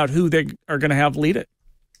find out who they are going to have lead it.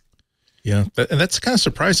 Yeah, and that's kind of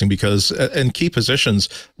surprising because in key positions,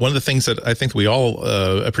 one of the things that I think we all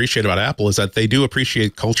appreciate about Apple is that they do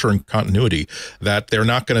appreciate culture and continuity, that they're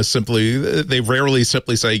not going to they rarely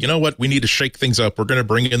simply say, you know what, we need to shake things up. We're going to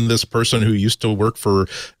bring in this person who used to work for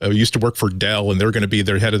Dell, and they're going to be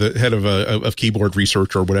their head of keyboard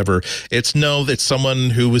research or whatever. It's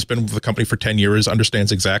someone who has been with the company for 10 years,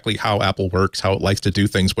 understands exactly how Apple works, how it likes to do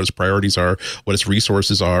things, what its priorities are, what its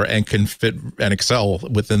resources are, and can fit and excel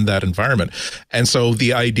within that environment. And so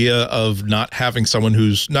the idea of not having someone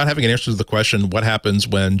who's not having an answer to the question, what happens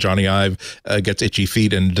when Johnny Ive gets itchy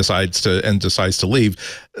feet and decides to leave,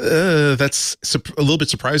 that's a little bit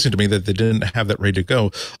surprising to me that they didn't have that ready to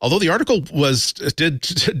go. Although the article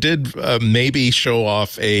did maybe show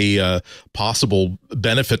off a possible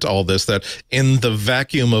benefit to all this, that in the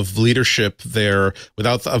vacuum of leadership there,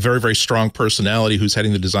 without a very, very strong personality who's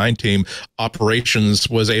heading the design team, operations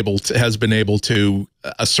has been able to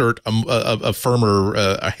assert a firmer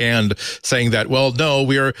hand, saying that, well, no,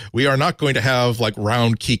 we are not going to have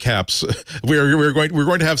round keycaps. We're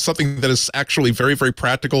going to have something that is actually very, very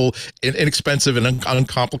practical, inexpensive, and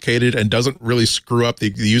uncomplicated, and doesn't really screw up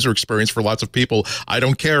the user experience for lots of people. I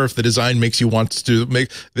don't care if the design makes you want to make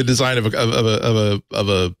the design of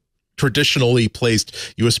a traditionally placed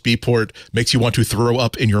USB port makes you want to throw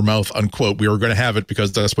up in your mouth, unquote. We are going to have it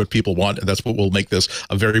because that's what people want, and that's what will make this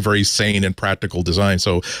a very, very sane and practical design.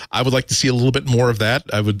 So I would like to see a little bit more of that.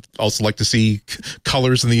 I would also like to see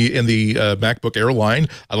colors in the MacBook Air line.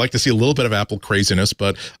 I'd like to see a little bit of Apple craziness,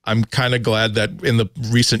 but I'm kind of glad that in the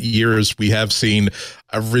recent years we have seen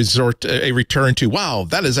a return to, wow,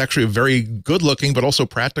 that is actually a very good looking but also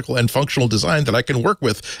practical and functional design that I can work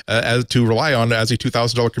with to rely on as a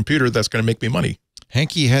 $2,000 computer that's going to make me money.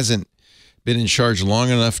 Hankey hasn't been in charge long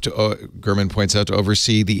enough to, Gurman points out, to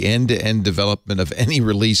oversee the end-to-end development of any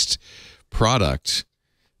released product.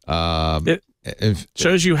 It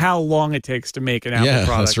shows you how long it takes to make an Apple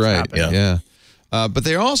product. That's right. Happen. Yeah. But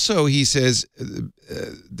they also, he says,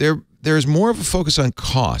 there's more of a focus on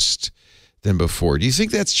cost than before. Do you think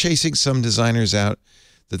that's chasing some designers out,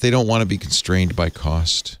 that they don't want to be constrained by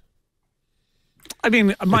cost? I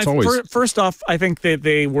mean, first off, I think that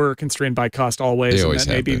they were constrained by cost always. They always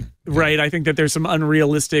have been. Right. I think that there's some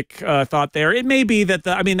unrealistic thought there. It may be that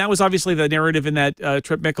that was obviously the narrative in that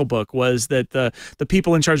Trip Mickle book, was that the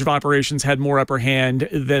people in charge of operations had more upper hand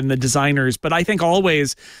than the designers. But I think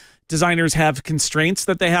always designers have constraints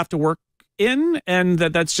that they have to work in, and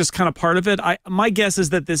that's just kind of part of it. My guess is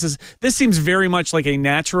that this seems very much like a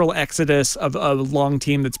natural exodus of a long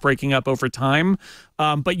team that's breaking up over time.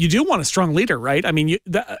 But you do want a strong leader, right? I mean,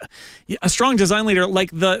 a strong design leader,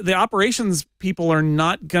 like the operations people are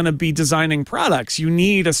not going to be designing products. You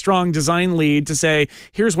need a strong design lead to say,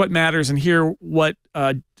 here's what matters and here's what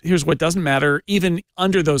doesn't matter, even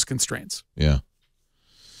under those constraints. Yeah.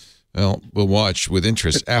 Well, we'll watch with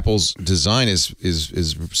interest. Apple's design is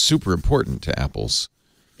super important to Apple's.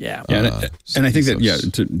 Yeah. And I think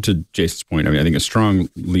that, to Jason's point, I mean, I think a strong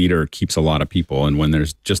leader keeps a lot of people, and when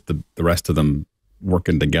there's just the rest of them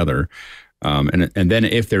working together, and then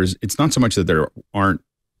if it's not so much that there aren't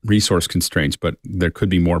resource constraints, but there could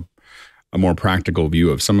be a more practical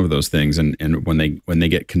view of some of those things, and when they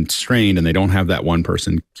get constrained and they don't have that one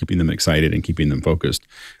person keeping them excited and keeping them focused,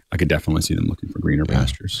 I could definitely see them looking for greener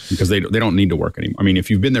pastures, because they don't need to work anymore. I mean, if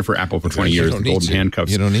you've been there for Apple for 20 years, the golden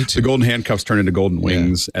handcuffs, you don't need to. The golden handcuffs turn into golden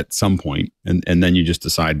wings at some point, and then you just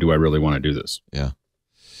decide, do I really want to do this? Yeah.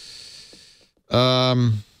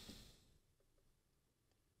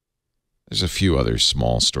 There's a few other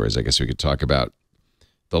small stories I guess we could talk about.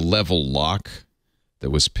 The level lock that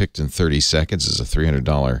was picked in 30 seconds is a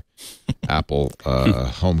 $300 Apple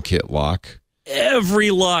HomeKit lock.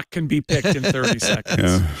 Every lock can be picked in 30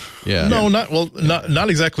 seconds. Yeah. No, not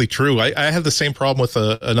exactly true. I had the same problem with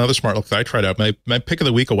another smart lock that I tried out. My pick of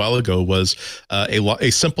the week a while ago was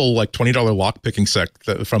a simple like $20 lock picking set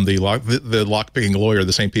from the lock picking lawyer,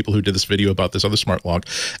 the same people who did this video about this other smart lock.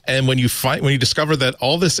 And when you discover that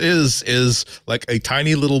all this is like a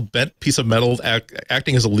tiny little bent piece of metal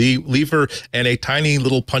acting as a lever, and a tiny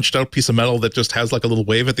little punched out piece of metal that just has like a little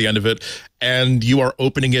wave at the end of it, and you are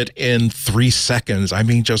opening it in 3 seconds. I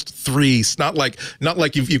mean, just 3. It's not like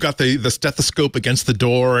you've got the stethoscope against the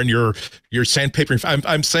door and you're sandpapering.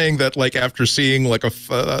 I'm saying that, like, after seeing like a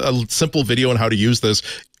simple video on how to use this,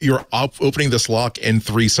 you're opening this lock in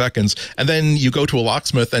 3 seconds, and then you go to a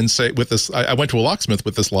locksmith and say, with this, I went to a locksmith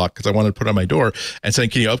with this lock because I wanted to put it on my door, and saying,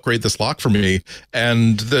 can you upgrade this lock for me?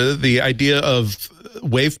 And the idea of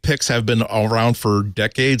wave picks have been around for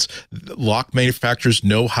decades. Lock manufacturers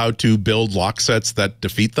know how to build lock sets that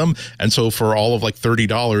defeat them, and so for all of like $30,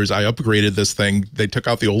 I upgraded this thing. They took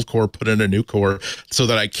out the old core, put in a new core, so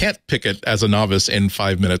that I can't pick it as a novice in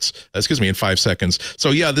 5 seconds. So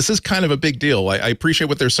yeah, this is kind of a big deal. I appreciate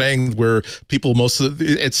what they're saying, where people,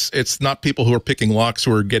 it's not people who are picking locks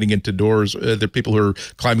who are getting into doors. They're people who are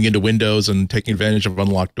climbing into windows and taking advantage of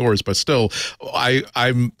unlocked doors. But still,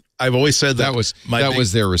 I've always said that was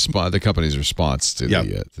their response, the company's response to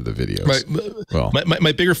the videos.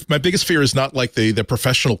 My biggest fear is not like the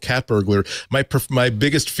professional cat burglar. My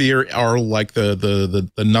biggest fear are like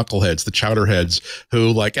the knuckleheads, the chowderheads,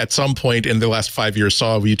 who like at some point in the last 5 years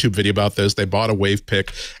saw a YouTube video about this. They bought a wave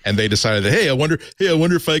pick and they decided that, I wonder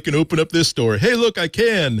if I can open up this door. Hey, look, I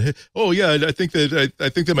can. Oh yeah, I think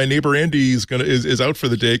that my neighbor Andy is out for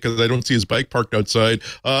the day because I don't see his bike parked outside.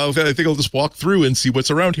 I think I'll just walk through and see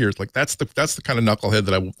what's around here. Like that's the kind of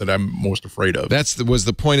knucklehead that I'm most afraid of. Was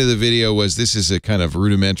the point of the video, was this is a kind of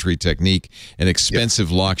rudimentary technique. An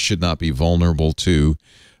expensive lock should not be vulnerable to.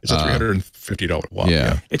 It's a $350 lock.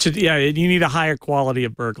 Yeah. It should. Yeah, you need a higher quality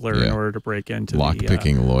of burglar in order to break into lock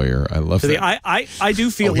picking lawyer. I love that. I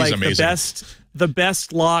do feel like amazing. the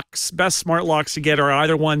best smart locks to get are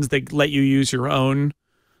either ones that let you use your own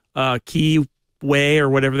key way or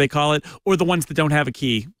whatever they call it, or the ones that don't have a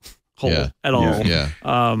key hole at all.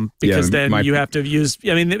 Because then you have to use,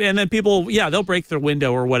 and then people, they'll break their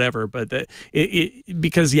window or whatever, but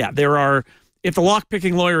because there are, if the lock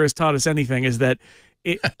picking lawyer has taught us anything, is that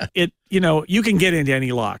you can get into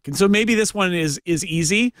any lock. And so maybe this one is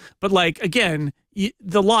easy, but like, again,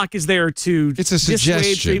 the lock is there to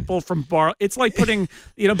dissuade people from it's like putting,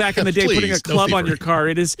 back in the day, putting a club on your car.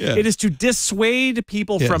 It is to dissuade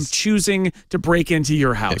people from choosing to break into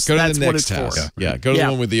your house. Go to That's the next what it's house. for. Go to the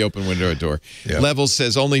one with the open window or door. Levels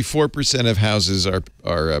says only 4% of houses are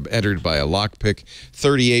entered by a lockpick.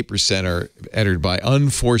 38% are entered by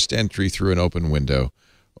unforced entry through an open window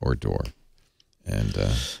or door. And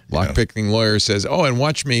lockpicking lawyer says, and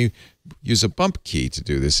watch me use a bump key to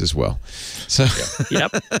do this as well. So,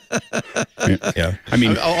 I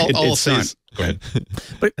mean, I'll say. Go ahead.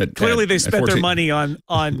 But clearly they spent their money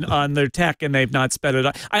on their tech and they've not spent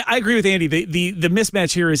it. I agree with Andy. The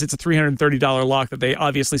mismatch here is it's a $330 lock that they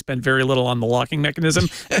obviously spent very little on the locking mechanism,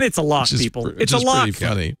 and it's a lock, people. It's a lock. Pretty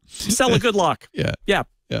funny. Sell a good lock. Yeah.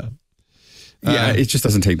 It just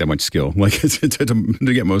doesn't take that much skill. Like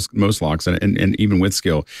to get most locks, and even with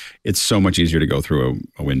skill, it's so much easier to go through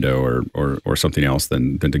a window or something else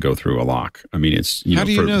than to go through a lock. I mean, it's how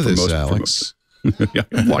do you know this, Alex?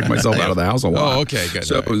 I locked myself out of the house a lot. Oh, okay, good.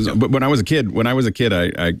 So, but when I was a kid,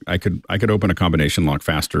 I could open a combination lock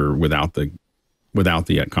faster without the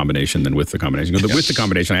combination than with the combination. With the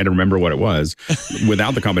combination, I had to remember what it was.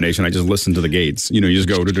 Without the combination, I just listened to the gates. You just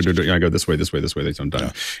go, I go this way, I'm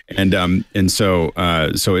done. Yeah. And so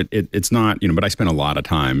it's not, but I spent a lot of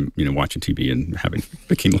time, watching TV and having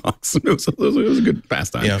picking locks. It was a good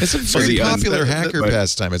pastime. Yeah. It's a very popular hacker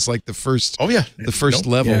pastime. It's like the first,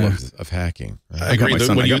 level of hacking. Right? I agree.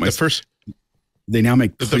 They now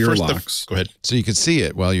make clear locks. Go ahead. So you can see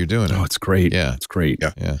it while you're doing it. Oh, it's great. Yeah. It's great.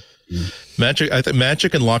 Yeah. Magic, I think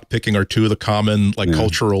magic and lock picking are two of the common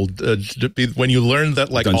cultural. When you learn that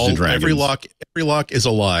every lock is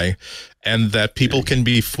a lie, and that people can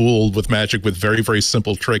be fooled with magic with very, very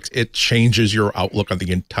simple tricks, it changes your outlook on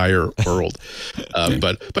the entire world.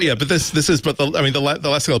 But the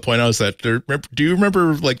last thing I'll point out is that do you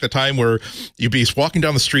remember like the time where you'd be walking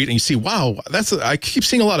down the street and you see, wow, I keep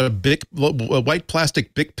seeing a lot of big white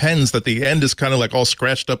plastic Bic pens that the end is kind of like all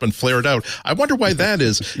scratched up and flared out. I wonder why that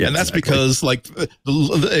is. And that's because like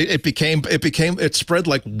it spread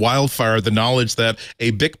like wildfire, the knowledge that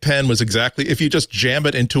a Bic pen was exactly, if you just jam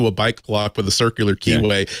it into a bike lock with a circular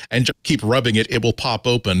keyway and just keep rubbing it, it will pop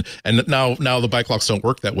open. And now the bike locks don't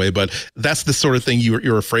work that way, but that's the sort of thing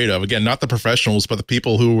you're afraid of. Again, not the professionals, but the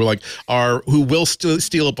people who who will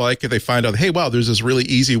steal a bike if they find out, hey, wow, there's this really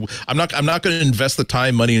easy. I'm not going to invest the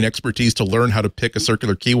time, money, and expertise to learn how to pick a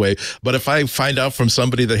circular keyway. But if I find out from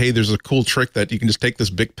somebody that, hey, there's a cool trick that you can just take this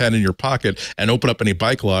Bic pen in your pocket and open up any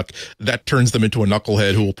bike lock, that turns them into a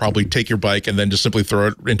knucklehead who will probably take your bike and then just simply throw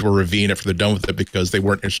it into a ravine after they're done with it because they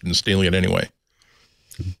weren't interested in stealing it anyway.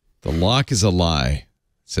 The lock is a lie,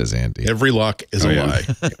 says Andy. Every lock is a lie.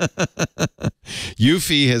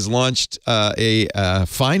 Eufy has launched a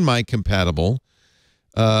FindMy-compatible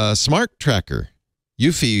smart tracker.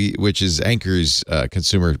 Eufy, which is Anker's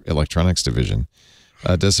consumer electronics division,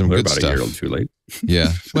 does some good stuff. About a year old too late.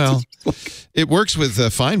 Yeah. Well, it works with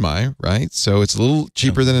FindMy, right? So it's a little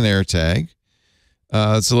cheaper than an AirTag.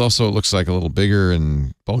 It looks like a little bigger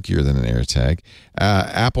and bulkier than an AirTag.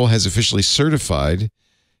 Apple has officially certified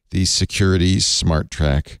the security smart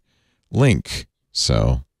track link.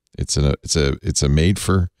 So it's a made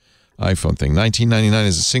for iPhone thing. $19.99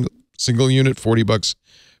 is a single unit, $40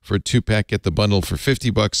 for a 2-pack. Get the bundle for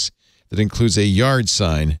 $50 that includes a yard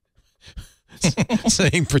sign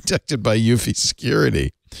saying protected by Eufy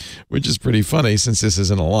security, which is pretty funny since this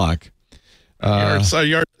isn't a lock.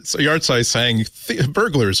 Yard sign saying,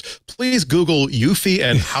 burglars, please Google Eufy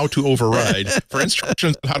and how to override for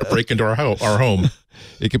instructions on how to break into our home.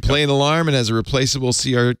 It can play an alarm and has a replaceable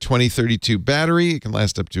CR2032 battery. It can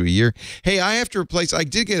last up to a year. Hey, I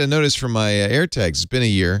did get a notice from my AirTags. It's been a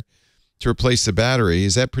year to replace the battery.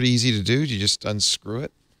 Is that pretty easy to do? Do you just unscrew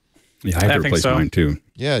it? Yeah, I have to replace mine too.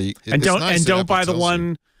 Yeah, don't buy the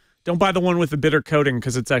one. Don't buy the one with the bitter coating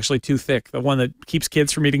because it's actually too thick. The one that keeps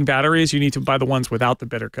kids from eating batteries, you need to buy the ones without the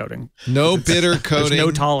bitter coating. No bitter coating. There's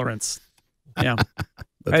no tolerance. Yeah.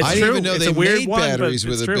 I didn't even know they made batteries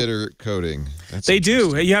with a bitter coating. They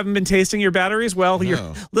do. You haven't been tasting your batteries? Well,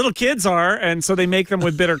 your little kids are, and so they make them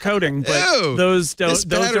with bitter coating. But those don't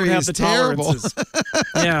have the tolerances.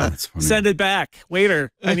 Yeah, send it back.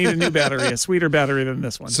 Waiter, I need a new battery, a sweeter battery than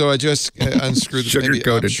this one. So I just unscrewed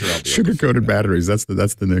the sugar-coated batteries. That's the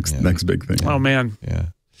next big thing. Oh man. Yeah.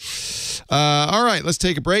 All right, let's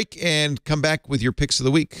take a break and come back with your picks of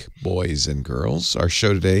the week, boys and girls. Our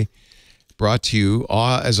show today brought to you,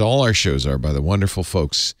 as all our shows are, by the wonderful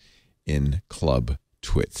folks in Club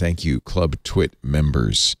Twit. Thank you, Club Twit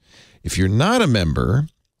members. If you're not a member,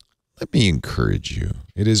 let me encourage you.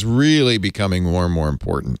 It is really becoming more and more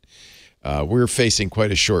important. We're facing quite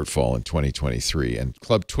a shortfall in 2023, and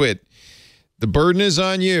Club Twit, the burden is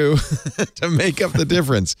on you to make up the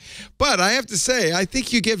difference. But I have to say, I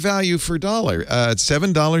think you get value for $1. It's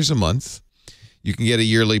 $7 a month. You can get a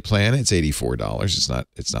yearly plan. It's $84.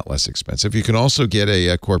 It's not less expensive. You can also get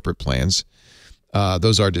a corporate plans.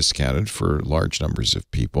 Those are discounted for large numbers of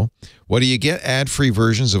people. What do you get? Ad-free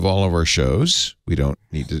versions of all of our shows. We don't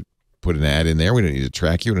need to put an ad in there. We don't need to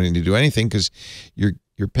track you. We don't need to do anything because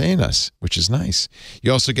you're paying us, which is nice.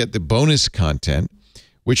 You also get the bonus content,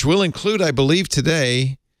 which will include, I believe,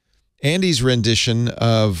 today, Andy's rendition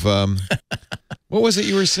of what was it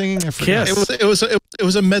you were singing? I forgot. It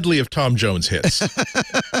was a medley of Tom Jones hits.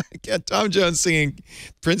 Yeah, Tom Jones singing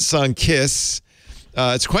Prince song "Kiss."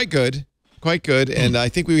 It's quite good, and I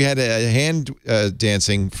think we had a hand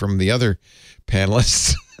dancing from the other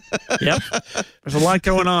panelists. Yep, there's a lot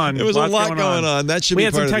going on. There was a lot going on. That should be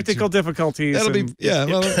part of it. We had some technical difficulties. That'll be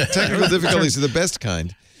technical difficulties are the best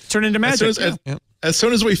kind. Turn into magic. As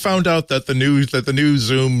soon as we found out that the new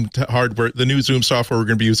Zoom hardware, the new Zoom software we're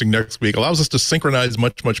going to be using next week allows us to synchronize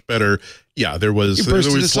much better. Yeah, there was a lot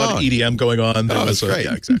of EDM going on. That's great.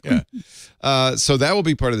 Yeah, exactly. Yeah. So that will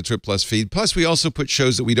be part of the Twit Plus feed. Plus, we also put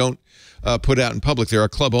shows that we don't put out in public. There are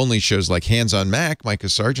club-only shows like Hands on Mac, Micah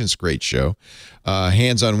Sargent's great show.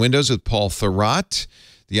 Hands on Windows with Paul Thurrott,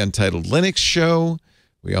 the Untitled Linux show.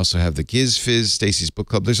 We also have the Giz Fizz, Stacy's Book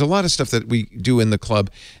Club. There's a lot of stuff that we do in the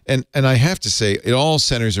club. And I have to say, it all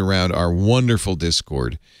centers around our wonderful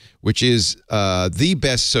Discord, which is the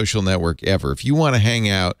best social network ever. If you want to hang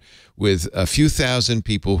out with a few thousand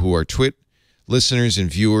people who are Twit listeners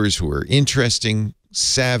and viewers who are interesting,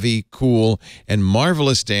 savvy, cool, and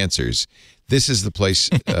marvelous dancers, this is the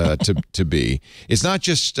place to be. It's not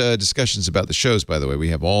just discussions about the shows, by the way. We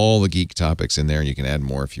have all the geek topics in there, and you can add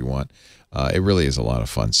more if you want. It really is a lot of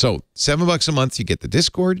fun. So $7 a month, you get the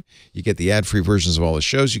Discord, you get the ad-free versions of all the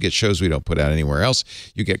shows, you get shows we don't put out anywhere else,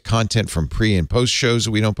 you get content from pre and post shows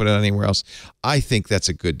that we don't put out anywhere else. I think that's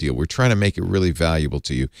a good deal. We're trying to make it really valuable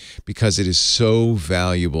to you because it is so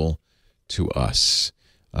valuable to us.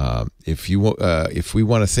 If we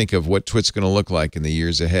want to think of what Twit's going to look like in the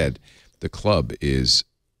years ahead, the club is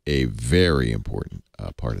a very important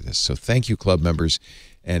part of this. So thank you, club members.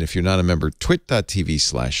 And if you're not a member,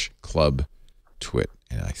 twit.tv/clubtwit.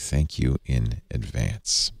 And I thank you in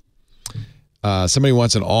advance. Somebody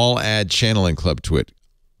wants an all-ad channel in Club Twit.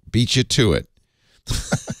 Beat you to it.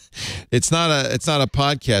 It's not a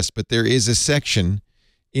podcast, but there is a section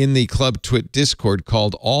in the Club Twit Discord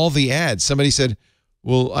called All the Ads. Somebody said,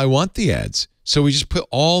 well, I want the ads. So we just put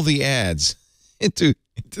all the ads into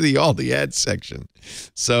the all the ads section.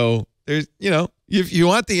 So there's, if you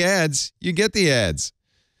want the ads, you get the ads.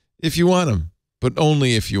 If you want them, but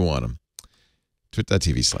only if you want them.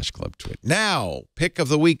 Twit.tv/clubtwit. Now, pick of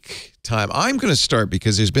the week time. I'm going to start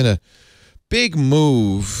because there's been a big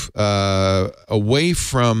move away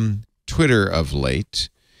from Twitter of late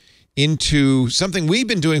into something we've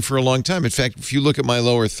been doing for a long time. In fact, if you look at my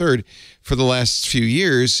lower third for the last few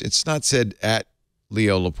years, it's not said at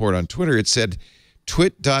Leo Laporte on Twitter. It said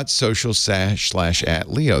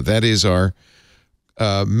twit.social/@Leo. That is our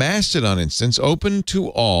Mastodon instance, open to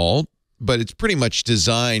all, but it's pretty much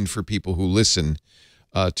designed for people who listen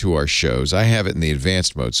to our shows. I have it in the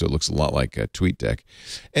advanced mode, so it looks a lot like a TweetDeck.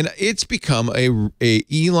 And it's become a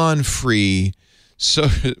Elon-free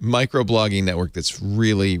microblogging network that's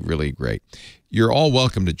really, really great. You're all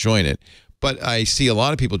welcome to join it, but I see a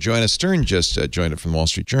lot of people join us. Stern just joined it from the Wall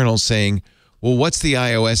Street Journal saying, well, what's the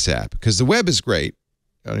iOS app? Because the web is great.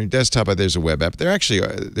 On your desktop, there's a web app. There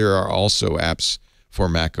are also apps for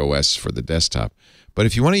Mac OS for the desktop. But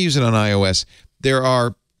if you want to use it on iOS, there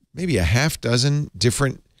are maybe a half dozen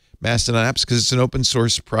different Mastodon apps because it's an open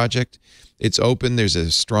source project. It's open. There's a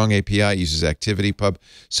strong API. It uses ActivityPub.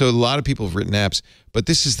 So a lot of people have written apps, but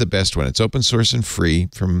this is the best one. It's open source and free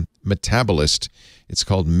from Metabolist. It's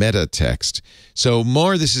called Metatext. So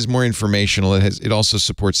this is more informational. It also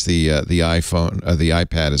supports the iPhone, the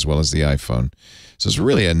iPad, as well as the iPhone. So it's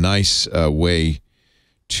really a nice way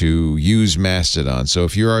to use Mastodon. So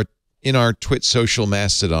if you're in our Twit Social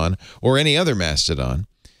Mastodon or any other Mastodon,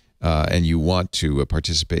 and you want to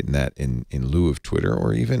participate in that in lieu of Twitter,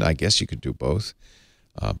 or even, I guess you could do both,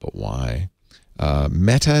 but why?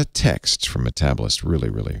 Metatext from Metabolist, really,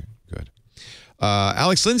 really good.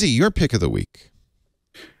 Alex Lindsay, your pick of the week.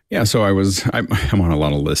 Yeah, so I'm on a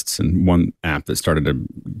lot of lists, and one app that started to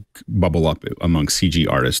bubble up among CG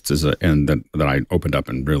artists and that I opened up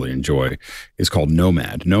and really enjoy is called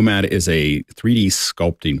Nomad. Nomad is a 3D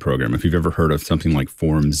sculpting program. If you've ever heard of something like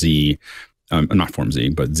FormZ, not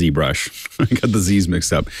FormZ, but ZBrush. I got the Z's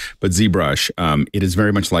mixed up. But ZBrush, it is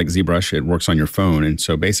very much like ZBrush. It works on your phone, and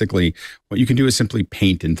so basically, what you can do is simply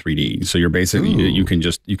paint in 3D. So you're basically you can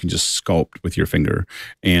just sculpt with your finger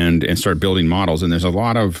and start building models. And there's a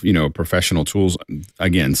lot of professional tools.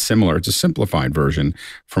 Again, similar. It's a simplified version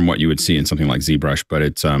from what you would see in something like ZBrush, but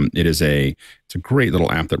it's a great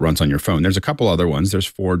little app that runs on your phone. There's a couple other ones. There's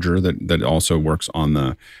Forger that also works on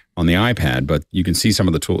the iPad, but you can see some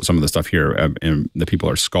of the stuff here, and the people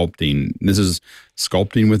are sculpting. This is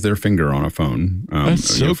sculpting with their finger on a phone.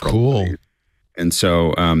 That's so cool. And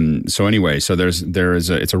so anyway, so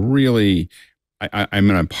it's a really, I'm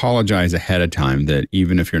going to apologize ahead of time that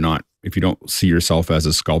even if you don't see yourself as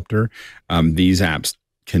a sculptor, these apps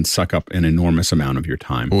can suck up an enormous amount of your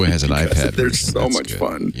time. Oh, it has an iPad. They're so much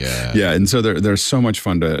fun. Yeah. Yeah. And so they're so much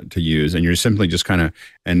fun to use. And you're simply just kind of,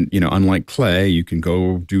 and unlike Clay, you can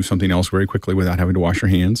go do something else very quickly without having to wash your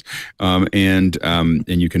hands. And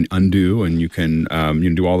you can undo, and you can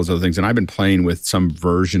do all those other things. And I've been playing with some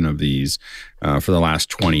version of these for the last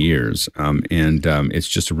 20 years. It's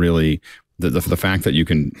just really, the fact that you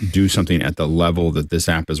can do something at the level that this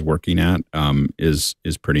app is working at is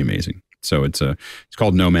pretty amazing. So it's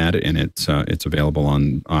called Nomad, and it's available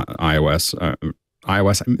on iOS.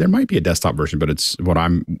 iOS. There might be a desktop version, but it's what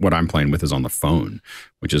I'm playing with is on the phone,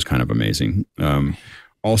 which is kind of amazing.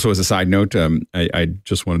 Also, as a side note, I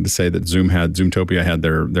just wanted to say that Zoomtopia had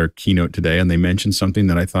their keynote today, and they mentioned something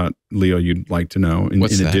that I thought, Leo, you'd like to know. In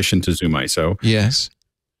addition to Zoom ISO, yes,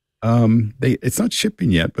 it's not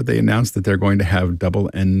shipping yet, but they announced that they're going to have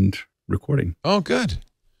double end recording. Oh, good.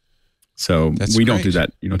 So we don't do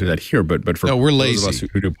that. You don't do that here, but for we're lazy. Those of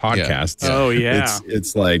us who do podcasts,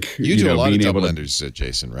 it's like you do a lot of double enders,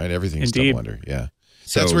 Jason, right? Everything's double ender. Yeah.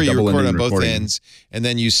 So that's where you record on both ends, and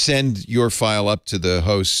then you send your file up to the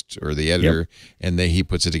host or the editor, and he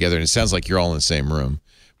puts it together, and it sounds like you're all in the same room.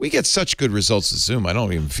 We get such good results with Zoom. I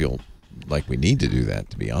don't even feel like we need to do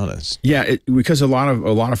that, to be honest. Yeah, because a lot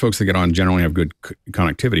of folks that get on generally have good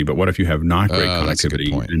connectivity, but what if you have not great connectivity? That's a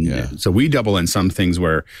good point. So we double in some things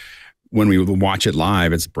where, when we watch it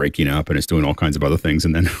live, it's breaking up and it's doing all kinds of other things.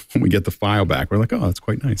 And then when we get the file back, we're like, oh, that's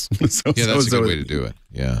quite nice. That's a good way to do it.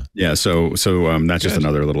 Yeah. Yeah. So that's just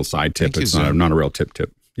another little side tip. It's not a real tip.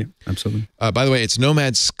 Yeah, absolutely. By the way, it's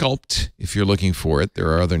Nomad Sculpt if you're looking for it. There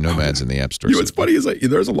are other Nomads in the App Store. What's funny is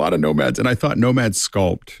there's a lot of Nomads, and I thought Nomad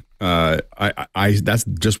Sculpt. That's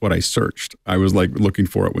just what I searched. I was like looking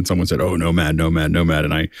for it when someone said, "Oh, Nomad,"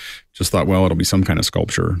 and I just thought, well, it'll be some kind of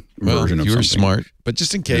sculpture version of something. You were smart, but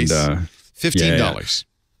just in case, $15.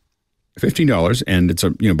 $15, and it's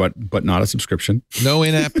but not a subscription. No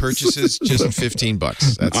in-app purchases, just $15.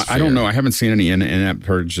 That's fair. I don't know. I haven't seen any in-app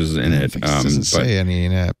purchases in it. It doesn't say any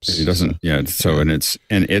in-apps. It doesn't. Yeah. So it is.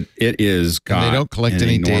 And they don't collect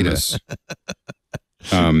any data.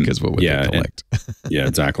 Because what would they collect? Yeah,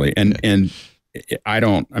 exactly. And I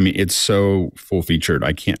don't. I mean, it's so full featured.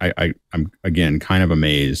 I'm again kind of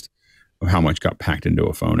amazed of how much got packed into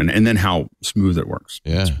a phone, and then how smooth it works.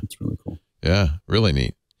 Yeah, it's really cool. Yeah, really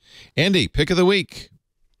neat. Andy, pick of the week.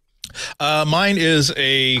 Mine is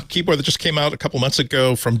a keyboard that just came out a couple months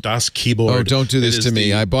ago from Das Keyboard. Oh, don't do this to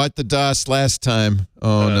me. I bought the Das last time.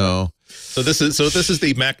 Oh no. So this is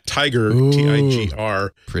the MacTigr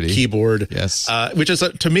TIGR keyboard. Yes, which is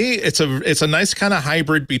to me it's a nice kind of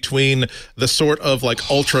hybrid between the sort of like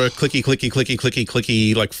ultra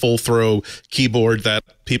clicky like full throw keyboard that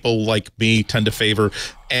people like me tend to favor,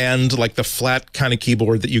 and like the flat kind of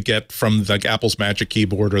keyboard that you get from like Apple's Magic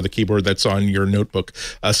Keyboard or the keyboard that's on your notebook.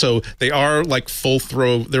 So they are like full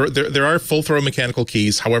throw. There are full throw mechanical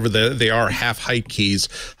keys. However, they are half height keys,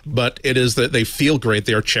 but it is that they feel great.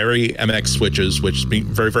 They are Cherry MX switches, which is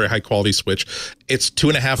very, very high quality switch. It's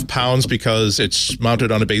 2.5 pounds because it's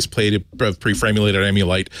mounted on a base plate of prefabulated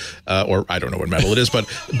Amulite, or I don't know what metal it is, but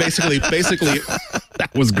basically that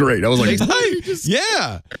was great. I was like,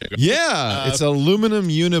 yeah. It's aluminum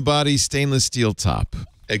unibody stainless steel top.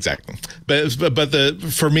 Exactly, but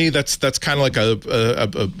for me that's kind of like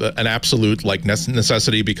an absolute like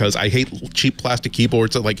necessity, because I hate cheap plastic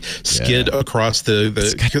keyboards that like skid across the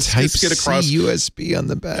skid across USB on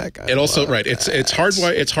the back. It also it's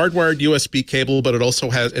hardwired USB cable, but it also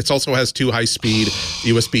has 2 high-speed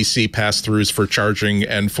USB-C pass-throughs for charging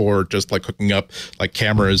and for just like hooking up like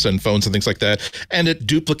cameras and phones and things like that, and it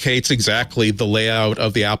duplicates exactly the layout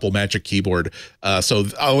of the Apple Magic Keyboard. So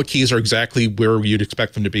all the keys are exactly where you'd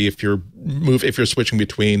expect them to be if you're switching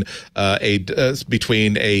between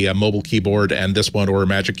a mobile keyboard and this one, or a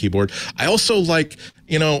Magic Keyboard. I also like,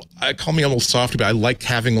 I call me a little softy, but I like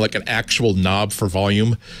having like an actual knob for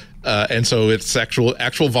volume. And so it's actual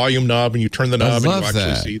volume knob, and you turn the knob and you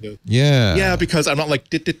actually see the because I'm not like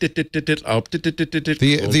the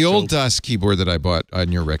old DOS keyboard that I bought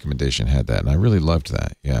on your recommendation had that, and I really loved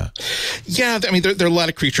that. Yeah. I mean, there are a lot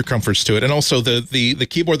of creature comforts to it, and also the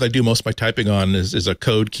keyboard that I do most of my typing on is a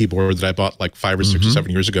Code keyboard that I bought like 5 or 6 or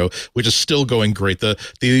 7 years ago, which is still going great. The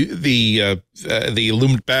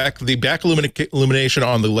back illumination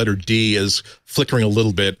on the letter D is flickering a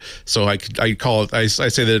little bit, so I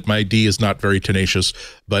say that My D is not very tenacious,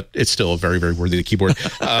 but it's still a very, very worthy keyboard.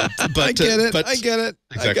 But I get it. I get it.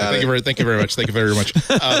 Exactly. Thank you very much. Thank you very much.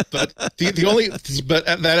 But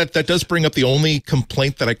that does bring up the only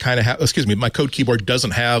complaint that I kind of have. Excuse me, my Code keyboard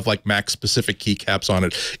doesn't have like Mac specific keycaps on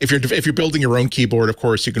it. If you're building your own keyboard, of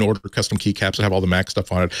course you can order custom keycaps that have all the Mac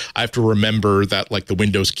stuff on it. I have to remember that like the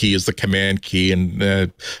Windows key is the Command key,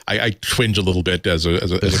 and I twinge a little bit as a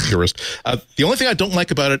purist. The only thing I don't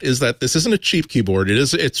like about it is that this isn't a cheap keyboard.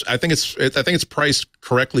 I think it's priced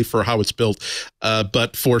correctly for how it's built,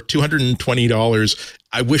 but for $220.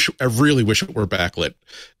 I really wish it were backlit.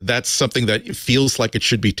 That's something that feels like it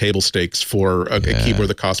should be table stakes for a keyboard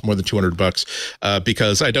that costs more than $200.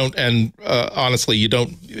 Because I don't, and honestly,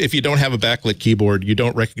 if you don't have a backlit keyboard, you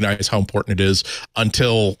don't recognize how important it is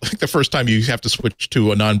until the first time you have to switch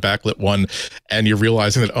to a non-backlit one, and you're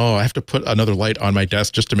realizing that, oh, I have to put another light on my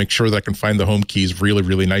desk just to make sure that I can find the home keys really,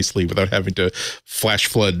 really nicely without having to flash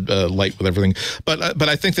flood light with everything. But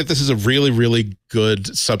I think that this is a really, really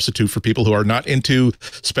good substitute for people who are not into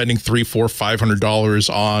spending $300, $400,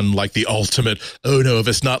 $500 on like the ultimate. Oh no, if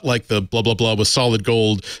it's not like the blah blah blah with solid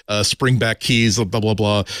gold spring back keys, blah blah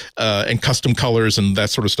blah, and custom colors and that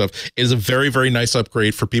sort of stuff, it is a very, very nice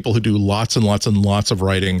upgrade for people who do lots and lots and lots of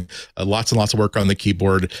writing, lots and lots of work on the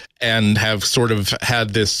keyboard, and have sort of had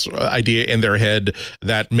this idea in their head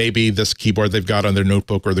that maybe this keyboard they've got on their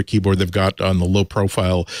notebook or the keyboard they've got on the low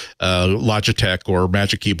profile Logitech or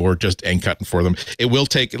Magic Keyboard just ain't cutting for them. It will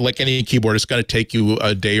take, like any keyboard, it's going to take you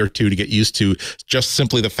a day or two to get used to just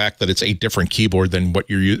simply the fact that it's a different keyboard than what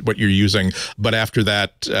you're using. But after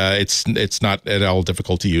that, it's not at all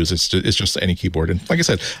difficult to use. It's just any keyboard. And like I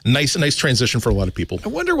said, nice transition for a lot of people. I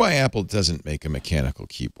wonder why Apple doesn't make a mechanical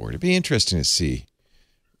keyboard. It'd be interesting to see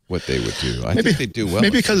what they would do. I think they do well.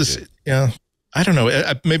 Maybe because I don't know.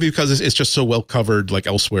 Maybe because it's just so well covered, like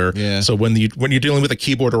elsewhere. Yeah. So when you're dealing with a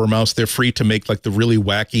keyboard or a mouse, they're free to make like the really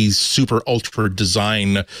wacky, super ultra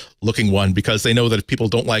design looking one, because they know that if people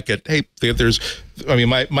don't like it, hey,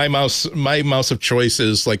 my mouse of choice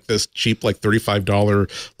is like this cheap, like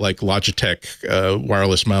 $35 like Logitech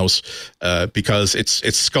wireless mouse, because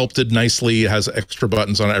it's sculpted nicely. It has extra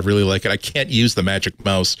buttons on it. I really like it. I can't use the Magic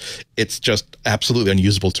Mouse. It's just absolutely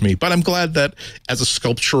unusable to me. But I'm glad that as a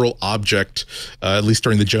sculptural object, at least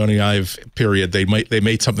during the Joni Ive period, they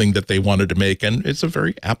made something that they wanted to make, and it's a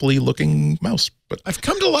very Apple-y looking mouse. But I've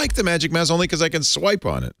come to like the Magic Mouse only because I can swipe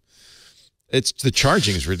on it. The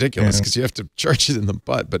charging is ridiculous because you have to charge it in the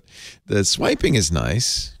butt, but the swiping is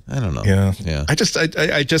nice. I don't know. Yeah. I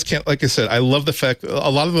just can't. Like I said, I love the fact a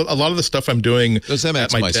lot of the stuff I'm doing. Those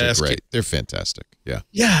MX mice are great. They're fantastic. Yeah.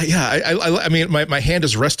 I mean, my hand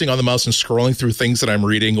is resting on the mouse and scrolling through things that I'm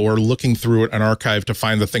reading or looking through an archive to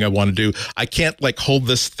find the thing I want to do. I can't like hold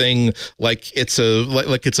this thing like it's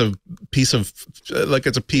a piece of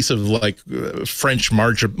French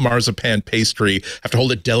marzipan pastry. I have to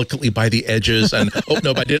hold it delicately by the edges, and oh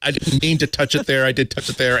no, I didn't mean to touch it there. I did touch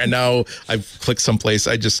it there, and now I've clicked someplace.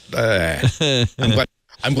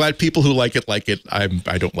 I'm glad people who like it.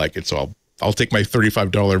 I don't like it, so I'll take my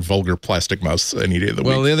 $35 vulgar plastic mouse any day of the week.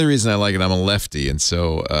 Well, the other reason I like it, I'm a lefty, and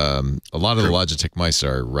so a lot of the Logitech mice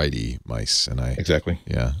are righty mice, and I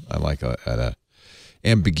like a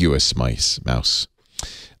ambiguous mouse.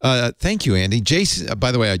 Thank you, Andy. Jason,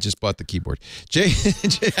 by the way, I just bought the keyboard.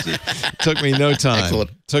 Took me no time.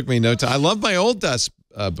 Excellent. Took me no time. I love my old DOS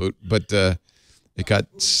boot, but it got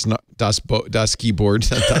DOS keyboard,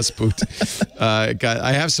 DOS boot.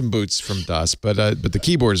 I have some boots from DOS, but the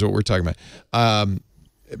keyboard is what we're talking about.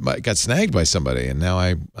 It got snagged by somebody, and now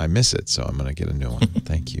I miss it, so I'm going to get a new one.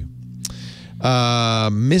 Thank you.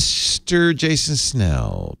 Mr. Jason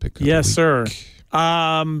Snell. Yes, sir.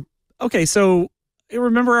 Okay, so you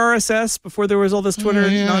remember RSS before there was all this Twitter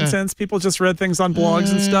nonsense? People just read things on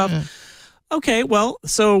blogs and stuff. Okay, well,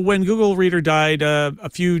 so when Google Reader died, a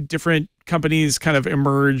few different companies kind of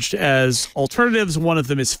emerged as alternatives. One of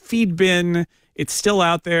them is Feedbin. It's still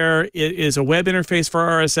out there. It is a web interface for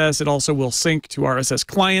RSS. It also will sync to RSS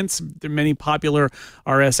clients. There are many popular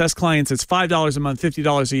RSS clients. It's $5 a month,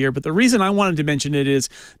 $50 a year. But the reason I wanted to mention it is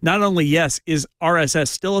not only, yes, is RSS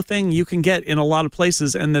still a thing you can get in a lot of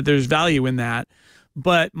places and that there's value in that,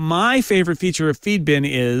 but my favorite feature of Feedbin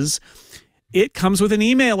is it comes with an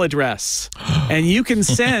email address, and you can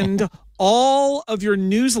send all of your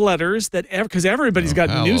newsletters because everybody's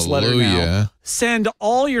got a newsletter now. Send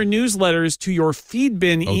all your newsletters to your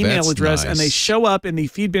Feedbin email address, and they show up in the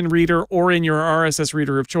Feedbin reader or in your RSS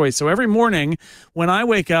reader of choice. So every morning when I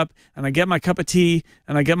wake up and I get my cup of tea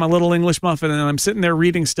and I get my little English muffin and I'm sitting there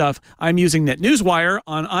reading stuff, I'm using NetNewsWire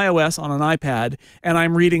on iOS on an iPad, and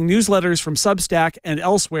I'm reading newsletters from Substack and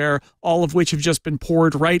elsewhere, all of which have just been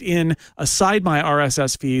poured right in aside my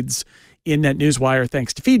RSS feeds in NetNewsWire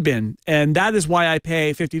thanks to Feedbin. And that is why I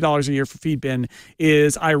pay $50 a year for Feedbin,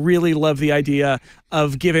 is I really love the idea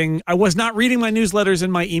of I was not reading my newsletters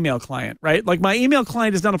in my email client, right? Like, my email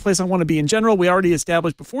client is not a place I want to be in general. We already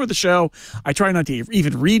established before the show, I try not to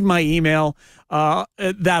even read my email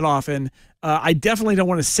that often. I definitely don't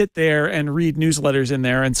want to sit there and read newsletters in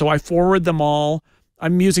there. And so I forward them all.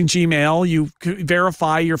 I'm using Gmail. You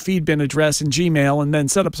verify your Feedbin address in Gmail and then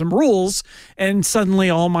set up some rules, and suddenly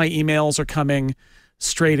all my emails are coming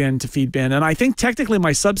straight into Feedbin. And I think technically my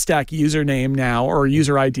Substack username now, or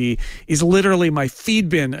user ID, is literally my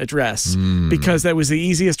Feedbin address, because that was the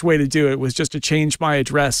easiest way to do it, was just to change my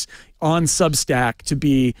address on Substack to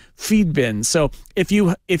be Feedbin. So if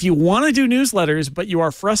you want to do newsletters but you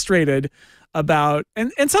are frustrated about,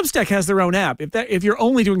 and Substack has their own app. If you're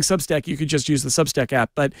only doing Substack, you could just use the Substack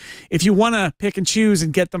app. But if you want to pick and choose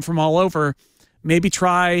and get them from all over, maybe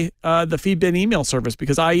try the Feedbin email service,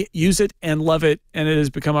 because I use it and love it, and it has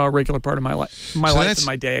become a regular part of my life and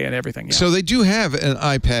my day and everything. Yeah. So they do have an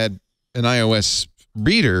iPad, an iOS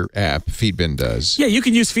reader app. Feedbin does. Yeah, you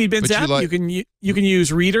can use Feedbin's app. You can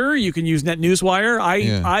use Reader. You can use NetNewsWire.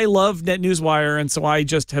 I love NetNewsWire, and so I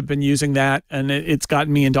just have been using that, and it's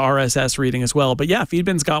gotten me into RSS reading as well. But yeah,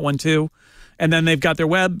 Feedbin's got one too, and then they've got their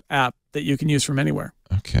web app that you can use from anywhere.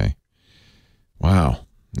 Okay. Wow.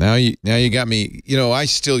 Now you got me. You know, I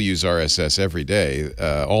still use RSS every day,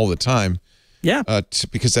 all the time. Yeah.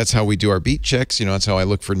 Because that's how we do our beat checks. You know, that's how I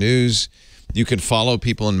look for news. You can follow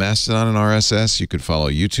people in Mastodon in RSS. You could follow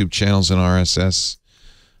YouTube channels in RSS.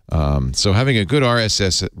 So having a good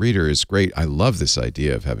RSS reader is great. I love this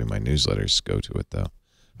idea of having my newsletters go to it, though.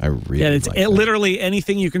 I really like that. Literally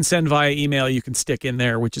anything you can send via email, you can stick in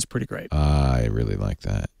there, which is pretty great. I really like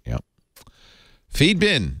that. Yep.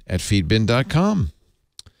 Feedbin at feedbin.com.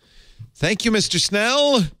 Thank you, Mr.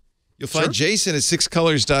 Snell. You'll find Jason at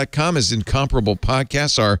sixcolors.com. His incomparable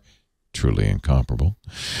podcasts are truly incomparable.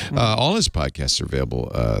 All his podcasts are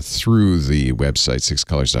available through the website,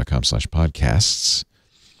 sixcolors.com/podcasts.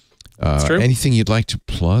 Anything you'd like to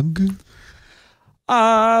plug?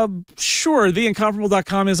 Sure.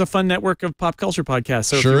 Theincomparable.com is a fun network of pop culture podcasts.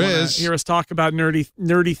 So if you want to hear us talk about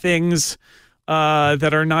nerdy things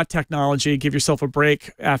that are not technology, give yourself a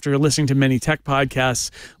break after listening to many tech podcasts.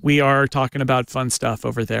 We are talking about fun stuff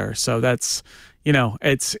over there. So that's, you know,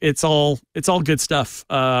 it's all good stuff.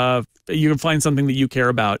 You can find something that you care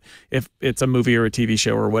about. If it's a movie or a TV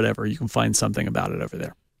show or whatever, you can find something about it over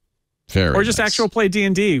there. Or just actual play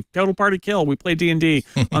D&D. Total Party Kill. We play D&D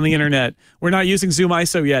on the internet. We're not using Zoom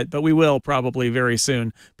ISO yet, but we will probably very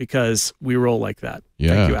soon, because we roll like that.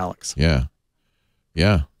 Yeah. Thank you, Alex. Yeah.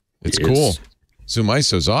 Yeah. It's cool. Zoom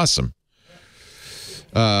ISO is awesome.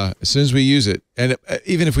 As soon as we use it, and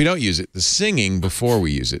even if we don't use it, the singing before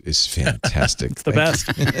we use it is fantastic. It's the best.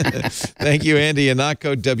 Thank you, Andy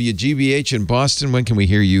Ihnatko, WGBH in Boston. When can we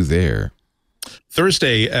hear you there?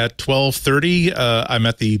 Thursday at 12:30, I'm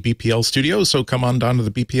at the BPL studio, so come on down to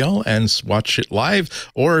the BPL and watch it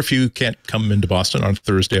live. Or if you can't come into Boston on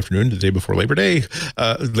Thursday afternoon, the day before Labor Day,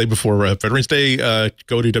 day before Veterans Day,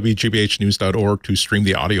 go to WGBHnews.org to stream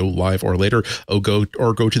the audio live or later, or go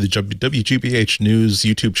to the WGBH News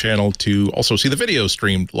YouTube channel to also see the video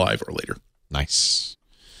streamed live or later. Nice.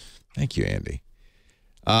 Thank you, Andy.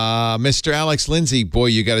 Mr. Alex Lindsay, boy,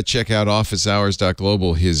 you got to check out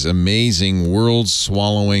officehours.global, his amazing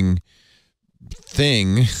world-swallowing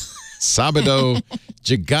thing, Sabado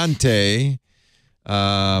Gigante.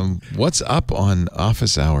 What's up on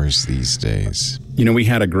office hours these days? You know, we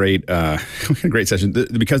had a great session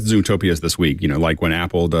because Zoomtopia is this week. You know, like when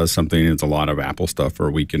Apple does something, it's a lot of Apple stuff for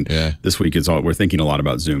a week. And this week we're thinking a lot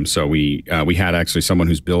about Zoom. So we had actually someone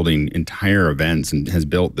who's building entire events and has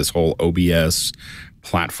built this whole OBS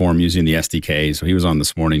platform using the SDK. So he was on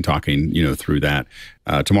this morning talking, you know, through that.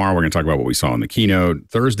 Tomorrow we're going to talk about what we saw in the keynote.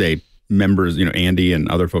 Thursday, members, you know, Andy and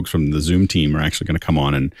other folks from the Zoom team are actually going to come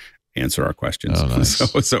on and answer our questions. Oh, nice.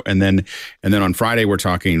 So and then on Friday we're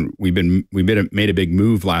talking. We made a big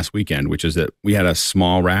move last weekend, which is that we had a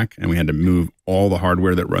small rack and we had to move all the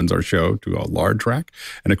hardware that runs our show to a large rack.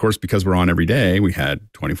 And of course, because we're on every day, we had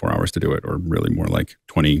 24 hours to do it, or really more like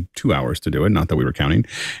 22 hours to do it. Not that we were counting.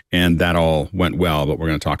 And that all went well, but we're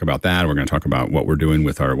going to talk about that. We're going to talk about what we're doing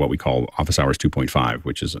with our, what we call Office Hours 2.5,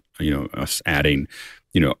 which is, us adding,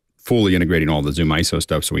 fully integrating all the Zoom ISO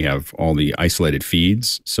stuff, so we have all the isolated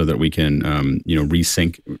feeds, so that we can,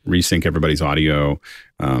 resync everybody's audio,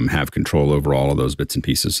 have control over all of those bits and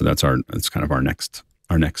pieces. So that's kind of our next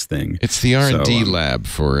thing. It's the R&D lab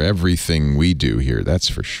for everything we do here. That's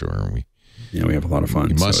for sure. We have a lot of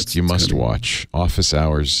fun. You must watch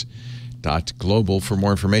officehours.global for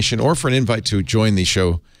more information, or for an invite to join the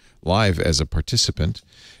show live as a participant.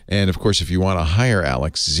 And of course, if you want to hire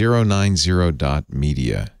Alex,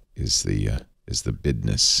 090.media. is the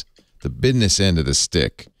business end of the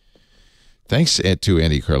stick. Thanks to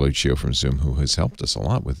Andy Carluccio from Zoom, who has helped us a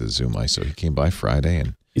lot with the Zoom ISO. He came by Friday,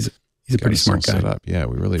 and he's a pretty smart guy. Set up. Yeah,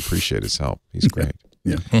 we really appreciate his help. He's great.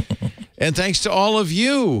 Yeah. And thanks to all of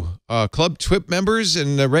you, Club TWIP members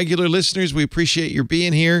and regular listeners. We appreciate your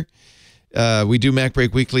being here. We do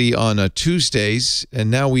MacBreak Weekly on Tuesdays,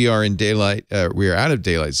 and now we are in daylight. We are out of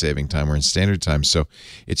daylight saving time. We're in standard time, so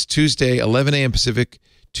it's Tuesday, 11 a.m. Pacific,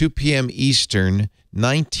 2 p.m. Eastern,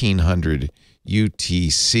 1900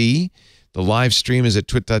 UTC. The live stream is at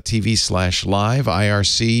twit.tv/live.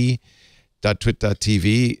 irc.twit.tv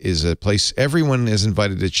is a place everyone is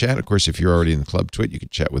invited to chat. Of course, if you're already in the Club Twit, you can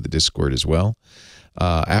chat with the Discord as well.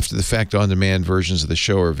 After the fact, on-demand versions of the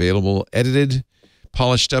show are available, edited,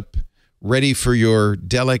 polished up, ready for your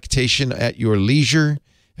delectation at your leisure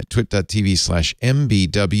at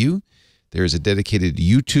twit.tv/mbw. There is a dedicated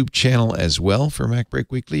YouTube channel as well for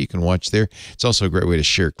MacBreak Weekly. You can watch there. It's also a great way to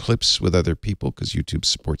share clips with other people, because YouTube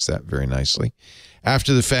supports that very nicely.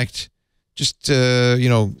 After the fact, just,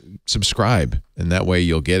 subscribe, and that way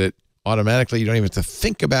you'll get it automatically. You don't even have to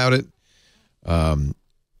think about it.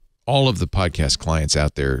 All of the podcast clients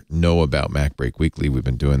out there know about MacBreak Weekly. We've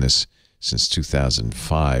been doing this since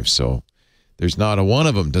 2005, so there's not a one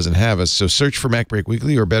of them doesn't have us. So search for MacBreak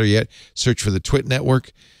Weekly, or better yet, search for the Twit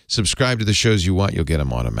Network. Subscribe to the shows you want. You'll get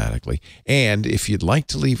them automatically. And if you'd like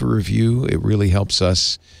to leave a review, it really helps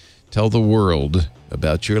us tell the world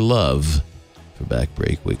about your love for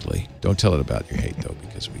MacBreak Weekly. Don't tell it about your hate, though,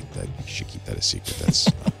 because you should keep that a secret.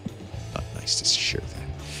 That's not nice to share that.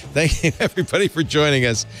 Thank you, everybody, for joining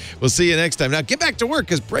us. We'll see you next time. Now, get back to work,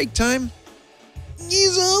 because break time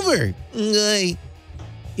is over. Bye.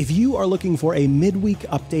 If you are looking for a midweek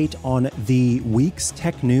update on the week's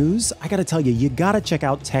tech news, I got to tell you, you got to check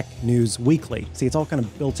out Tech News Weekly. See, it's all kind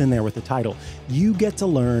of built in there with the title. You get to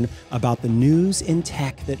learn about the news in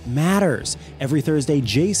tech that matters. Every Thursday,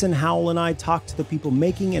 Jason Howell and I talk to the people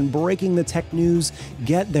making and breaking the tech news,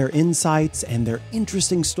 get their insights and their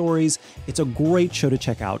interesting stories. It's a great show to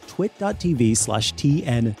check out,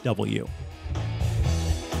 twit.tv/TNW.